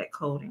knowledge of that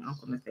coding,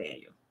 Uncle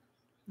Nathaniel.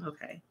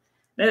 Okay.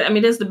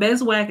 That's the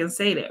best way I can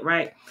say that,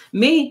 right?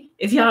 Me,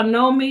 if y'all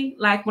know me,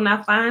 like when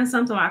I find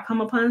something or I come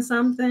upon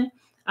something,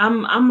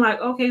 I'm like,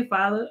 okay,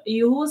 Father,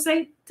 you will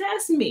say,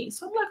 test me.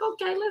 So I'm like,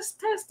 okay, let's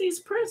test these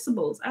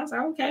principles. I was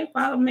like, okay,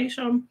 Father, make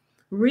sure I'm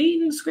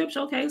reading scripture.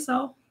 Okay,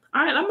 so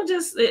all right, I'm gonna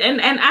just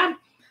and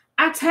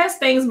I test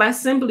things by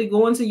simply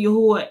going to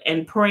Yahuwah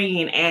and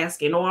praying and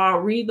asking, or I'll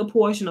read the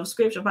portion of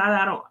scripture. Father,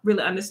 I don't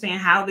really understand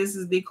how this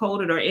is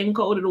decoded or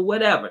encoded or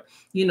whatever.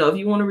 If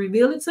you want to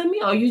reveal it to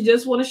me or you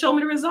just want to show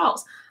me the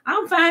results,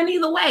 I'm fine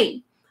either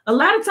way. A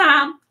lot of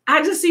time,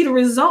 I just see the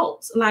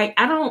results. Like,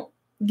 I don't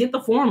get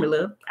the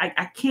formula.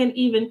 I can't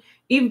even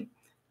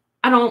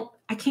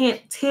I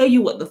can't tell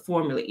you what the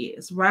formula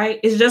is,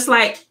 right? It's just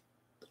like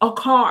a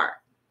car.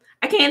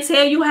 I can't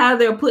tell you how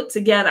they're put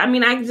together. I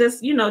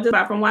just,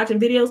 just from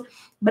watching videos,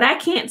 but I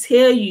can't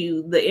tell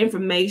you the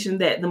information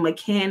that the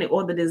mechanic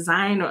or the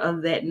designer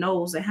of that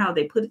knows and how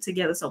they put it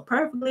together so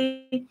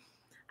perfectly.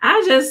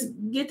 I just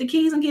get the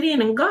keys and get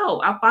in and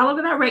go. I follow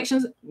the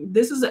directions.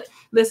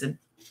 Listen,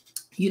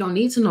 you don't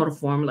need to know the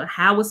formula,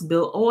 how it's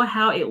built, or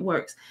how it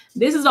works.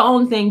 This is the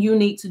only thing you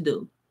need to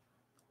do.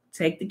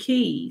 Take the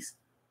keys,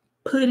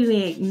 put it in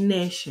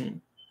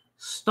ignition,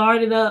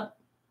 start it up,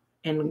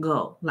 and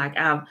go. Like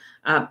I've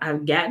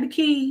got the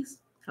keys.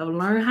 I've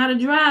learned how to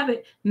drive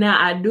it. Now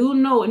I do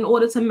know in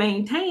order to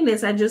maintain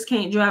this, I just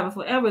can't drive it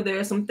forever. There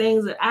are some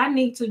things that I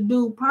need to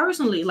do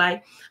personally.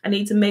 Like I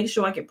need to make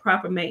sure I get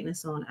proper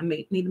maintenance on it. I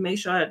need to make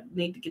sure I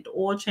need to get the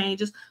oil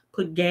changes,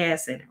 put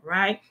gas in it,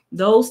 right?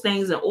 Those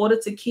things in order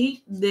to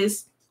keep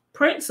this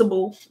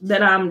principle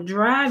that I'm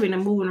driving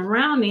and moving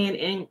around in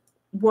and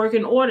work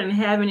in order and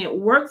having it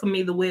work for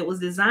me the way it was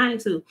designed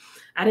to.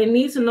 I didn't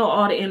need to know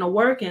all the inner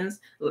workings.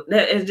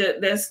 That is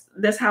just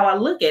that's how I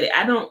look at it.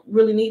 I don't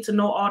really need to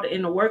know all the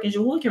inner workings.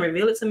 You can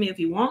reveal it to me if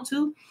you want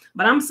to,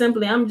 but I'm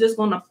just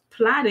going to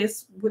apply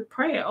this with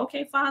prayer.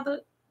 Okay,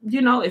 Father,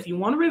 if you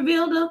want to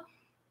reveal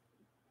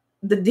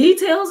the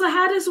details of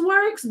how this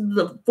works,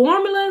 the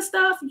formula and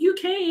stuff, you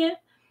can.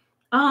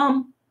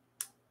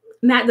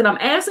 Not that I'm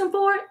asking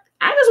for it.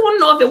 I just want to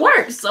know if it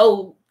works.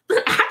 So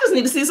I just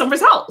need to see some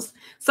results.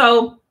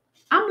 So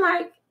I'm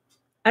like,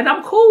 and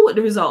I'm cool with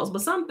the results,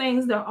 but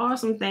there are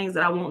some things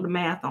that I want the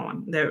math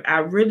on. I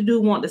really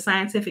do want the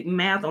scientific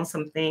math on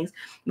some things.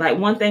 Like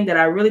one thing that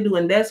I really do,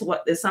 and that's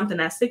what is something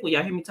I stick with.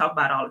 Y'all hear me talk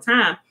about all the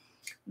time.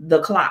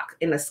 The clock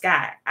in the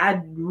sky.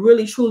 I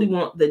really truly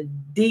want the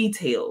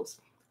details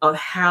of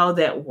how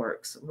that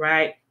works,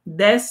 right?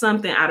 That's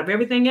something out of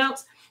everything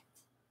else.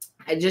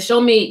 Just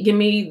give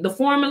me the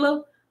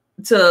formula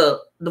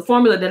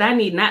that I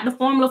need, not the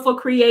formula for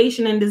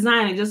creation and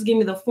design. Just give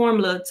me the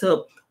formula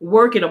to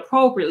work it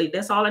appropriately.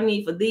 That's all I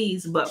need for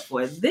these. But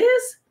for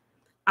this,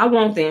 I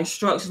want the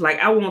instructions. Like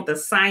I want the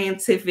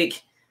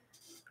scientific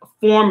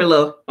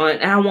formula,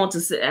 and I want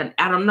to. And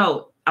I don't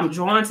know. I'm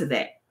drawn to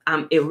that.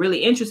 It really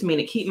interests me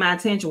to keep my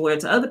attention. Where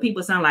to other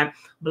people sound like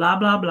blah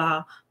blah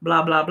blah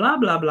blah blah blah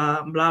blah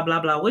blah blah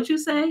blah blah. What you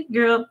say,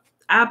 girl?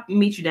 I'll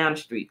meet you down the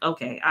street.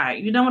 Okay, all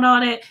right. You done with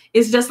all that?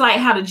 It's just like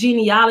how the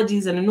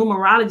genealogies and the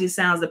numerology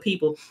sounds to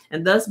people.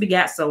 And thus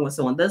begat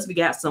so-and-so, and thus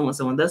begat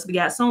so-and-so, and thus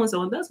begat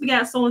so-and-so, and thus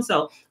begat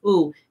so-and-so.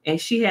 Ooh, and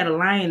she had a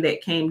lion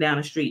that came down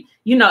the street.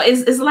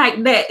 It's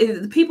like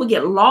that. People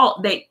get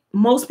lost.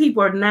 Most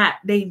people are not.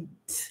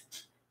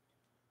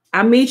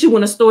 I meet you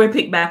when the story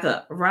pick back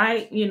up,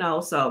 right?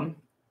 So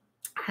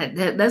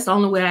that's the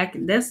only way I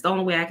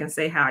can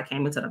say how I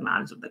came into the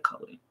knowledge of the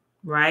coding,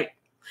 right?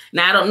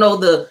 Now I don't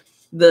know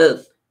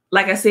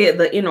like I said,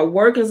 the inner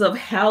workings of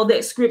how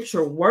that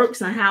scripture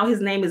works and how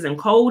his name is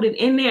encoded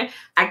in there.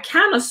 I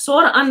kind of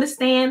sort of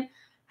understand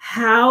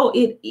how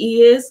it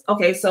is.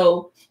 Okay,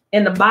 so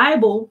in the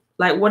Bible,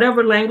 like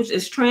whatever language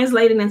is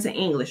translated into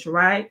English,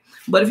 right?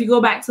 But if you go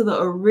back to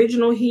the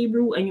original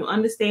Hebrew and you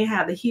understand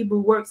how the Hebrew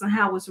works and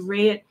how it's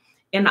read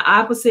in the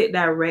opposite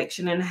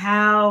direction, and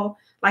how,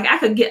 like, I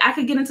could get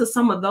into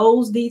some of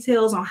those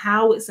details on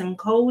how it's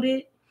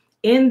encoded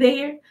in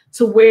there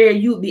to where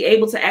you'd be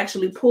able to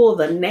actually pull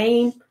the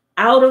name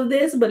out of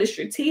this, but it's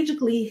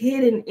strategically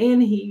hidden in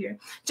here.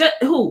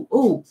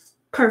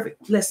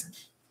 Perfect. Listen,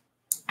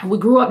 we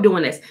grew up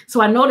doing this,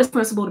 so I know this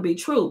principle to be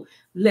true.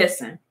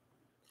 Listen,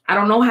 I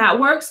don't know how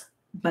it works,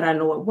 but I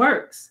know it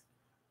works.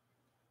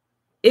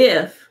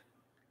 If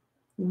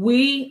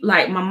we,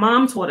 like my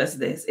mom taught us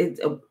this,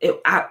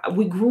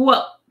 we grew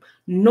up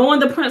knowing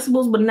the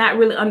principles, but not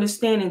really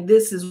understanding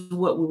this is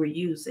what we were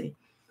using.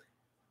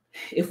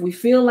 If we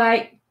feel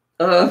like,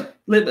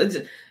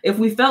 if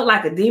we felt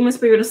like a demon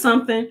spirit or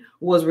something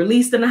was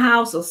released in the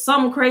house, or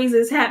something crazy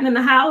is happening in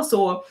the house,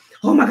 or,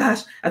 oh my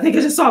gosh, I think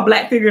I just saw a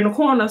black figure in the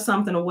corner or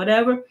something, or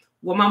whatever,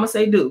 what mama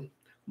say do?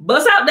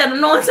 Bust out that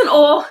anointing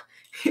oil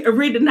and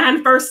read the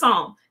 91st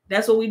Psalm.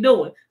 That's what we're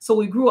doing. So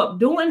we grew up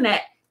doing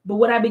that. But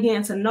what I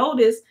began to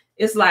notice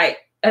is like,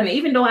 and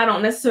even though I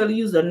don't necessarily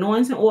use the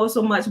anointing oil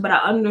so much, but I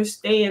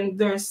understand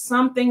there's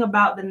something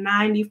about the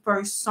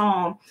 91st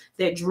Psalm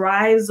that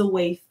drives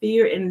away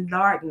fear and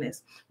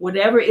darkness.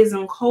 Whatever is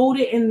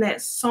encoded in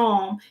that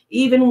Psalm,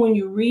 even when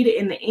you read it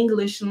in the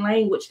English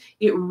language,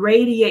 it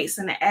radiates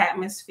in the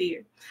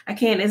atmosphere. I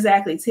can't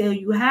exactly tell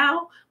you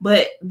how,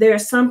 but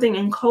there's something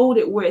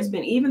encoded where it's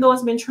been, even though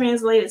it's been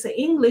translated to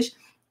English,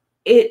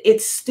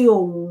 it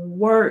still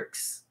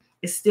works.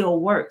 It still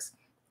works.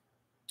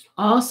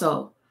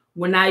 Also,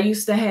 when I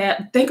used to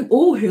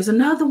here's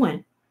another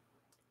one.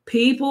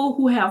 People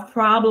who have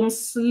problems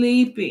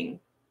sleeping.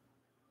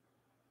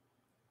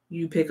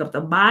 You pick up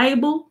the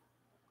Bible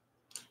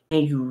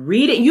and you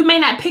read it. You may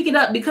not pick it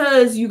up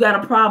because you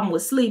got a problem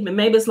with sleeping.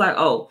 Maybe it's like,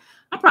 oh,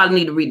 I probably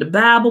need to read the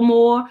Bible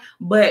more.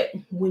 But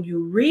when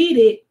you read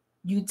it,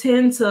 you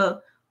tend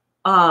to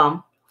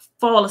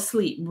fall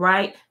asleep,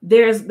 right?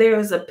 There's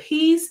a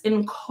piece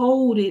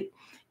encoded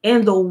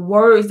in the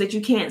words that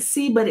you can't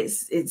see, but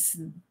it's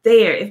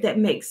there, if that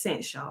makes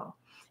sense, y'all.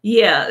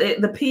 Yeah,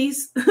 the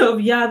peace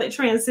of Yah that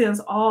transcends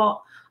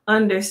all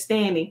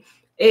understanding.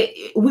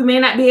 We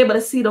may not be able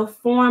to see the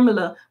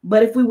formula,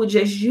 but if we would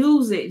just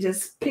use it,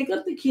 just pick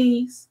up the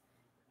keys,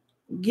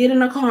 get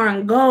in a car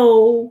and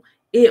go,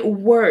 it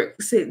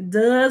works. It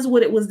does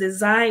what it was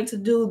designed to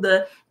do.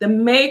 The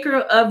maker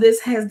of this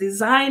has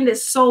designed it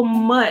so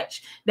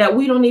much that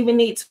we don't even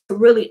need to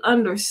really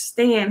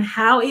understand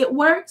how it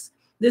works.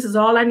 This is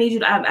all I need you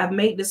to. I've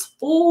made this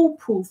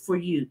foolproof for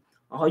you.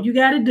 All you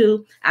got to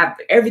do,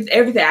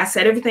 everything. I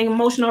said everything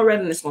emotional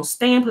already, and it's going to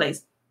stay in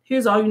place.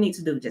 Here's all you need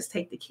to do. Just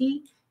take the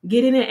key,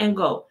 get in it, and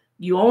go.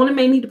 You only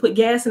may need to put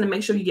gas in to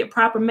make sure you get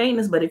proper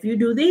maintenance. But if you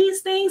do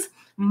these things,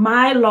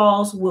 my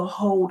laws will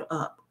hold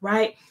up,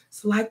 right?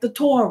 It's like the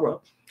Torah.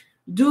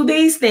 Do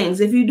these things.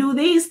 If you do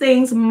these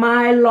things,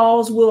 my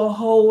laws will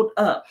hold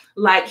up.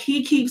 Like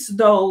he keeps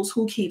those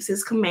who keeps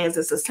his commands.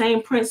 It's the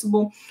same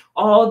principle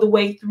all the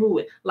way through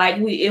it. Like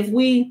if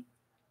we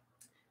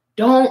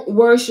don't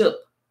worship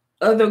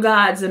other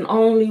gods and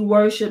only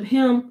worship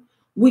him,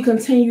 we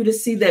continue to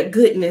see that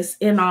goodness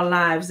in our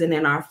lives and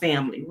in our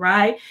family,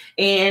 right?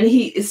 And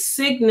he is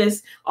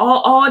sickness,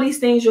 all these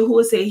things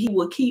Yahuwah said he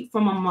will keep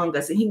from among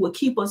us, and he will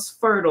keep us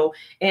fertile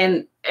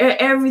and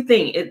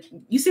everything.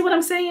 You see what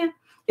I'm saying?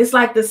 It's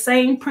like the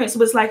same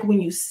principle. It's like when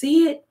you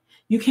see it,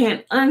 you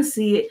can't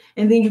unsee it,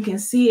 and then you can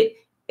see it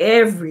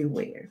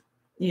everywhere.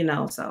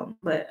 So,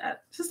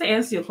 but just to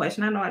answer your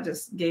question, I know I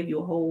just gave you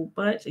a whole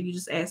bunch, and you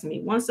just asked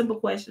me one simple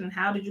question: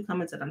 how did you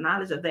come into the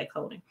knowledge of that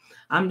coding?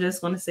 I'm just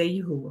going to say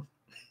Yahuwah.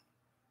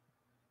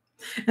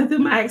 And through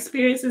my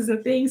experiences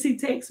and things he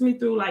takes me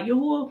through, like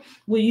Yahuwah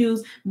will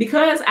use,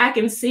 because I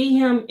can see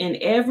him in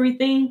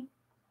everything,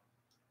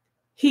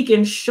 he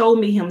can show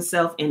me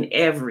himself in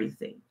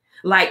everything.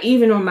 Like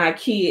even on my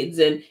kids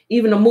and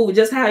even the movie,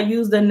 just how I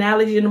use the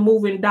analogy in the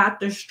movie in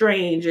Doctor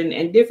Strange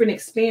and different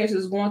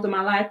experiences going through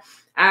my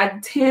life, I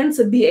tend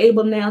to be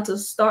able now to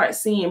start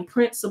seeing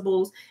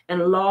principles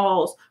and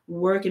laws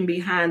working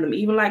behind them.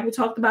 Even like we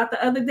talked about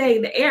the other day,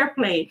 the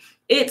airplane,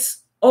 it's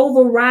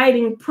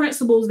overriding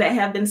principles that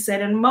have been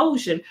set in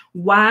motion.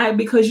 Why?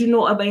 Because you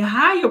know of a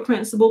higher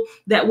principle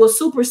that will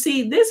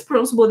supersede this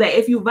principle, that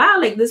if you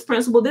violate this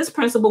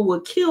principle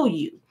will kill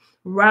you,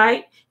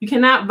 right? You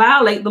cannot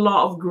violate the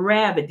law of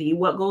gravity.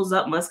 What goes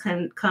up must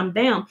come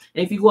down.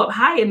 And if you go up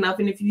high enough,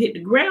 and if you hit the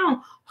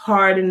ground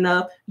hard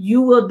enough,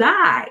 you will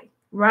die,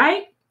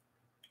 right?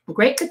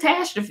 Great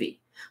catastrophe.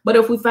 But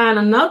if we find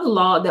another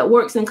law that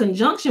works in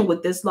conjunction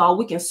with this law,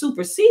 we can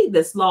supersede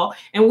this law,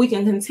 and we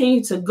can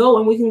continue to go,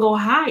 and we can go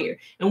higher,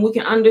 and we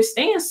can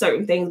understand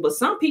certain things. But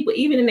some people,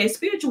 even in their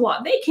spiritual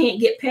walk, they can't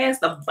get past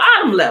the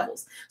bottom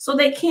levels. So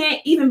they can't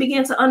even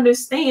begin to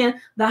understand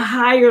the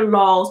higher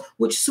laws,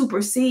 which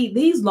supersede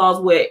these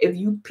laws, where if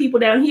you people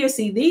down here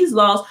see these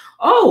laws,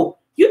 oh,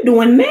 you're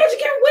doing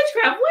magic and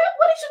witchcraft.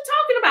 What are you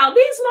talking about?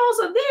 These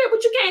laws are there,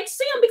 but you can't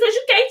see them because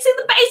you can't see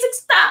the basic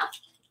stuff.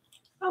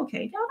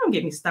 Okay, y'all don't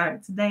get me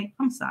started today.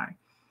 I'm sorry.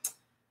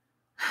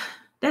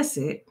 That's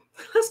it.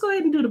 Let's go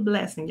ahead and do the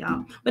blessing,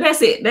 y'all. But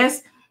that's it.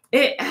 That's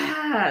it.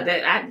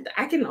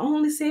 I can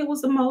only say it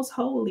was the most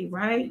holy,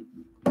 right?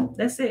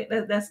 That's it.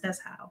 That's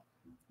how.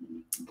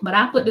 But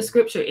I put the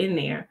scripture in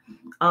there,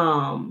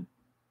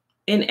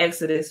 in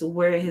Exodus,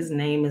 where his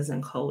name is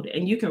encoded,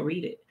 and you can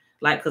read it.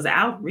 Like, because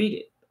I'll read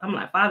it. I'm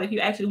like, Father, if you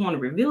actually want to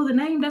reveal the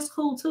name, that's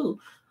cool too.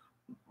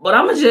 But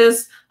I'm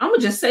gonna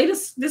just say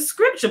this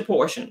scripture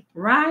portion,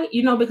 right?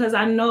 Because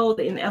I know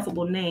the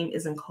ineffable name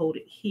is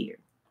encoded here.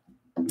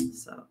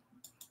 So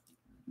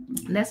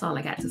that's all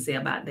I got to say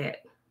about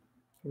that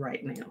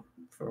right now.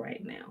 For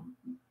right now.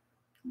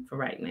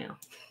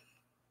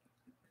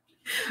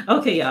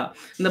 Okay, y'all.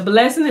 The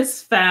blessing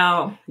is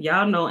found,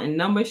 y'all know, in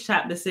Numbers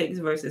chapter 6,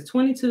 verses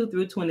 22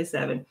 through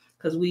 27,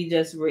 because we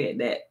just read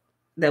that.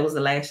 That was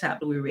the last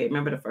chapter we read.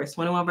 Remember, the first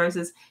 21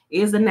 verses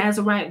is the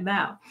Nazirite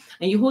vow.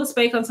 And Yahuwah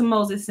spake unto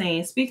Moses,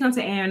 saying, speak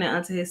unto Aaron and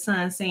unto his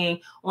son,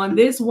 saying, on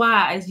this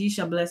wise ye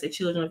shall bless the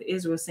children of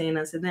Israel, saying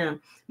unto them,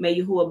 may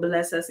Yahuwah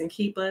bless us and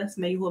keep us.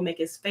 May Yahuwah make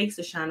his face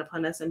to shine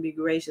upon us and be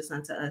gracious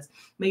unto us.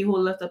 May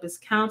Yahuwah lift up his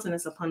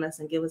countenance upon us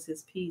and give us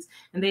his peace.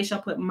 And they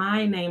shall put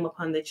my name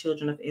upon the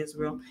children of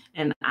Israel,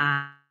 and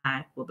I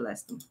will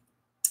bless them.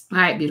 All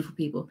right, beautiful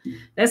people.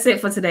 That's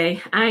it for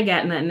today. I ain't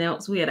got nothing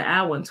else. We had an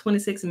hour and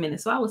 26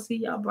 minutes. So I will see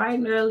y'all bright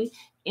and early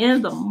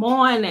in the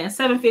morning,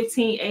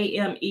 7:15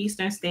 a.m.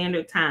 Eastern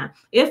Standard Time.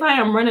 If I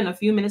am running a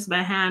few minutes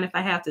behind, if I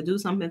have to do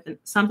something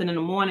in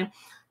the morning,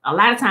 a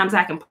lot of times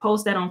I can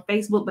post that on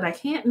Facebook, but I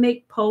can't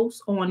make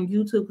posts on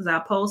YouTube because I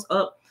post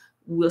up.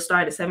 We'll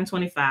start at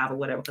 7:25 or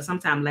whatever, because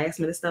sometimes last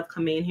minute stuff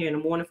come in here in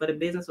the morning for the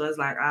business. So it's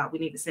like, we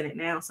need to send it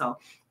now. So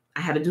I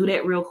had to do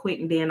that real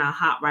quick, and then I'll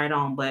hop right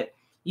on. But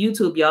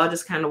YouTube, y'all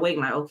just kind of waiting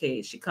like, okay,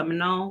 is she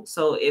coming on?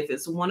 So if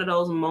it's one of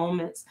those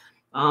moments,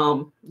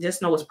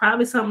 just know it's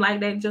probably something like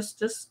that.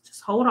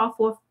 Just hold off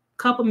for a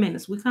couple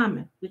minutes. We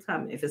coming.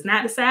 If it's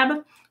not the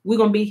Sabbath, we're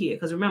going to be here.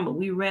 Because remember,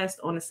 we rest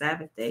on the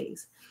Sabbath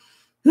days.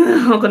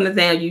 Uncle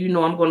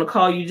Nathaniel, I'm going to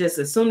call you just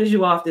as soon as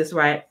you off this,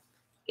 right?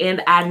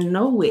 And I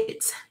know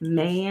it,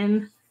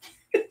 man.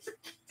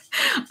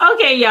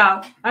 Okay,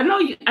 y'all. I know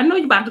you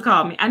about to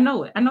call me. I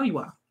know it. I know you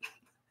are.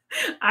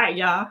 All right,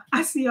 y'all.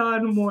 I see y'all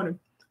in the morning.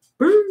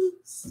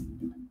 Bruce.